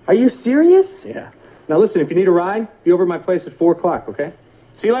 Are you serious? Yeah. Now listen, if you need a ride, be over at my place at 4 o'clock, okay?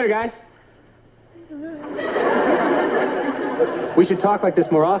 See you later, guys. We should talk like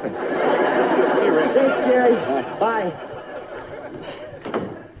this more often. See you, Rick. Thanks, Gary. Bye.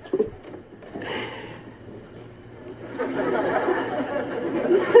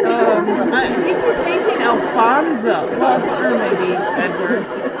 I think we're taking Alfonso. Well, or maybe Edward.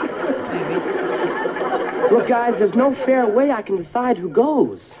 Maybe. Look, guys, there's no fair way I can decide who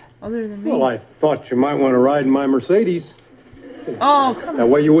goes. Other than me. Well, I thought you might want to ride in my Mercedes. Oh, come on. That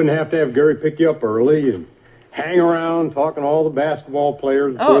way you wouldn't have to have Gary pick you up early and hang around talking to all the basketball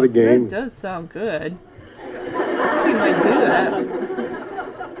players before the game. That does sound good. We might do that.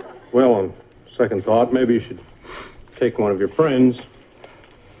 Well, on second thought, maybe you should take one of your friends.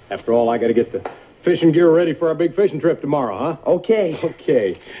 After all, I got to get the fishing gear ready for our big fishing trip tomorrow, huh? Okay.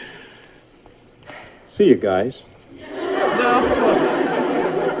 Okay. See you guys.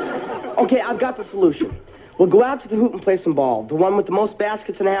 Okay, I've got the solution. We'll go out to the hoop and play some ball. The one with the most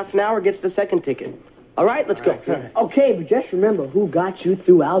baskets in a half an hour gets the second ticket. All right, let's go. Okay, but just remember who got you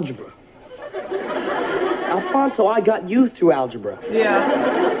through algebra. Alfonso, I got you through algebra.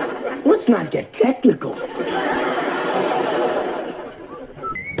 Yeah. Let's not get technical.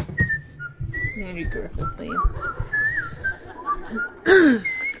 Andy Griffith Lee.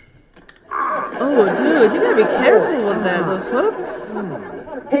 Oh, dude, you gotta be careful with that, those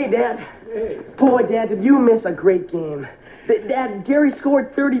hooks. Hey, Dad. Boy, Dad, did you miss a great game. Dad, Gary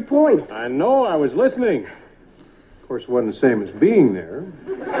scored 30 points. I know, I was listening. Of course, it wasn't the same as being there.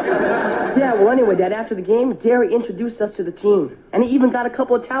 Yeah, well, anyway, Dad, after the game, Gary introduced us to the team. And he even got a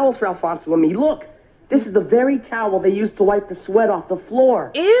couple of towels for Alfonso and me. Look, this is the very towel they used to wipe the sweat off the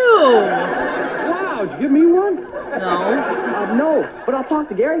floor. Ew! Wow, did you give me one? No. No, but I'll talk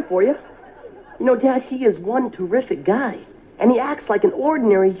to Gary for you. You know, Dad, he is one terrific guy. And he acts like an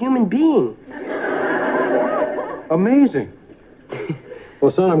ordinary human being. Amazing. Well,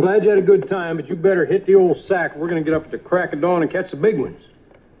 son, I'm glad you had a good time, but you better hit the old sack. We're going to get up at the crack of dawn and catch the big ones.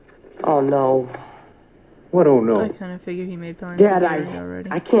 Oh, no. What, oh, no? I kind of figured he made plans. Dad, already.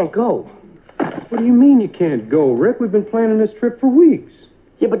 I can't go. What do you mean you can't go, Rick? We've been planning this trip for weeks.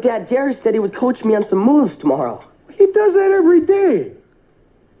 Yeah, but Dad, Gary said he would coach me on some moves tomorrow. He does that every day.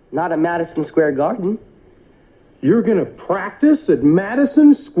 Not at Madison Square Garden. You're going to practice at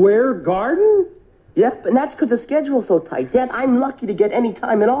Madison Square Garden? Yep, and that's because the schedule's so tight. Dad, I'm lucky to get any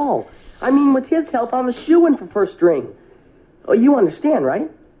time at all. I mean, with his help, I'm a shoo-in for first string. Oh, you understand, right?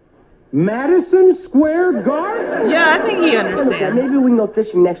 Madison Square Garden? Yeah, I think he Look, understands. Dad, maybe we can go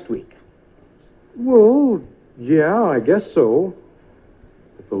fishing next week. Well, yeah, I guess so.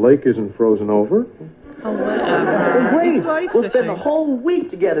 If the lake isn't frozen over. Oh, whatever. Great. Ice We'll spend the fishing. whole week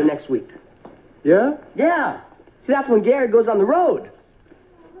together next week. Yeah? Yeah. See, that's when Gary goes on the road.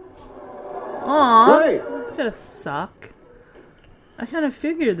 Aw, Right. that's gonna suck. I kind of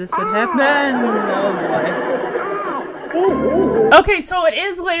figured this would happen. Oh boy. Okay, so it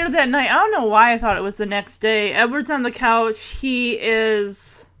is later that night. I don't know why I thought it was the next day. Edward's on the couch. He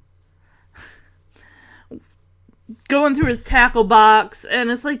is going through his tackle box,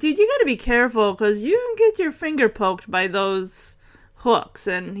 and it's like, dude, you gotta be careful, because you can get your finger poked by those hooks,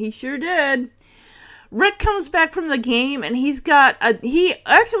 and he sure did. Rick comes back from the game, and it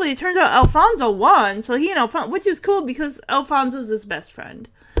turns out Alfonso won, so he and Alfonso, which is cool because Alfonso's his best friend.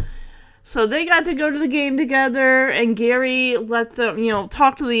 So they got to go to the game together, and Gary let them,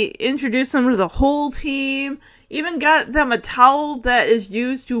 introduce them to the whole team, even got them a towel that is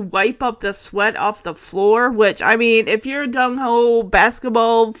used to wipe up the sweat off the floor, which, I mean, if you're a gung-ho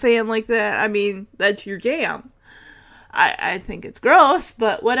basketball fan like that, I mean, that's your jam. I think it's gross,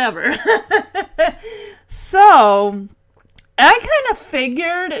 but whatever. So, I kind of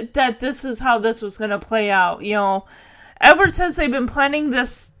figured that this is how this was going to play out. Edward says they've been planning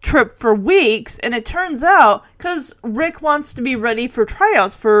this trip for weeks, and it turns out, because Rick wants to be ready for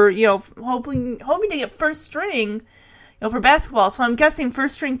tryouts for, hoping to get first string, for basketball. So I'm guessing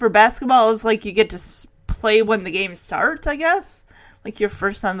first string for basketball is like you get to play when the game starts, I guess. Like you're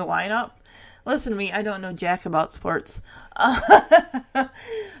first on the lineup. Listen to me, I don't know jack about sports.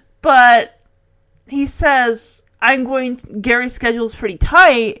 But he says, Gary's schedule's pretty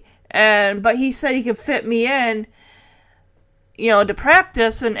tight, But he said he could fit me in, to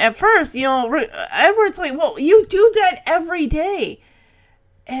practice. And at first, Edward's like, well, you do that every day.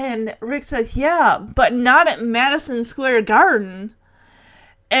 And Rick says, yeah, but not at Madison Square Garden.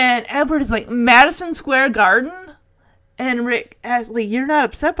 And Edward is like, Madison Square Garden? And Rick asks, you're not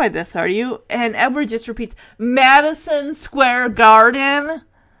upset by this, are you? And Edward just repeats, Madison Square Garden?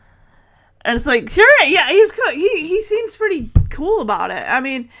 And it's like, sure, yeah, he seems pretty cool about it. I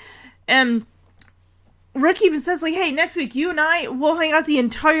mean, and Rick even says, hey, next week, you and I will hang out the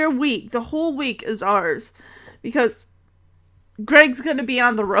entire week. The whole week is ours. Because Greg's going to be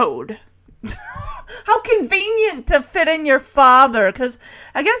on the road. How convenient to fit in your father. Because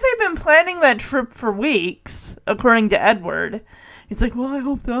I guess they've been planning that trip for weeks, according to Edward. He's like, well, I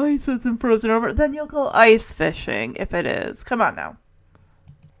hope the ice isn't frozen over. Then you'll go ice fishing if it is. Come on now.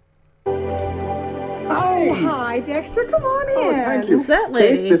 Oh, hi, Dexter. Come on in. Oh, thank you. Who's that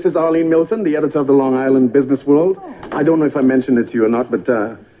lady? Hey, this is Arlene Milton, the editor of the Long Island Business World. I don't know if I mentioned it to you or not, but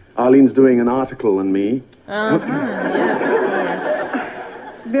Arlene's doing an article on me.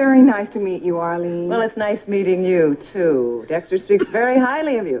 It's very nice to meet you, Arlene. Well, it's nice meeting you, too. Dexter speaks very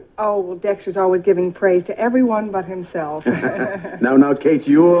highly of you. Oh, well, Dexter's always giving praise to everyone but himself. Now, Kate,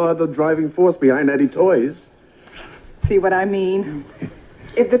 you're the driving force behind Eddie Toys. See what I mean?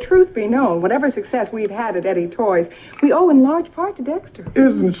 If the truth be known, whatever success we've had at Eddie Toys, we owe in large part to Dexter.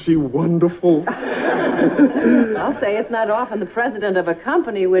 Isn't she wonderful? I'll say it's not often the president of a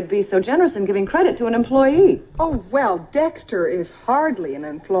company would be so generous in giving credit to an employee. Oh, well, Dexter is hardly an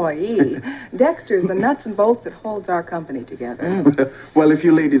employee. Dexter's the nuts and bolts that holds our company together. Well, if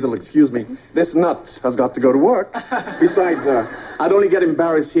you ladies will excuse me, this nut has got to go to work. Besides, I'd only get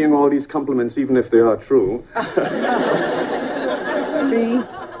embarrassed hearing all these compliments, even if they are true. See?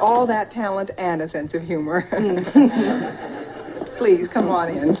 All that talent and a sense of humor. Please, come on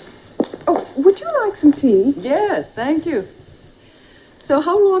in. Oh, would you like some tea? Yes, thank you. So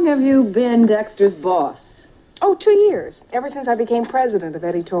how long have you been Dexter's boss? Oh, 2 years. Ever since I became president of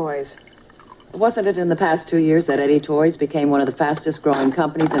Eddie Toys. Wasn't it in the past 2 years that Eddie Toys became one of the fastest-growing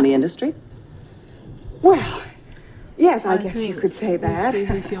companies in the industry? Well, yes, I guess you could say that. See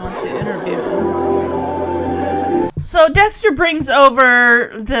if he wants to interview. So Dexter brings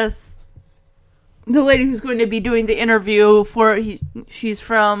over the lady who's going to be doing the interview she's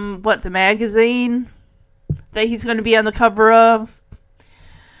from, the magazine that he's going to be on the cover of.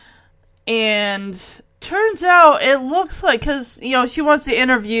 And turns out it looks like, because, she wants to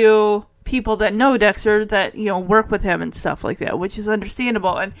interview people that know Dexter, that, work with him and stuff like that, which is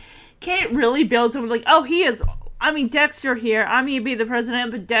understandable. And Kate really builds him he is... Dexter here, I'm going to be the president,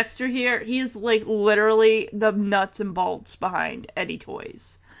 but Dexter here, he's literally the nuts and bolts behind Eddie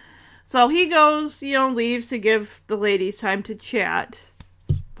Toys. So he goes, leaves to give the ladies time to chat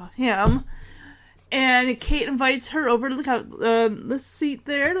about him. And Kate invites her over to the seat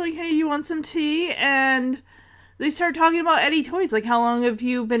there, hey, you want some tea? And they start talking about Eddie Toys, how long have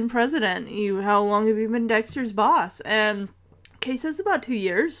you been president? How long have you been Dexter's boss? And Kate says about 2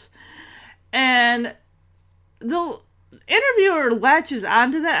 years. And the interviewer latches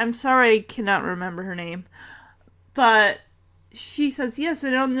onto that. I'm sorry, I cannot remember her name. But she says, yes,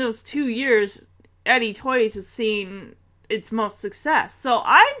 and in those 2 years, Eddie Toys has seen its most success. So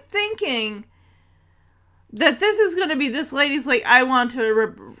I'm thinking that this is going to be this lady's I want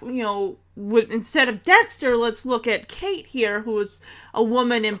to, instead of Dexter, let's look at Kate here, who is a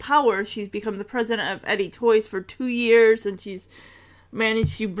woman in power. She's become the president of Eddie Toys for 2 years, and she's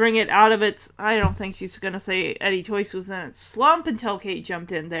managed to bring it out of its... I don't think she's going to say Eddie Toys was in its slump until Kate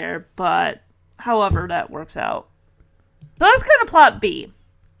jumped in there, but however that works out. So that's kind of plot B.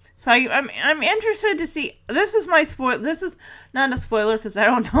 So I'm interested to see... This is my spoil... This is not a spoiler because I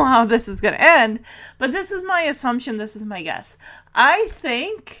don't know how this is going to end, but this is my assumption, this is my guess. I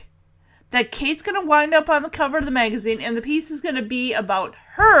think that Kate's going to wind up on the cover of the magazine, and the piece is going to be about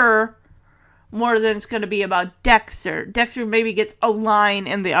her more than it's going to be about Dexter. Dexter maybe gets a line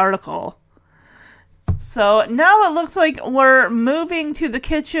in the article. So now it looks like we're moving to the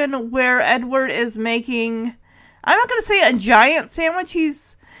kitchen where Edward is making... I'm not going to say a giant sandwich.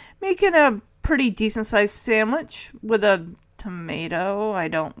 He's making a pretty decent-sized sandwich with a tomato. I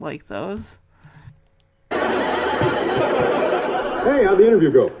don't like those. Hey, how'd the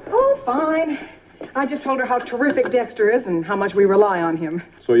interview go? Oh, fine. I just told her how terrific Dexter is and how much we rely on him.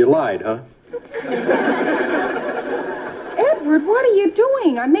 So you lied, huh? Edward, what are you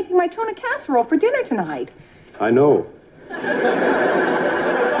doing? I'm making my tuna casserole for dinner tonight. I know.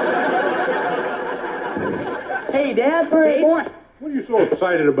 Hey, Dad. Hey, boy. What are you so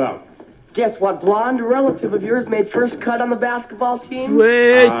excited about? Guess what blonde relative of yours made first cut on the basketball team?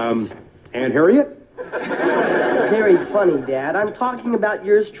 Wait. Aunt Harriet? Very funny, Dad. I'm talking about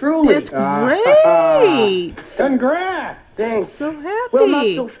yours truly. That's great. Congrats! Thanks. So happy. Well, not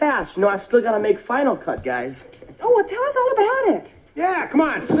so fast. You know, I've still got to make final cut, guys. Oh, well, tell us all about it. Yeah, come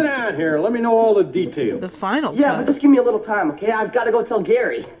on, sit down here. Let me know all the details. The final Yeah, cut. but just give me a little time, okay? I've got to go tell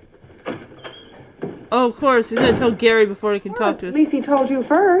Gary. Oh, of course. He's going to tell Gary before he can talk to At us. least he told you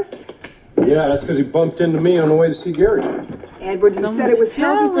first. Yeah, that's because he bumped into me on the way to see Gary. Edward, you said it was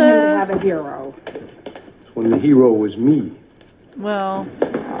healthy for him to have a hero. That's when the hero was me. Well,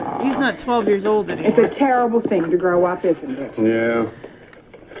 he's not 12 years old anymore. It's a terrible thing to grow up, isn't it? Yeah.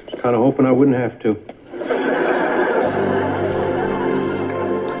 Kind of hoping I wouldn't have to.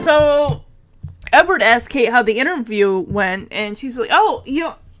 So, Edward asked Kate how the interview went, and she's like, oh, you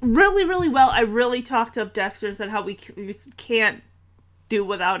know, really, really well. I really talked up Dexter and said how we just can't do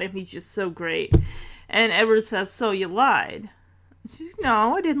without him. He's just so great. And Edward says, so you lied. She's,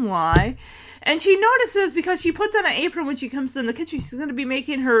 no, I didn't lie. And she notices, because she puts on an apron when she comes in the kitchen, she's going to be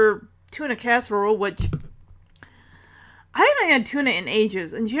making her tuna casserole, which I haven't had tuna in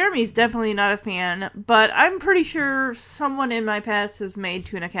ages, and Jeremy's definitely not a fan, but I'm pretty sure someone in my past has made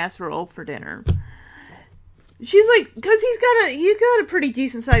tuna casserole for dinner. She's like, because he's got a pretty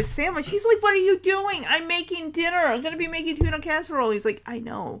decent sized sandwich. She's like, what are you doing? I'm making dinner. I'm going to be making tuna casserole. He's like, I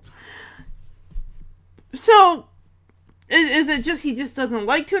know. So, is it just he just doesn't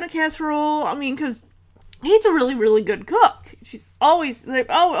like tuna casserole? I mean, because he's a really, really good cook. She's always,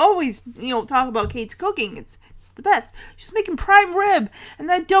 talk about Kate's cooking. It's the best. She's making prime rib and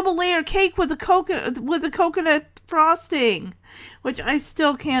that double layer cake with the coconut frosting, which I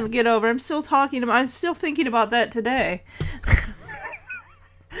still can't get over. I'm still thinking about that today.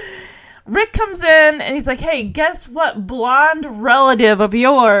 Rick comes in and he's like, hey, guess what blonde relative of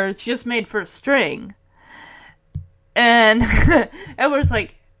yours just made first string? And Edward's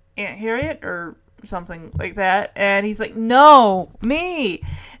like, Aunt Harriet or something like that. And he's like, no, me.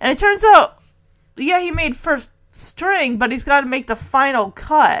 And it turns out, yeah, he made first string, but he's got to make the final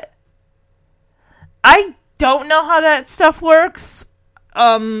cut. I don't know how that stuff works.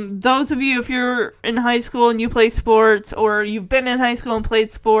 Those of you, if you're in high school and you play sports, or you've been in high school and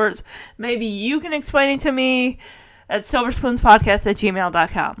played sports, maybe you can explain it to me at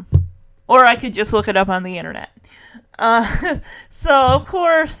silverspoonspodcast@gmail.com. Or I could just look it up on the internet. So, of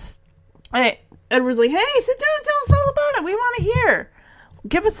course, Edward's like, hey, sit down and tell us all about it. We want to hear.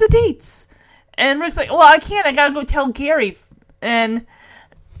 Give us the dates. And Rick's like, well, I can't. I gotta go tell Gary. And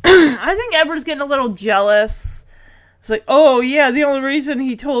I think Edward's getting a little jealous. It's like, oh, yeah, the only reason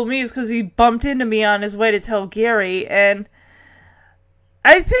he told me is because he bumped into me on his way to tell Gary. And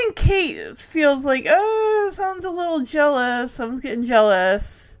I think Kate feels like, oh, sounds a little jealous. Someone's getting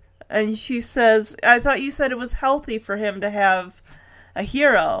jealous. And she says, I thought you said it was healthy for him to have a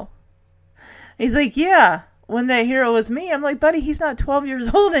hero. He's like, yeah, when that hero was me. I'm like, buddy, he's not 12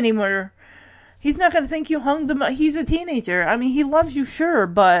 years old anymore. He's not going to think you hung them. He's a teenager. I mean, he loves you, sure,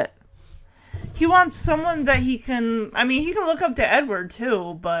 but he wants someone that he can look up to Edward,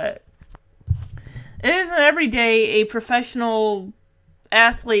 too, but it isn't every day a professional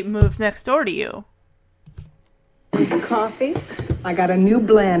athlete moves next door to you. This coffee, I got a new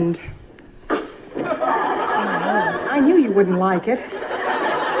blend. I knew you wouldn't like it.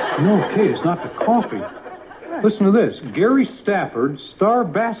 No, Kate, it's not the coffee. Listen to this. Gary Stafford, star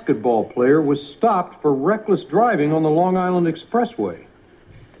basketball player, was stopped for reckless driving on the Long Island Expressway.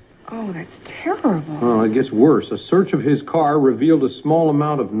 Oh, that's terrible. Oh, it gets worse. A search of his car revealed a small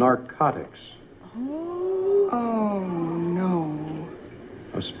amount of narcotics. Oh, no.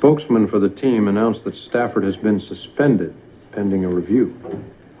 A spokesman for the team announced that Stafford has been suspended, pending a review.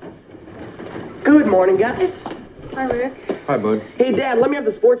 Good morning, guys. Hi, Rick. Hi, bud. Hey, Dad, let me have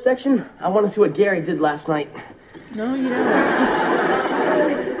the sports section. I want to see what Gary did last night. No, you don't.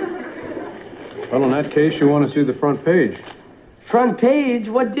 Well, in that case, you want to see the front page. Front page?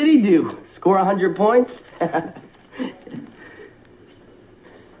 What did he do? Score 100 points?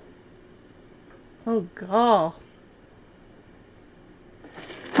 Oh, God.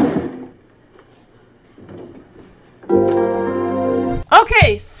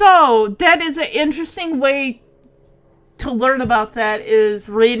 Okay, so that is an interesting way to learn about that, is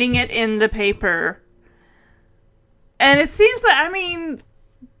reading it in the paper. And it seems that,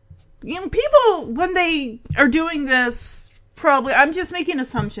 people, when they are doing this, probably, I'm just making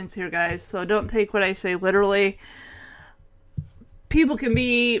assumptions here, guys, so don't take what I say literally. People can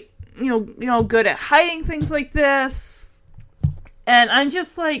be, good at hiding things like this. And I'm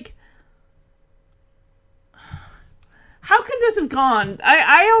just like, how could this have gone?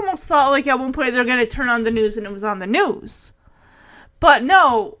 I almost thought, like, at one point they're going to turn on the news and it was on the news. But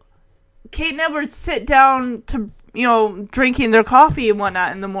no, Kate and Edward sit down to, drinking their coffee and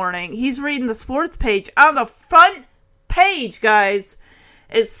whatnot in the morning. He's reading the sports page. On the front page, guys,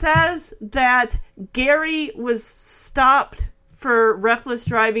 it says that Gary was stopped for reckless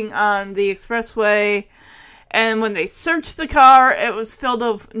driving on the expressway, and when they searched the car, it was filled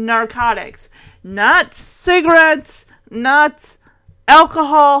with narcotics. Not cigarettes, not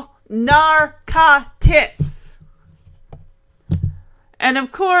alcohol, narcotics. And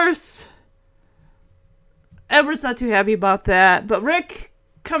of course, Edward's not too happy about that, but Rick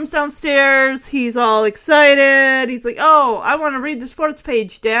comes downstairs, he's all excited, he's like, oh, I want to read the sports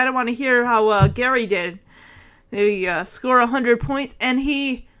page, Dad, I want to hear how Gary did. They score 100 points, and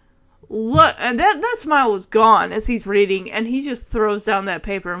that smile was gone as he's reading, and he just throws down that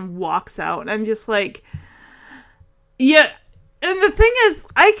paper and walks out, and I'm just like, yeah, and the thing is,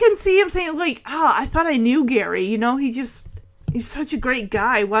 I can see him saying, like, I thought I knew Gary, he's such a great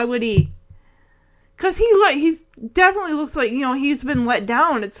guy, why would he? Because he's definitely looks like, he's been let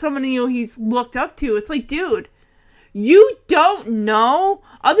down. It's someone, he's looked up to. It's like, dude, you don't know,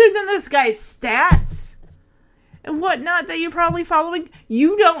 other than this guy's stats and whatnot that you're probably following,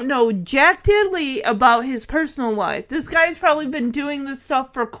 you don't know jack diddly about his personal life. This guy's probably been doing this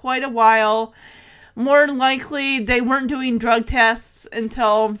stuff for quite a while. More than likely, they weren't doing drug tests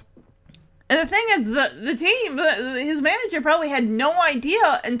until... And the thing is, the team, his manager probably had no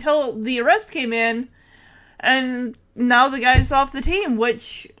idea until the arrest came in, and now the guy's off the team,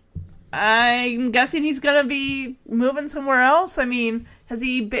 which I'm guessing he's going to be moving somewhere else. I mean, has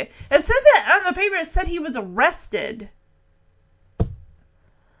he been... It said that on the paper, it said he was arrested. So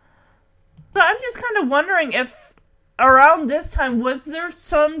I'm just kind of wondering if around this time, was there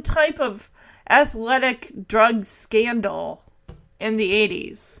some type of athletic drug scandal in the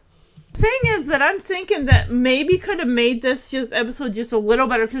 80s? Thing is that I'm thinking that maybe could have made this episode just a little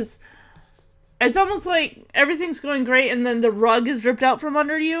better, because it's almost like everything's going great and then the rug is ripped out from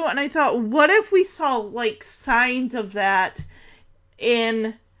under you, and I thought, what if we saw like signs of that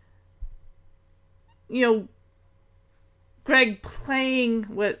in Greg playing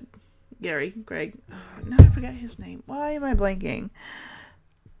with Gary. Now I forgot his name. Why am I blanking?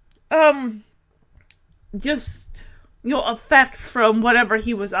 Just effects from whatever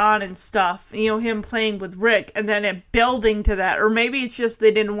he was on and stuff. Him playing with Rick, and then it building to that. Or maybe it's just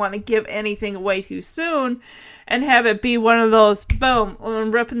they didn't want to give anything away too soon and have it be one of those, boom,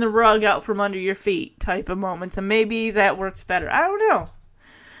 ripping the rug out from under your feet type of moments. And maybe that works better. I don't know.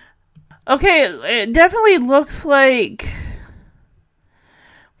 Okay, it definitely looks like,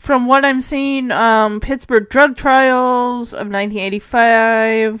 from what I'm seeing, Pittsburgh drug trials of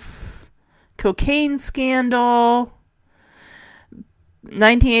 1985, cocaine scandal,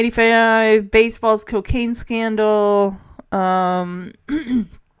 1985, baseball's cocaine scandal, 11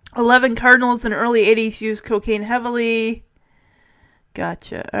 Cardinals in early 80s used cocaine heavily.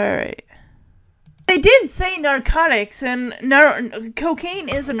 Gotcha, alright. They did say narcotics, and cocaine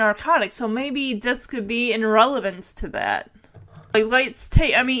is a narcotic, so maybe this could be in relevance to that. Like, let's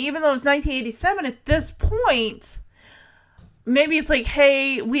take, even though it's 1987, at this point, maybe it's like,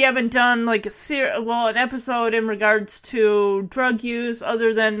 hey, we haven't done like an episode in regards to drug use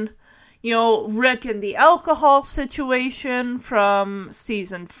other than, Rick and the alcohol situation from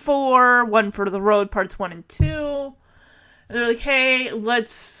season 4, One for the Road, parts 1 and 2. And they're like, hey,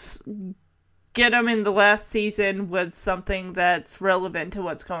 let's get them in the last season with something that's relevant to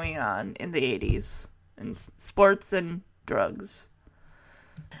what's going on in the 80s in sports and drugs.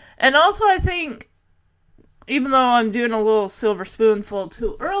 And also, I think, even though I'm doing a little silver spoonful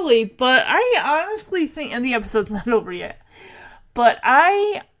too early, but I honestly think, and the episode's not over yet, but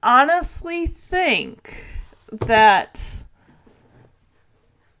I honestly think that,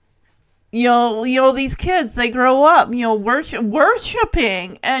 these kids, they grow up,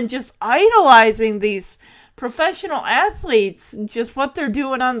 worshiping and just idolizing these professional athletes, just what they're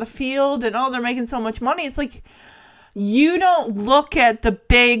doing on the field, and they're making so much money. It's like, you don't look at the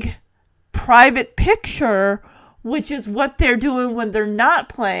big private picture, which is what they're doing when they're not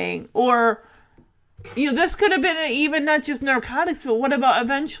playing. Or, this could have been even not just narcotics, but what about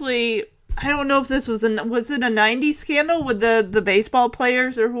eventually, I don't know if this was it a 90s scandal with the baseball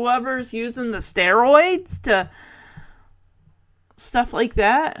players or whoever's using the steroids to stuff like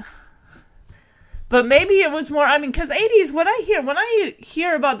that. But maybe it was more, because 80s, when I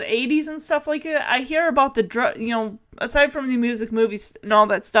hear about the 80s and stuff like that, I hear about the drug, aside from the music, movies, and all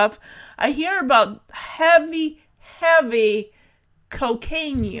that stuff, I hear about heavy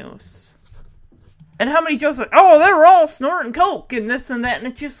cocaine use. And how many jokes like, oh, they were all snorting coke and this and that, and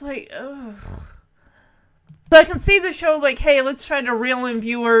it's just like, ugh. So I can see the show like, hey, let's try to reel in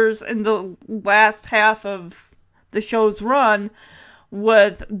viewers in the last half of the show's run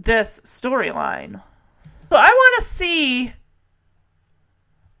with this storyline. So I want to see,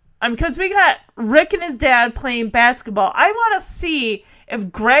 because we got Rick and his dad playing basketball, I want to see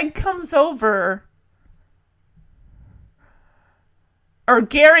if Greg comes over, or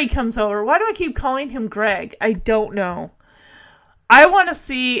Gary comes over. Why do I keep calling him Greg? I don't know. I want to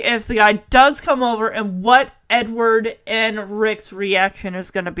see if the guy does come over and what Edward and Rick's reaction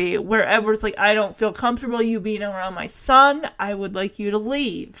is going to be. Where Edward's like, I don't feel comfortable you being around my son. I would like you to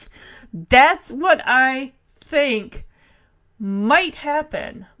leave. That's what I think might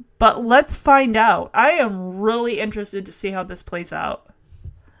happen. But let's find out. I am really interested to see how this plays out.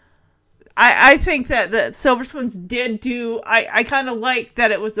 I think that Silver Spoons did do... I kind of like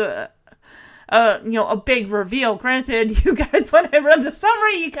that it was a big reveal. Granted, you guys, when I read the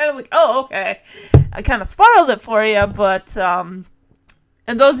summary, you kind of like, oh, okay. I kind of spoiled it for you, but, and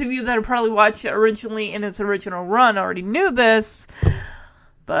those of you that have probably watched it originally in its original run already knew this,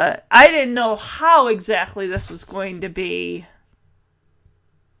 but I didn't know how exactly this was going to be,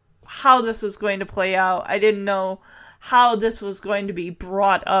 how this was going to play out. I didn't know how this was going to be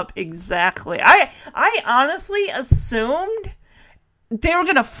brought up exactly. I honestly assumed they were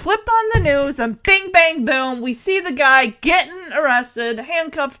going to flip on the news and bing, bang, boom. We see the guy getting arrested,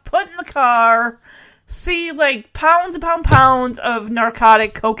 handcuffed, put in the car. See, like, pounds upon pounds of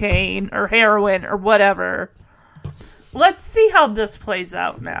narcotic cocaine or heroin or whatever. Let's see how this plays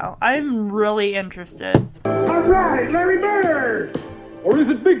out now. I'm really interested. All right, Larry Bird! Or is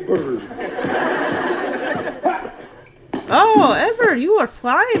it Big Bird? Oh, Edward, you are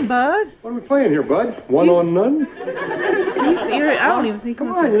flying, bud. What are we playing here, bud? One on none? I don't even think.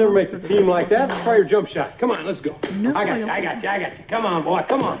 Come on, you never make the team like that. Let's try your jump shot. Come on, let's go. No, I got you. Come on, boy,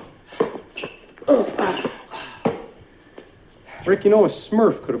 come on. Rick, you know a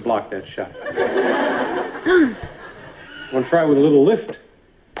Smurf could have blocked that shot. Want to try with a little lift?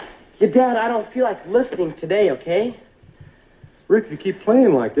 Yeah, Dad, I don't feel like lifting today, okay? Rick, if you keep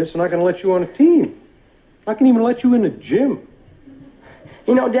playing like this, I'm not going to let you on a team. I can even let you in the gym.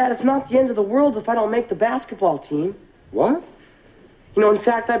 You know, Dad, it's not the end of the world if I don't make the basketball team. What? You know, in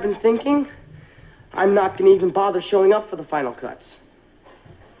fact, I've been thinking I'm not going to even bother showing up for the final cuts.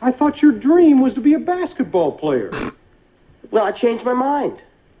 I thought your dream was to be a basketball player. Well, I changed my mind.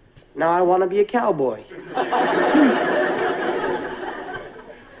 Now I want to be a cowboy.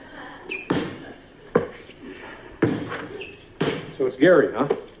 So it's Gary, huh?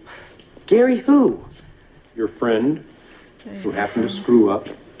 Gary who? Your friend who happened to screw up.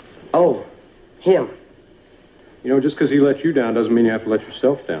 Oh, him. You know, just because he let you down doesn't mean you have to let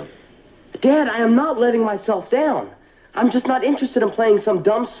yourself down. Dad, I am not letting myself down. I'm just not interested in playing some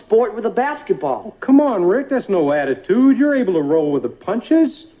dumb sport with a basketball. Oh, come on, Rick. That's no attitude. You're able to roll with the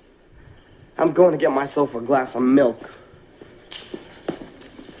punches. I'm going to get myself a glass of milk.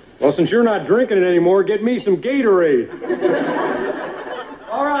 Well, since you're not drinking it anymore, get me some Gatorade.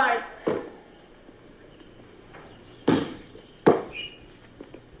 All right.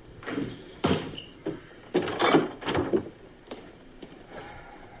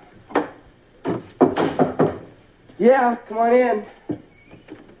 Yeah, come on in.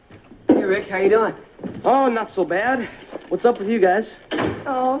 Hey, Rick, how you doing? Oh, not so bad. What's up with you guys?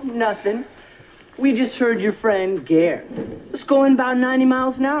 Oh, nothing. We just heard your friend, Gare, was going about 90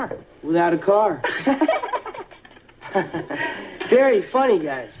 miles an hour without a car. Very funny,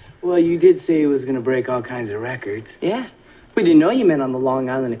 guys. Well, you did say he was going to break all kinds of records. Yeah. We didn't know you meant on the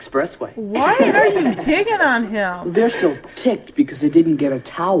Long Island Expressway. Why are you digging on him? They're still ticked because they didn't get a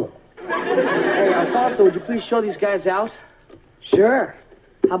towel. Hey, Alfonso, would you please show these guys out? Sure.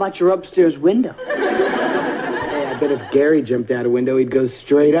 How about your upstairs window? Hey, I bet if Gary jumped out a window, he'd go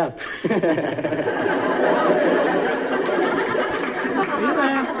straight up.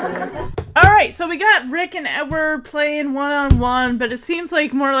 Alright, so we got Rick and Edward playing one-on-one, but it seems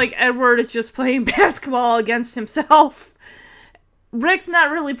like more like Edward is just playing basketball against himself. Rick's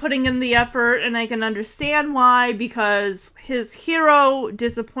not really putting in the effort, and I can understand why, because his hero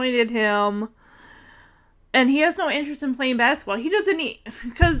disappointed him, and he has no interest in playing basketball. He doesn't need,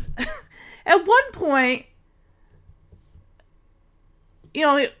 because at one point, you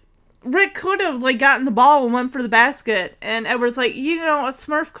know, Rick could have, like, gotten the ball and went for the basket, and Edward's like, you know, a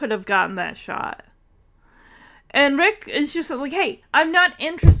Smurf could have gotten that shot. And Rick is just like, hey, I'm not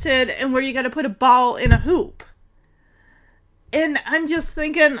interested in where you gotta put a ball in a hoop. And I'm just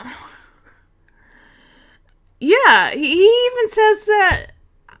thinking, yeah, he even says that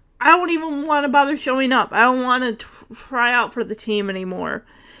I don't even want to bother showing up. I don't want to try out for the team anymore.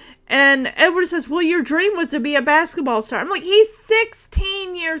 And Edward says, well, your dream was to be a basketball star. I'm like, he's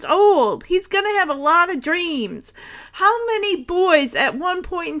 16 years old. He's going to have a lot of dreams. How many boys at one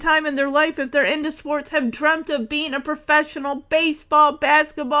point in time in their life, if they're into sports, have dreamt of being a professional baseball,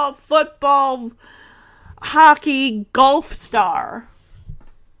 basketball, football, hockey, golf star?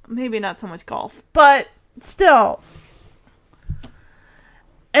 Maybe not so much golf, but still.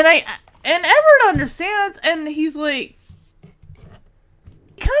 And Edward understands, and he's like,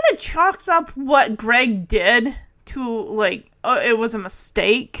 kind of chalks up what Greg did to, like, it was a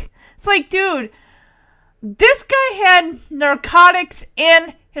mistake. It's like, dude, this guy had narcotics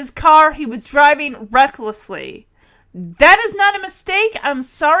in his car. He was driving recklessly. That is not a mistake. I'm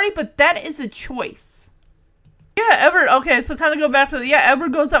sorry, but that is a choice. Yeah, Edward, okay, so kind of go back to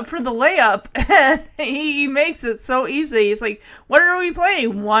Edward goes up for the layup, and he makes it so easy. He's like, what are we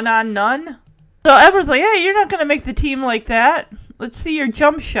playing, one on none? So Edward's like, hey, you're not going to make the team like that. Let's see your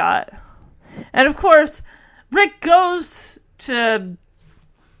jump shot. And of course, Rick goes to,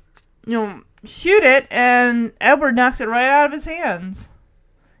 shoot it, and Edward knocks it right out of his hands.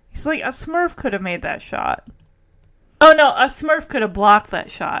 He's like, a Smurf could have made that shot. Oh no, a Smurf could have blocked that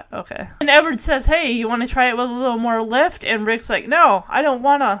shot. Okay. And Edward says, hey, you want to try it with a little more lift? And Rick's like, no, I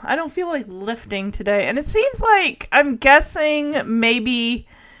don't feel like lifting today. And it seems like, I'm guessing maybe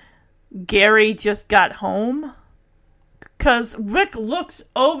Gary just got home. Because Rick looks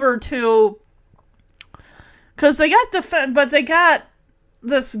over to, because they got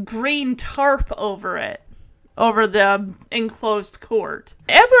this green tarp over it, over the enclosed court.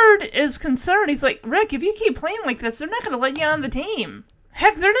 Edward is concerned. He's like, Rick, if you keep playing like this, they're not going to let you on the team.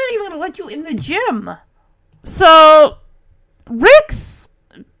 Heck, they're not even going to let you in the gym. So, Rick's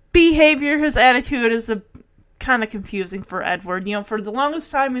behavior, his attitude is kind of confusing for Edward. For the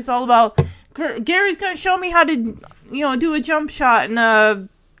longest time, it's all about, Gary's going to show me how to, do a jump shot and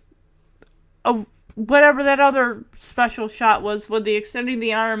whatever that other special shot was with the extending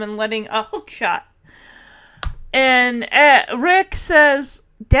the arm and letting a hook shot. And Rick says,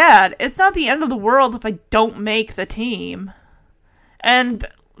 Dad, it's not the end of the world if I don't make the team. And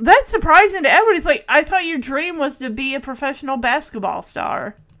that's surprising to Edward. He's like, I thought your dream was to be a professional basketball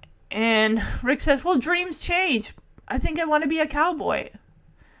star. And Rick says, well, dreams change. I think I want to be a cowboy.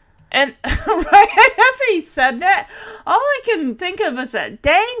 And right after he said that, all I can think of is that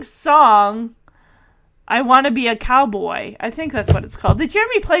dang song, I Want to Be a Cowboy. I think that's what it's called. The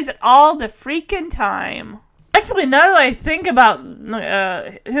Jeremy plays it all the freaking time. Actually, now that I think about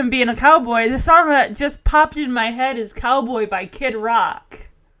him being a cowboy, the song that just popped in my head is Cowboy by Kid Rock.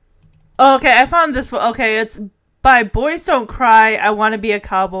 Okay, I found this one. Okay, it's by Boys Don't Cry, I Want to Be a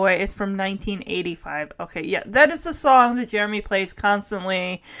Cowboy. It's from 1985. Okay, yeah, that is the song that Jeremy plays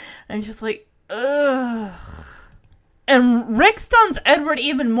constantly. I'm just like, ugh. And Rick stuns Edward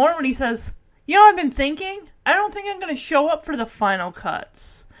even more when he says, I've been thinking, I don't think I'm going to show up for the final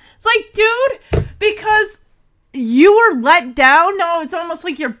cuts. It's like, dude, because you were let down? No, it's almost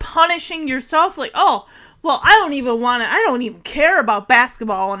like you're punishing yourself. Like, oh, well, I don't even care about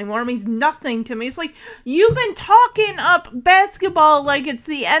basketball anymore. It means nothing to me. It's like, you've been talking up basketball like it's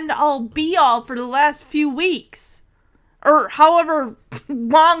the end-all, be-all for the last few weeks. Or however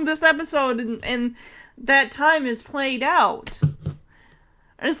long this episode and that time is played out. And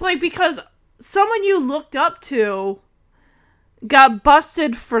it's like, because someone you looked up to got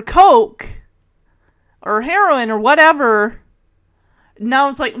busted for coke or heroin or whatever. Now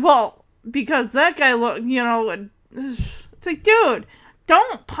it's like, well, because that guy looked, it's like, dude,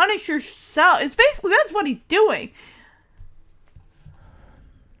 don't punish yourself. It's basically, that's what he's doing.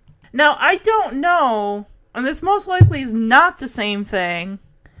 Now, I don't know, and this most likely is not the same thing,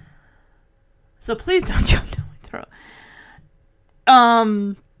 so please don't jump down my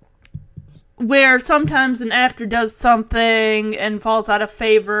throat. Where sometimes an actor does something and falls out of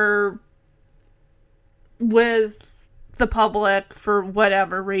favor with the public for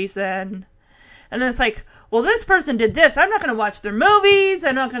whatever reason. And then it's like, well, this person did this. I'm not going to watch their movies.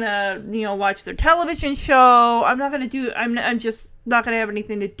 I'm not going to, watch their television show. I'm just not going to have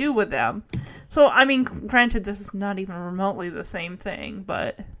anything to do with them. So, I mean, granted, this is not even remotely the same thing,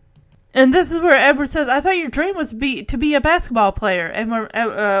 but... And this is where Edward says, I thought your dream was to be a basketball player. And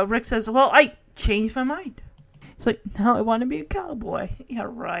where Rick says, well, I changed my mind. It's like, now I want to be a cowboy. Yeah,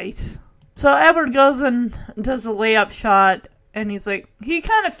 right. So Edward goes and does a layup shot, and he's like, he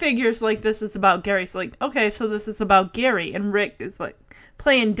kind of figures like this is about Gary. He's like, okay, so this is about Gary. And Rick is like,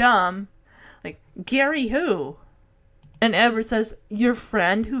 playing dumb. Like, Gary who? And Edward says, your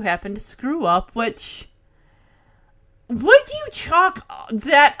friend who happened to screw up, which would you chalk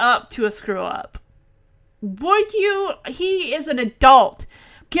that up to a screw up? Would you? He is an adult.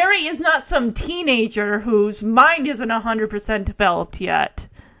 Gary is not some teenager whose mind isn't 100% developed yet.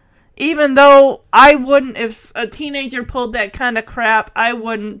 Even though I wouldn't, if a teenager pulled that kind of crap, I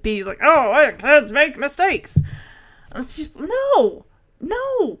wouldn't be like, oh, kids make mistakes. It's just, no.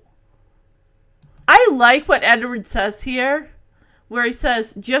 I like what Edward says here, where he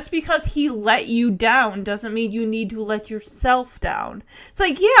says, just because he let you down doesn't mean you need to let yourself down. It's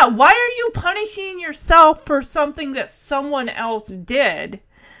like, yeah, why are you punishing yourself for something that someone else did?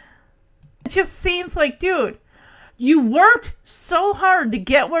 It just seems like, dude, you worked so hard to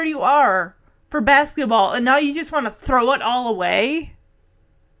get where you are for basketball, and now you just want to throw it all away?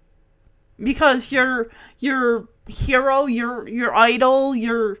 Because your hero, your idol,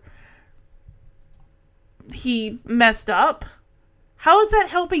 he messed up? How is that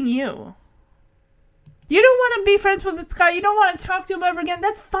helping you? You don't want to be friends with this guy. You don't want to talk to him ever again.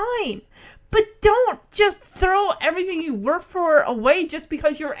 That's fine. But don't just throw everything you worked for away just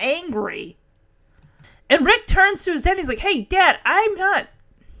because you're angry. And Rick turns to his dad. He's like, hey, Dad, I'm not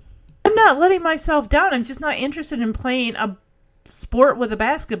letting myself down. I'm just not interested in playing a sport with a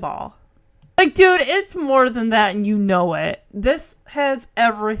basketball. Like, dude, it's more than that, and you know it. This has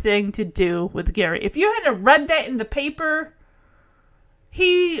everything to do with Gary. If you hadn't read that in the paper,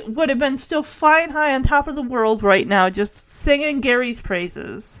 he would have been still flying high on top of the world right now, just singing Gary's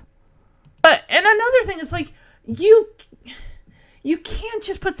praises. And another thing is, like, you can't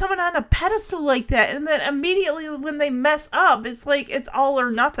just put someone on a pedestal like that, and then immediately when they mess up, it's like, it's all or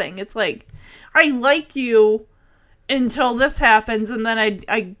nothing. It's like, I like you until this happens, and then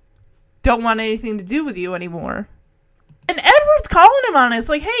I don't want anything to do with you anymore. And Edward's calling him on it. It's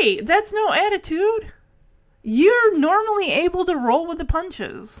like, hey, that's no attitude. You're normally able to roll with the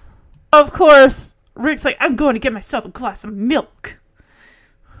punches. Of course, Rick's like, I'm going to get myself a glass of milk.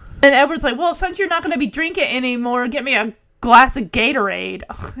 And Edward's like, well, since you're not going to be drinking anymore, get me a glass of Gatorade.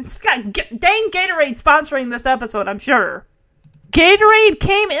 Oh, it's got dang Gatorade sponsoring this episode, I'm sure. Gatorade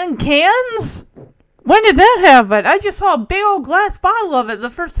came in cans? When did that happen? I just saw a big old glass bottle of it the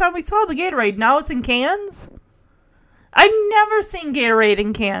first time we saw the Gatorade. Now it's in cans? I've never seen Gatorade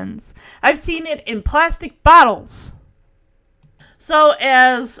in cans. I've seen it in plastic bottles. So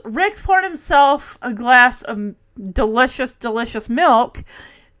as Rick's poured himself a glass of delicious, delicious milk,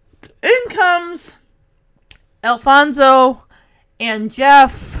 in comes Alfonso and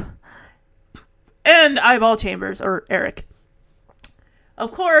Jeff and Eyeball Chambers, or Eric.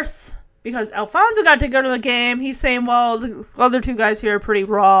 Of course, because Alfonso got to go to the game, he's saying, well, the other two guys here are pretty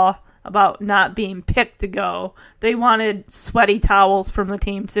raw about not being picked to go. They wanted sweaty towels from the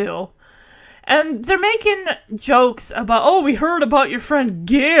team, too. And they're making jokes about, oh, we heard about your friend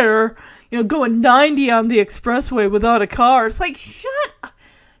Gare, going 90 on the expressway without a car. It's like, shut up.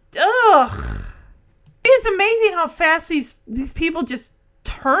 Ugh. It's amazing how fast these people just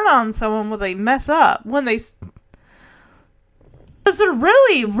turn on someone when they mess up. Because they're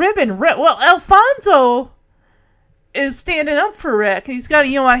really ribbing Rick. Well, Alfonso is standing up for Rick. He's got,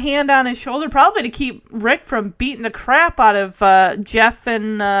 a hand on his shoulder, probably to keep Rick from beating the crap out of Jeff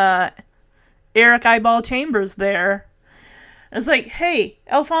and Eric Eyeball Chambers there. And it's like, hey,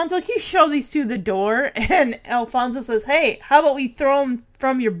 Alfonso, can you show these two the door? And Alfonso says, hey, how about we throw them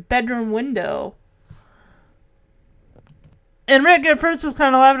from your bedroom window? And Rick at first was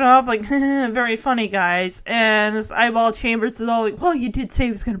kind of laughing off, like, very funny, guys. And this Eyeball Chambers is all like, well, you did say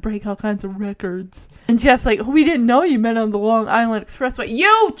he was going to break all kinds of records. And Jeff's like, we didn't know you meant on the Long Island Expressway.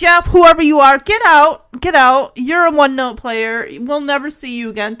 You, Jeff, whoever you are, get out. Get out. You're a one-note player. We'll never see you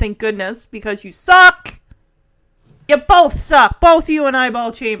again, thank goodness, because you suck. You both suck. Both you and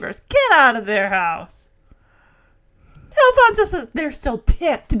Eyeball Chambers. Get out of their house. Alfonso says they're still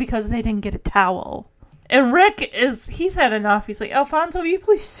ticked because they didn't get a towel. And Rick he's had enough. He's like, Alfonso, will you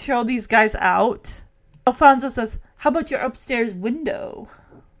please show these guys out? Alfonso says, how about your upstairs window?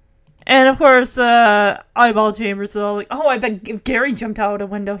 And of course, Eyeball Chambers is all like, oh, I bet if Gary jumped out a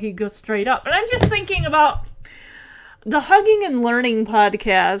window, he'd go straight up. And I'm just thinking about the Hugging and Learning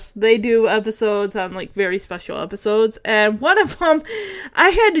podcast. They do episodes on, like, very special episodes. And one of them, I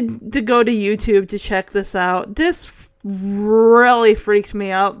had to go to YouTube to check this out. This really freaked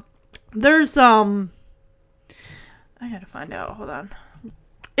me out. There's, I gotta find out. Hold on.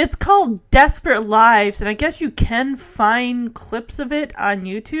 It's called Desperate Lives, and I guess you can find clips of it on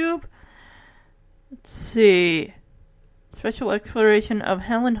YouTube. Let's see. Special exploration of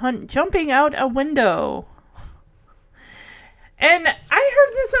Helen Hunt jumping out a window. And I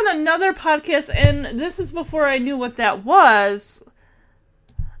heard this on another podcast, and this is before I knew what that was.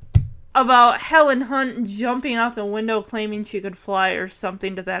 about Helen Hunt jumping out the window claiming she could fly or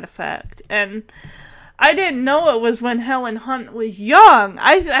something to that effect. And I didn't know it was when Helen Hunt was young.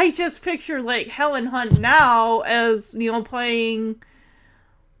 I just picture, like, Helen Hunt now as, you know, playing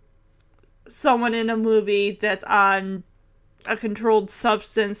someone in a movie that's on a controlled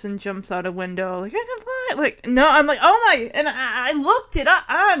substance and jumps out a window. Like, I can fly. Like, no, I'm like, oh my. And I looked it up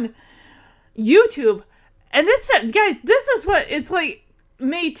on YouTube. And this, guys, this is what it's like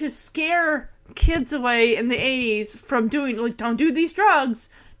made to scare kids away in the 80s from doing, like, don't do these drugs.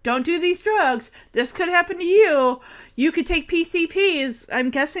 Don't do these drugs. This could happen to you. You could take PCPs.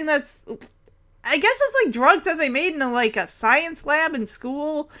 I'm guessing it's like drugs that they made in a science lab in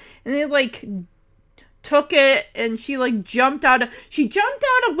school. And they, like, took it and she, like, jumped out a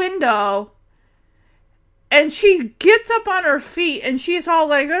window. And she gets up on her feet and she's all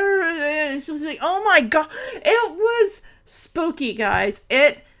like, and she's like, oh my God. It was spooky, guys.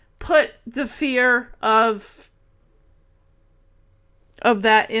 It put the fear of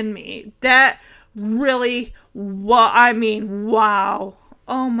that in me. That really, wow.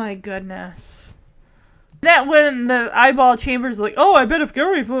 Oh my goodness. That when the eyeball chamber's like, oh, I bet if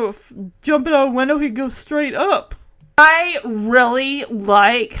Gary jumping out a window, he'd go straight up. I really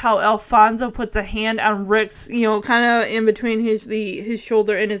like how Alfonso puts a hand on Rick's, you know, kind of in between his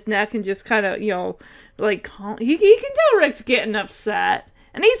shoulder and his neck and just kind of, you know, like, he can tell Rick's getting upset.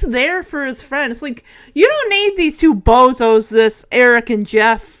 And he's there for his friend. It's like, you don't need these two bozos, this Eric and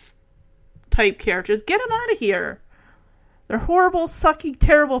Jeff type characters. Get them out of here. They're horrible, sucky,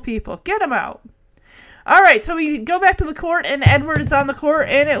 terrible people. Get them out. Alright, so we go back to the court, and Edward is on the court,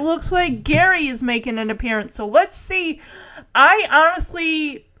 and it looks like Gary is making an appearance. So let's see. I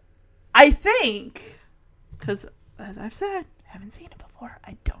think, because, as I've said, I haven't seen it before.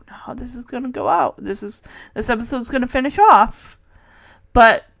 I don't know how this is going to go out. This episode's going to finish off.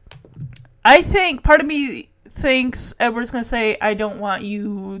 But I think, part of me thinks Edward's going to say, I don't want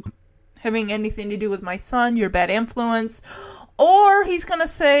you having anything to do with my son. You're a bad influence. Or he's going to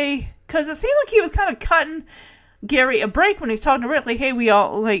say, because it seemed like he was kind of cutting Gary a break when he was talking to Rick. Like, hey,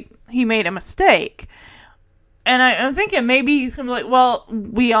 he made a mistake. And I'm thinking maybe he's going to be like, well,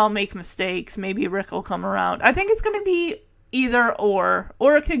 we all make mistakes. Maybe Rick will come around. I think it's going to be either or.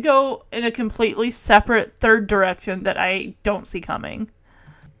 Or it could go in a completely separate third direction that I don't see coming.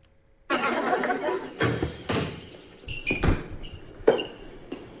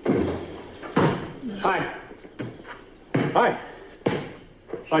 Hi. Hi.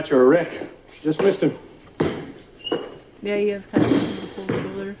 Thought you were Rick. Just missed him. Yeah, he is kind of a full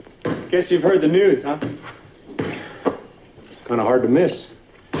schooler. Guess you've heard the news, huh? Kind of hard to miss.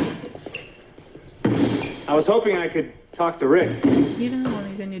 I was hoping I could talk to Rick. You don't know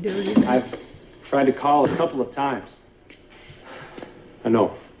anything to do with it. I've tried to call a couple of times. I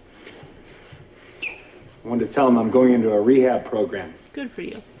know. I wanted to tell him I'm going into a rehab program. Good for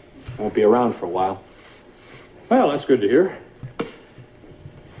you. I won't be around for a while. Well, that's good to hear.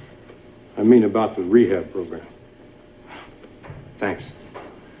 I mean about the rehab program. Thanks.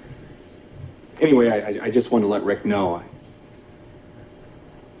 Anyway, I just wanted to let Rick know.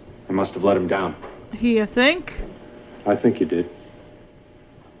 I must have let him down. You think? I think you did.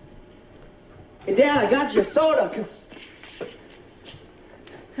 Hey, Dad, I got you a soda, because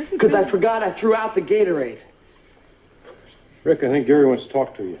I forgot I threw out the Gatorade. Rick, I think Gary wants to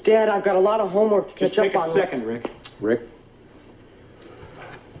talk to you. Dad, I've got a lot of homework to Just catch take up a on. second, Rick. Rick?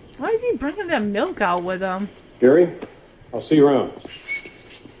 Why is he bringing that milk out with him? Gary, I'll see you around.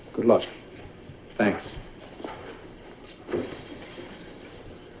 Good luck. Thanks.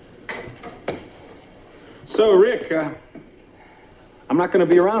 So, Rick, I'm not going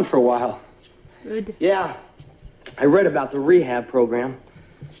to be around for a while. Good. Yeah, I read about the rehab program.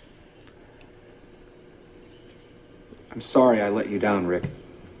 I'm sorry I let you down, Rick.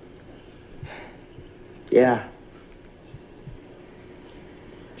 Yeah.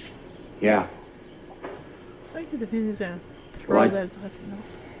 Yeah. I think he's gonna throw Well, that glass of milk.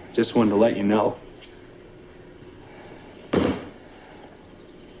 Just wanted to let you know.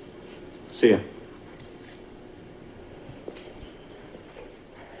 See ya.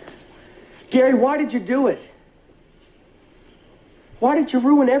 Gary, why did you do it? Why did you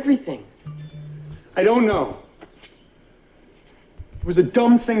ruin everything? I don't know. It was a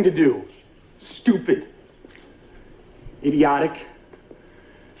dumb thing to do. Stupid. Idiotic.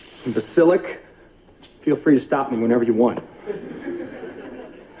 Imbecilic. Feel free to stop me whenever you want.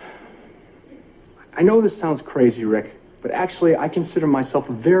 I know this sounds crazy, Rick, but actually I consider myself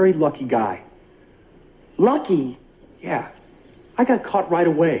a very lucky guy. Lucky? Yeah. I got caught right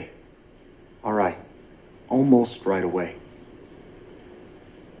away. All right. Almost right away.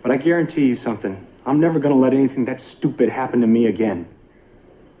 But I guarantee you something. I'm never gonna let anything that stupid happen to me again.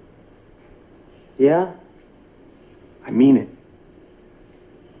 Yeah? I mean it.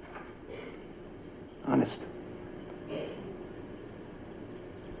 Honest.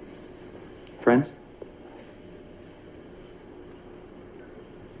 Friends?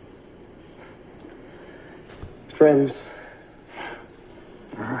 Friends.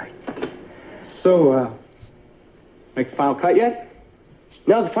 All right. So, make the final cut yet?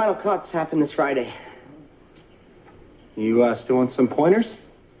 No, the final cuts happen this Friday. You, still want some pointers?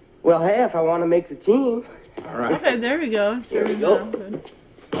 Well, hey, if I want to make the team. All right. Okay, there we go. There we go. Good.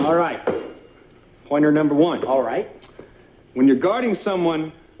 All right. Pointer number 1. All right. When you're guarding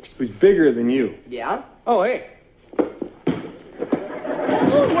someone who's bigger than you. Yeah? Oh, hey. You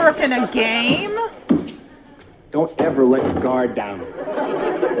work in a game? Don't ever let your guard down.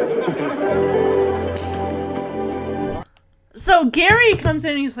 So Gary comes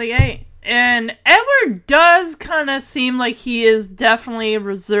in and he's like, hey, and Edward does kind of seem like he is definitely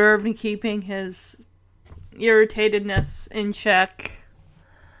reserved and keeping his irritatedness in check.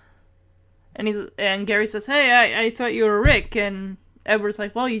 And Gary says, hey, I thought you were Rick. And Edward's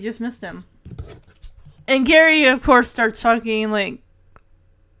like, well, you just missed him. And Gary, of course, starts talking like,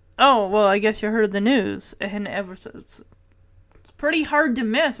 oh, well, I guess you heard the news. And Edward says, it's pretty hard to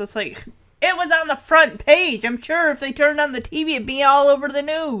miss. It's like, it was on the front page. I'm sure if they turned on the TV, it'd be all over the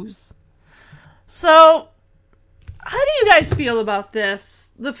news. So, how do you guys feel about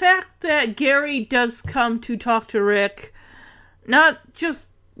this? The fact that Gary does come to talk to Rick, not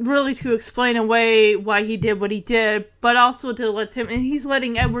just really to explain away why he did what he did, but also to let him, and he's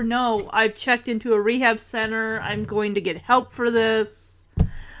letting Edward know, I've checked into a rehab center, I'm going to get help for this.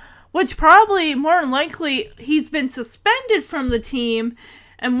 Which probably, more than likely, he's been suspended from the team,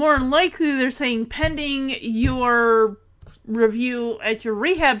 and more than likely they're saying pending your review at your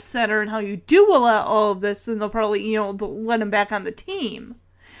rehab center and how you do all of this, and they'll probably, they'll let him back on the team.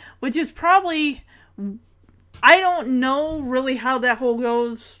 Which is probably, I don't know really how that whole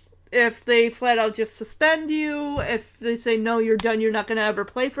goes. If they flat out just suspend you, if they say, no, you're done, you're not going to ever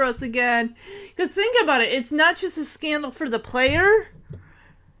play for us again. Because think about it, it's not just a scandal for the player.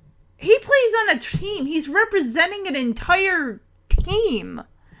 He plays on a team. He's representing an entire team.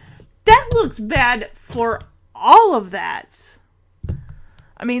 That looks bad for all of that.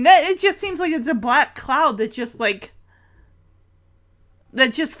 I mean, it just seems like it's a black cloud that just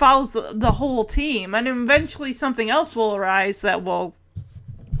follows the whole team. And eventually something else will arise that will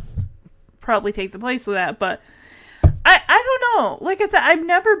probably take the place of that. But I don't know. Like I said, I've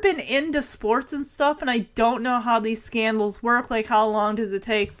never been into sports and stuff, and I don't know how these scandals work. Like, how long does it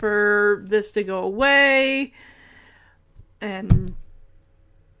take for this to go away? And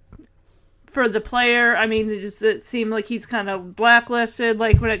for the player, I mean, it seemed like he's kind of blacklisted.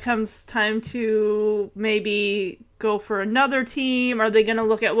 Like, when it comes time to maybe go for another team, are they going to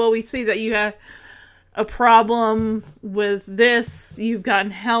look at, well, we see that you have a problem with this, you've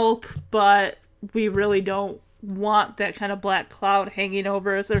gotten help, but we really don't want that kind of black cloud hanging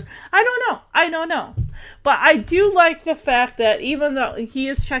over us. Or I don't know. But I do like the fact that even though he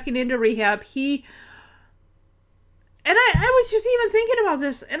is checking into rehab, and I was just even thinking about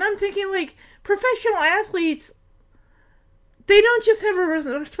this, and I'm thinking, like, professional athletes, they don't just have a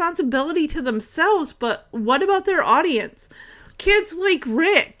responsibility to themselves, but what about their audience? Kids like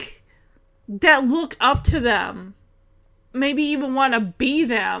Rick that look up to them, maybe even want to be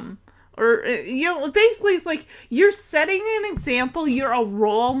them. Or, basically it's like, you're setting an example, you're a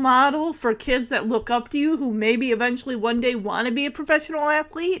role model for kids that look up to you, who maybe eventually one day want to be a professional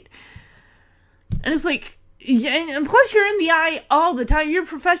athlete. And it's like, yeah, and plus you're in the eye all the time. You're a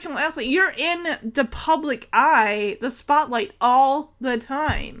professional athlete. You're in the public eye, the spotlight all the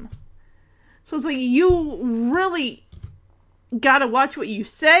time. So it's like, you really gotta watch what you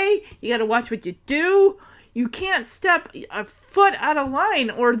say. You gotta watch what you do. You can't step a foot out of line,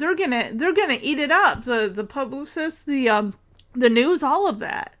 or they're gonna eat it up. The publicists, the news, all of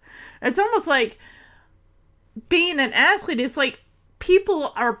that. It's almost like being an athlete. It's like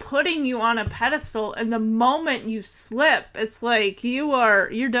people are putting you on a pedestal, and the moment you slip, it's like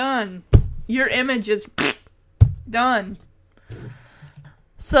you're done. Your image is done.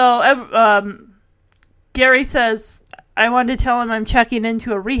 So Gary says, I wanted to tell him I'm checking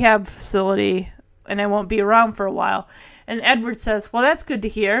into a rehab facility and I won't be around for a while. And Edward says, well, that's good to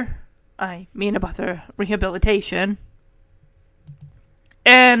hear. I mean about the rehabilitation.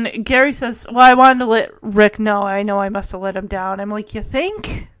 And Gary says, well, I wanted to let Rick know. I know I must have let him down. I'm like, you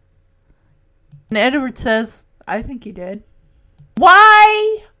think? And Edward says, I think he did.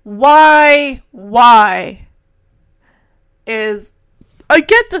 Why is I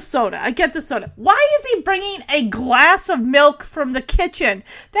get the soda. Why is he bringing a glass of milk from the kitchen?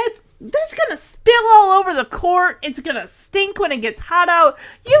 That's gonna spill all over the court. It's gonna stink when it gets hot out.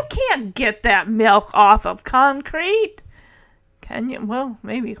 You can't get that milk off of concrete. Can you? Well,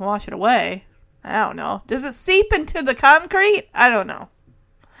 maybe you can wash it away. I don't know. Does it seep into the concrete? I don't know.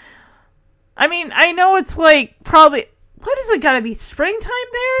 I mean, I know it's like probably... What is it gotta be? Springtime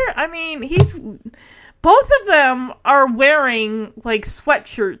there? I mean, both of them are wearing like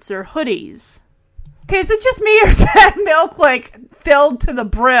sweatshirts or hoodies. Okay, is it just me or is that milk like filled to the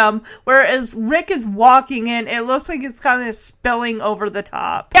brim? Whereas Rick is walking in, it looks like it's kind of spilling over the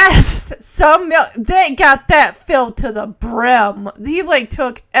top. Yes, some milk. They got that filled to the brim. He like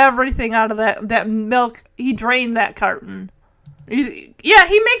took everything out of that milk. He drained that carton. Yeah,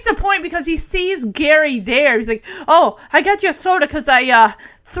 he makes a point because he sees Gary there. He's like, "Oh, I got you a soda because I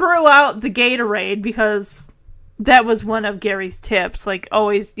threw out the Gatorade because that was one of Gary's tips. Like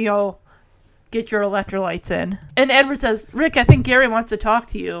always, get your electrolytes in." And Edward says, "Rick, I think Gary wants to talk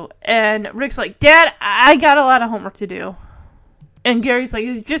to you." And Rick's like, "Dad, I got a lot of homework to do." And Gary's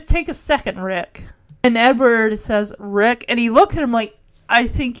like, "Just take a second, Rick." And Edward says, "Rick," and he looks at him like, "I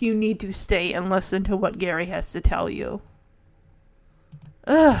think you need to stay and listen to what Gary has to tell you."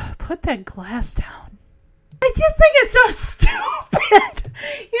 Ugh, put that glass down. I just think it's so stupid.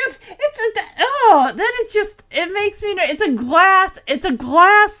 That is just, it makes me know. It's a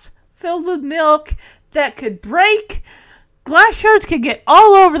glass filled with milk that could break. Glass shards could get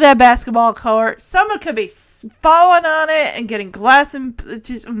all over that basketball court. Someone could be falling on it and getting glass and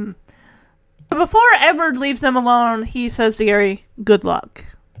just. Before Edward leaves them alone, he says to Gary, "Good luck."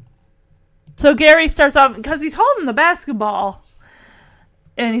 So Gary starts off because he's holding the basketball,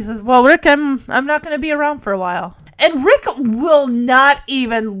 and he says, "Well, Rick, I'm not going to be around for a while." And Rick will not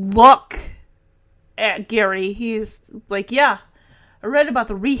even look at Gary. He's like, "Yeah, I read about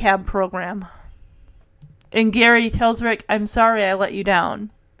the rehab program." And Gary tells Rick, "I'm sorry I let you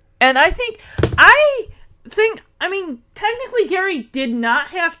down." And I think, technically Gary did not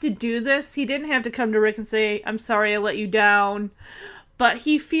have to do this. He didn't have to come to Rick and say, "I'm sorry I let you down." But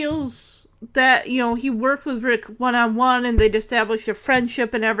he feels that, he worked with Rick one-on-one and they'd established a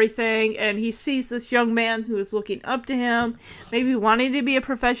friendship and everything. And he sees this young man who is looking up to him, maybe wanting to be a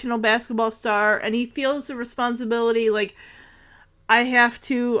professional basketball star. And he feels the responsibility, like, I have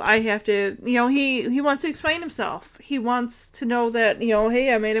to, he wants to explain himself. He wants to know that,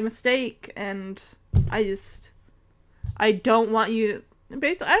 hey, I made a mistake and I don't want you to,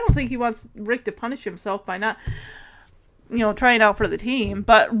 basically, I don't think he wants Rick to punish himself by not, trying out for the team.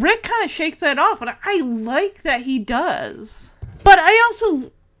 But Rick kind of shakes that off, and I like that he does. But I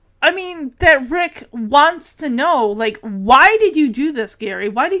also, that Rick wants to know, like, why did you do this, Gary?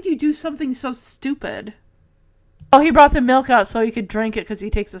 Why did you do something so stupid? Oh, he brought the milk out so he could drink it because he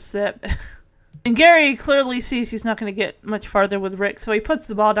takes a sip. And Gary clearly sees he's not going to get much farther with Rick, so he puts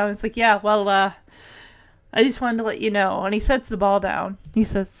the ball down. It's like, "Yeah, well, I just wanted to let you know." And he sets the ball down. He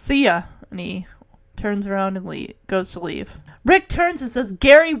says, "See ya." And he turns around and goes to leave. Rick turns and says,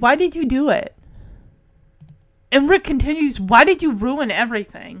 "Gary, why did you do it?" And Rick continues, "Why did you ruin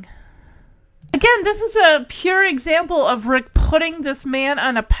everything?" Again, this is a pure example of Rick putting this man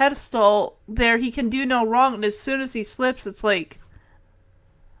on a pedestal there. He can do no wrong, and as soon as he slips, it's like...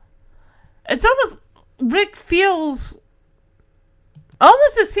 It's almost... Rick feels...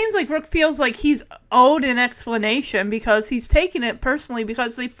 Almost it seems like Rick feels like he's owed an explanation because he's taking it personally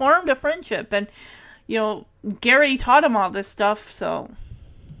because they formed a friendship. And, Gary taught him all this stuff, so...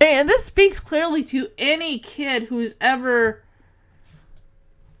 And this speaks clearly to any kid who's ever...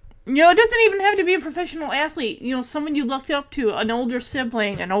 it doesn't even have to be a professional athlete. Someone you looked up to, an older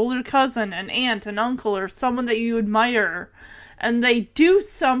sibling, an older cousin, an aunt, an uncle, or someone that you admire. And they do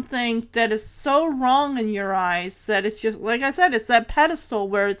something that is so wrong in your eyes that it's just, like I said, it's that pedestal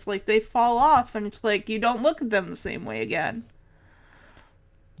where it's like they fall off and it's like you don't look at them the same way again.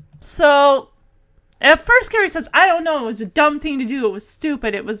 So, at first Gary says, "I don't know, it was a dumb thing to do. It was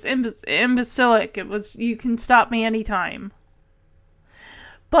stupid. It was imbecilic. It was, you can stop me anytime."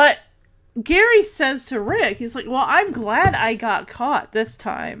 But Gary says to Rick, he's like, "Well, I'm glad I got caught this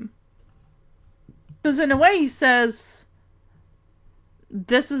time." Because in a way he says,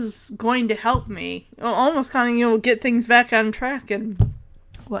 this is going to help me. Almost kind of, get things back on track and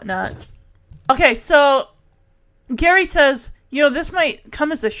whatnot. Okay, so Gary says, this might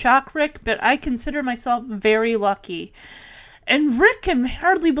come as a shock, Rick, but I consider myself very lucky. And Rick can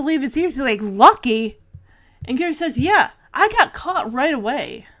hardly believe his ears. He's like, "Lucky?" And Gary says, "Yeah. I got caught right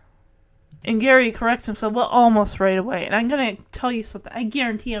away." And Gary corrects himself, well, almost right away. And I'm going to tell you something. I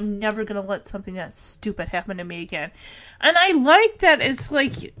guarantee I'm never going to let something that stupid happen to me again. And I like that it's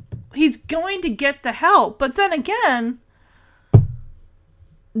like he's going to get the help. But then again,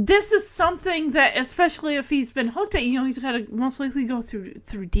 this is something that, especially if he's been hooked at, he's got to most likely go through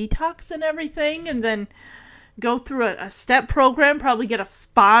detox and everything. And then go through a step program, probably get a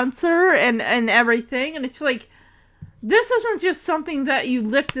sponsor and everything. And it's like, this isn't just something that you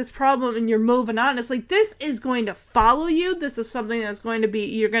lift this problem and you're moving on. It's like, this is going to follow you. This is something that's going to be,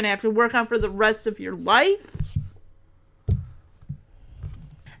 you're going to have to work on for the rest of your life.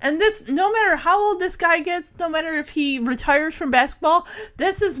 And this, no matter how old this guy gets, no matter if he retires from basketball,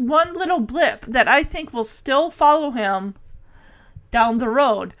 this is one little blip that I think will still follow him down the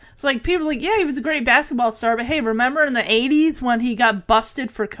road. It's like, people are like, yeah, he was a great basketball star, but hey, remember in the 80s when he got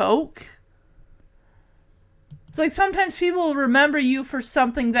busted for coke? It's like, sometimes people will remember you for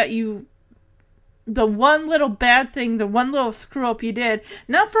something that the one little bad thing, the one little screw up you did,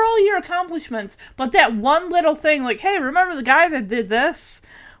 not for all your accomplishments, but that one little thing, like, hey, remember the guy that did this?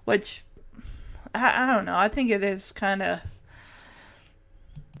 Which, I don't know, I think it is kind of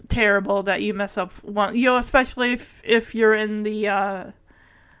terrible that you mess up one, especially if you're in the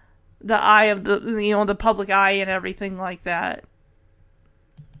eye of the public eye and everything like that.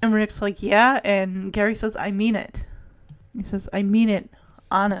 And Rick's like, yeah, and Gary says, I mean it. He says, I mean it,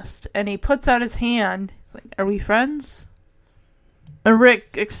 honest. And he puts out his hand. He's like, are we friends? And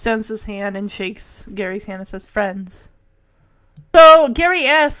Rick extends his hand and shakes Gary's hand and says, friends. So Gary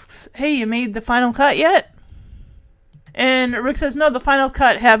asks, hey, you made the final cut yet? And Rick says, no, the final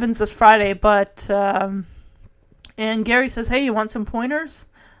cut happens this Friday, but, and Gary says, hey, you want some pointers?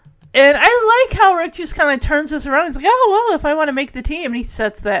 And I like how Rick just kind of turns this around. He's like, oh, well, if I want to make the team. And he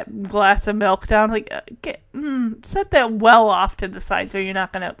sets that glass of milk down. Like, set that well off to the side so you're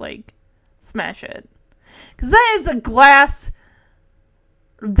not going to, like, smash it. Because that is a glass.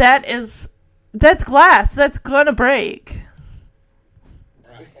 That's glass. That's going to break.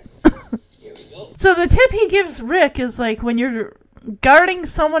 So the tip he gives Rick is, like, when you're guarding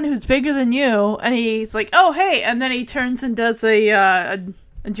someone who's bigger than you, and he's like, oh, hey. And then he turns and does a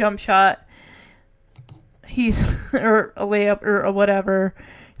jump shot, or a layup, or whatever.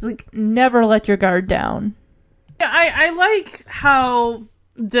 He's like, never let your guard down. Yeah, I like how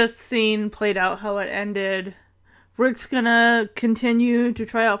this scene played out, how it ended. Rick's gonna continue to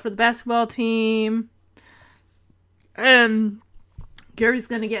try out for the basketball team, and Gary's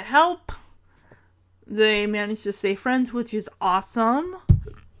gonna get help. They manage to stay friends, which is awesome.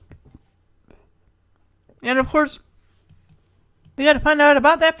 And of course, we gotta find out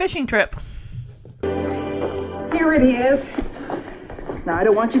about that fishing trip. Here it is. Now, I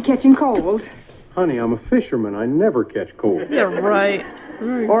don't want you catching cold. Honey, I'm a fisherman. I never catch cold. Yeah, right.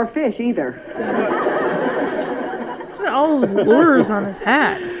 Or fish, either. Look at all those lures on his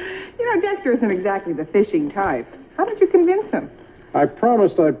hat. You know, Dexter isn't exactly the fishing type. How did you convince him? I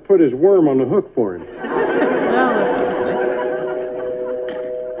promised I'd put his worm on the hook for him.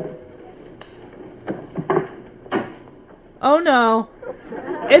 Oh no.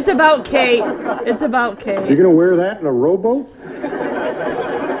 It's about Kate. It's about Kate. You gonna wear that in a rowboat?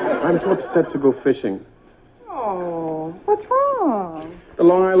 I'm too upset to go fishing. Oh, what's wrong? The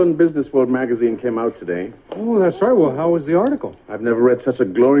Long Island Business World magazine came out today. Oh, that's right. Well, how was the article? I've never read such a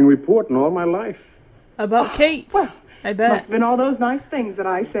glowing report in all my life. About Kate. Well, I bet. Must have been all those nice things that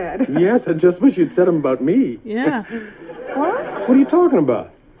I said. Yes, I just wish you'd said them about me. Yeah. What? What are you talking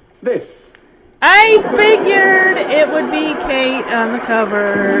about? This. I figured it would be Kate on the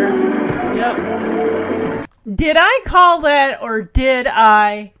cover. Yep. Did I call that, or did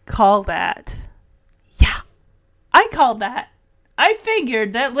I call that? Yeah. I called that. I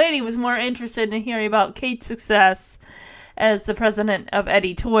figured that lady was more interested in hearing about Kate's success as the president of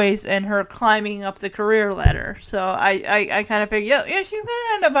Eddie Toys and her climbing up the career ladder. So I kind of figured, yeah, she's going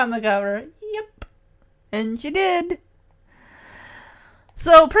to end up on the cover. Yep. And she did.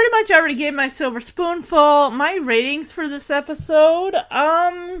 So pretty much I already gave my silver spoonful. My ratings for this episode,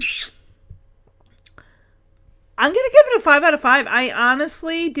 I'm going to give it a 5 out of 5. I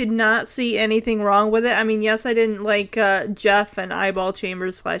honestly did not see anything wrong with it. I mean, yes, I didn't like Jeff and Eyeball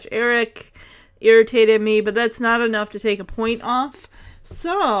Chambers / Eric irritated me, but that's not enough to take a point off.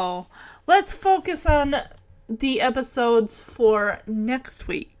 So, let's focus on the episodes for next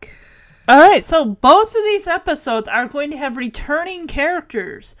week. Alright, so both of these episodes are going to have returning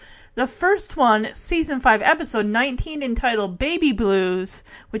characters. The first one, Season 5, Episode 19, entitled Baby Blues,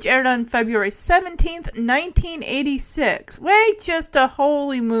 which aired on February 17th, 1986. Wait just a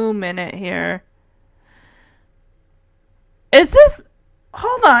holy moo minute here. Is this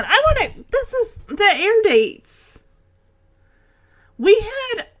hold on. This is the air dates. We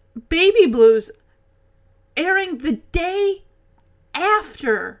had Baby Blues airing the day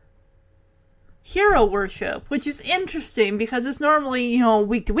after Hero Worship, which is interesting because it's normally,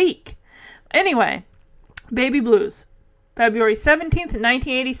 week to week. Anyway, Baby Blues, February 17th,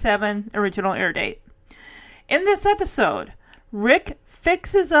 1987, original air date. In this episode, Rick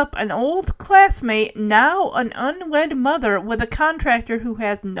fixes up an old classmate, now an unwed mother, with a contractor who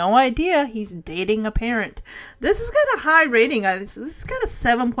has no idea he's dating a parent. This has got a high rating. This has got a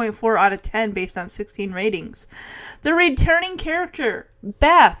 7.4 out of 10 based on 16 ratings. The returning character,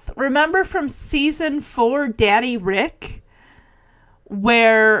 Beth. Remember from season 4, Daddy Rick?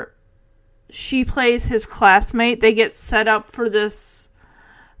 Where she plays his classmate. They get set up for this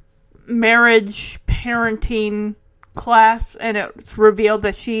marriage parenting class, and it's revealed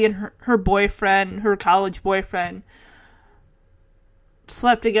that she and her boyfriend, her college boyfriend,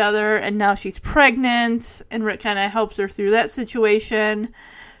 slept together, and now she's pregnant, and Rick kind of helps her through that situation.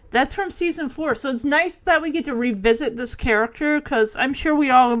 That's from season 4, so it's nice that we get to revisit this character, because I'm sure we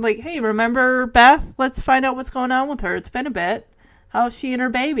all are like, hey, remember Beth? Let's find out what's going on with her. It's been a bit. How's she and her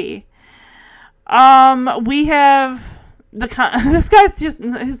baby? We have this guy's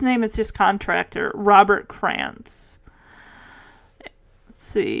his name is just contractor, Robert Krantz. Let's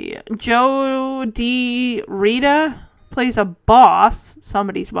see. Joe D. Rita plays a boss,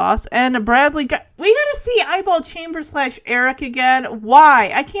 somebody's boss, and Bradley. We gotta see Eyeball Chambers / Eric again.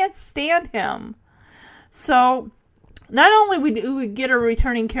 Why? I can't stand him. So, not only do we get a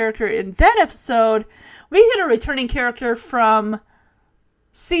returning character in that episode, we get a returning character from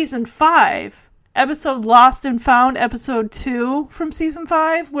season 5. Episode Lost and Found, episode 2 from season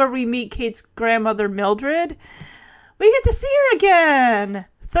 5, where we meet Kate's grandmother, Mildred. We get to see her again.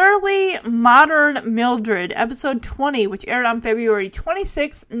 Thoroughly Modern Mildred, episode 20, which aired on February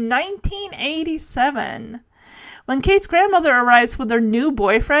 26, 1987. When Kate's grandmother arrives with her new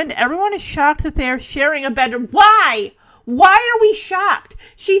boyfriend, everyone is shocked that they are sharing a bed. Why? Why are we shocked?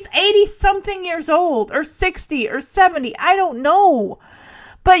 She's 80-something years old, or 60, or 70, I don't know.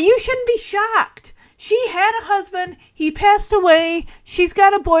 But you shouldn't be shocked. She had a husband. He passed away. She's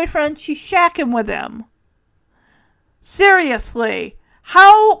got a boyfriend. She's shacking with him. Seriously.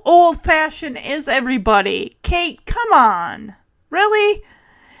 How old-fashioned is everybody? Kate, come on. Really?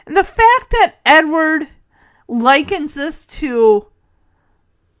 And the fact that Edward likens this to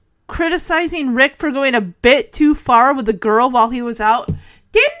criticizing Rick for going a bit too far with the girl while he was out.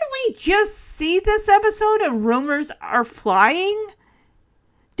 Didn't we just see this episode of Rumors Are Flying?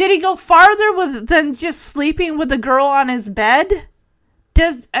 Did he go farther than just sleeping with the girl on his bed?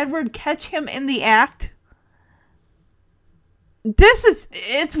 Does Edward catch him in the act?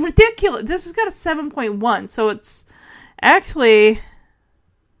 It's ridiculous. This has got a 7.1, so it's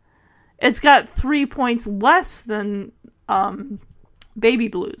got 3 points less than Baby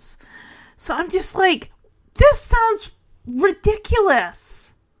Blues. So I'm just like, this sounds ridiculous.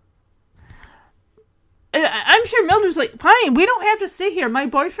 I'm sure Mildred's like, fine, we don't have to stay here. My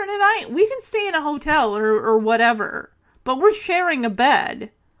boyfriend and I, we can stay in a hotel or whatever. But we're sharing a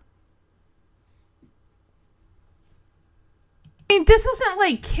bed. I mean, this isn't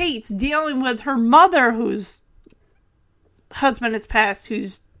like Kate's dealing with her mother whose husband has passed,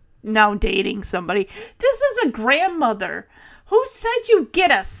 who's now dating somebody. This is a grandmother who said you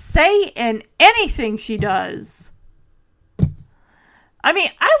get a say in anything she does. I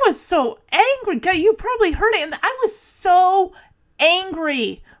mean, I was so angry. You probably heard it. And I was so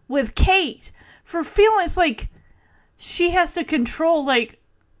angry with Kate for feeling it's like she has to control, like,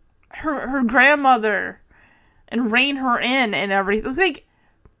 her grandmother and rein her in and everything. Like,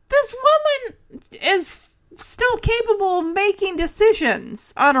 this woman is still capable of making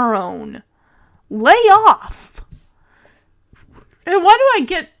decisions on her own. Lay off. And why do I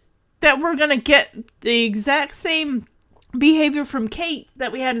get that we're going to get the exact same behavior from Kate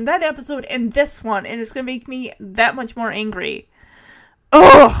that we had in that episode and this one, and it's going to make me that much more angry.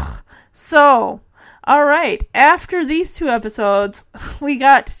 Ugh! So, alright, after these 2 episodes, we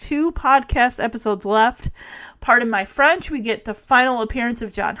got 2 podcast episodes left. Pardon my French, we get the final appearance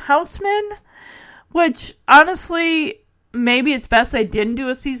of John Houseman, which, honestly, maybe it's best I didn't do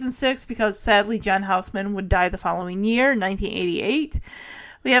a season 6, because sadly John Houseman would die the following year, 1988.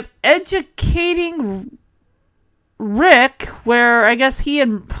 We have Educating Rick, where I guess he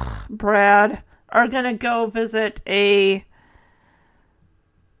and Brad are going to go visit a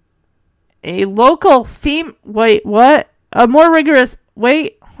local wait, what? A more rigorous,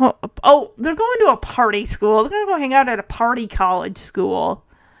 they're going to a party school. They're going to go hang out at a party college school.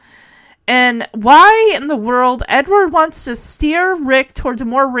 And why in the world Edward wants to steer Rick towards a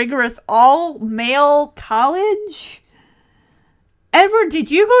more rigorous all-male college? Edward, did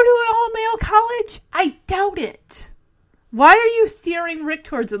you go to an all-male college? I doubt it. Why are you steering Rick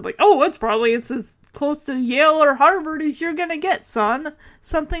towards it? Like, oh, it's as close to Yale or Harvard as you're gonna get, son.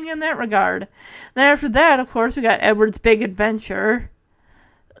 Something in that regard. Then after that, of course, we got Edward's big adventure.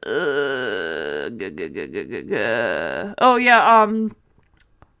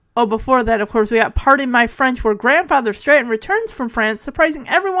 Before that, of course, we got Pardon My French, where Grandfather Stratton returns from France, surprising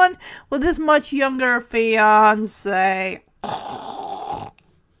everyone with his much younger fiancée.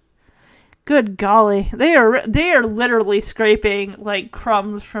 Good golly. They are literally scraping like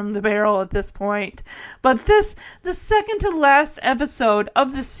crumbs from the barrel at this point. But the second to last episode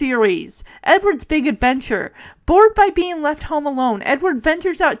of the series, Edward's Big Adventure. Bored by being left home alone, Edward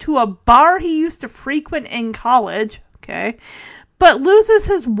ventures out to a bar he used to frequent in college. Okay. But loses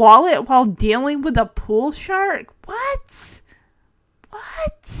his wallet while dealing with a pool shark? What?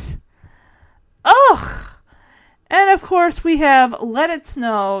 Ugh. And of course we have Let It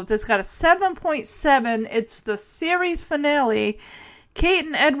Snow. That's got a 7.7. It's the series finale. Kate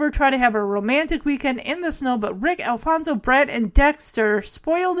and Edward try to have a romantic weekend in the snow, but Rick, Alfonso, Brett, and Dexter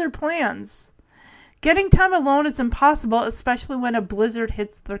spoil their plans. Getting time alone is impossible, especially when a blizzard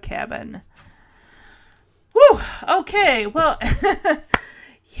hits their cabin. Whew, okay, well,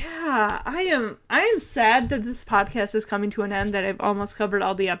 yeah, I am sad that this podcast is coming to an end, that I've almost covered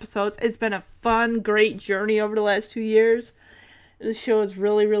all the episodes. It's been a fun, great journey over the last 2 years. This show has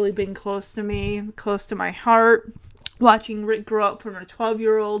really, really been close to me, close to my heart. Watching Rick grow up from a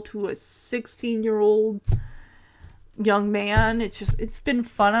 12-year-old to a 16-year-old young man. It's been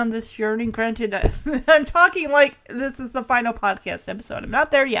fun on this journey. Granted, I'm talking like this is the final podcast episode. I'm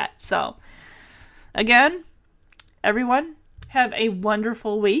not there yet, so... Again, everyone, have a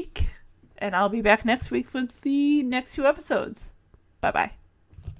wonderful week, and I'll be back next week with the next 2 episodes. Bye-bye.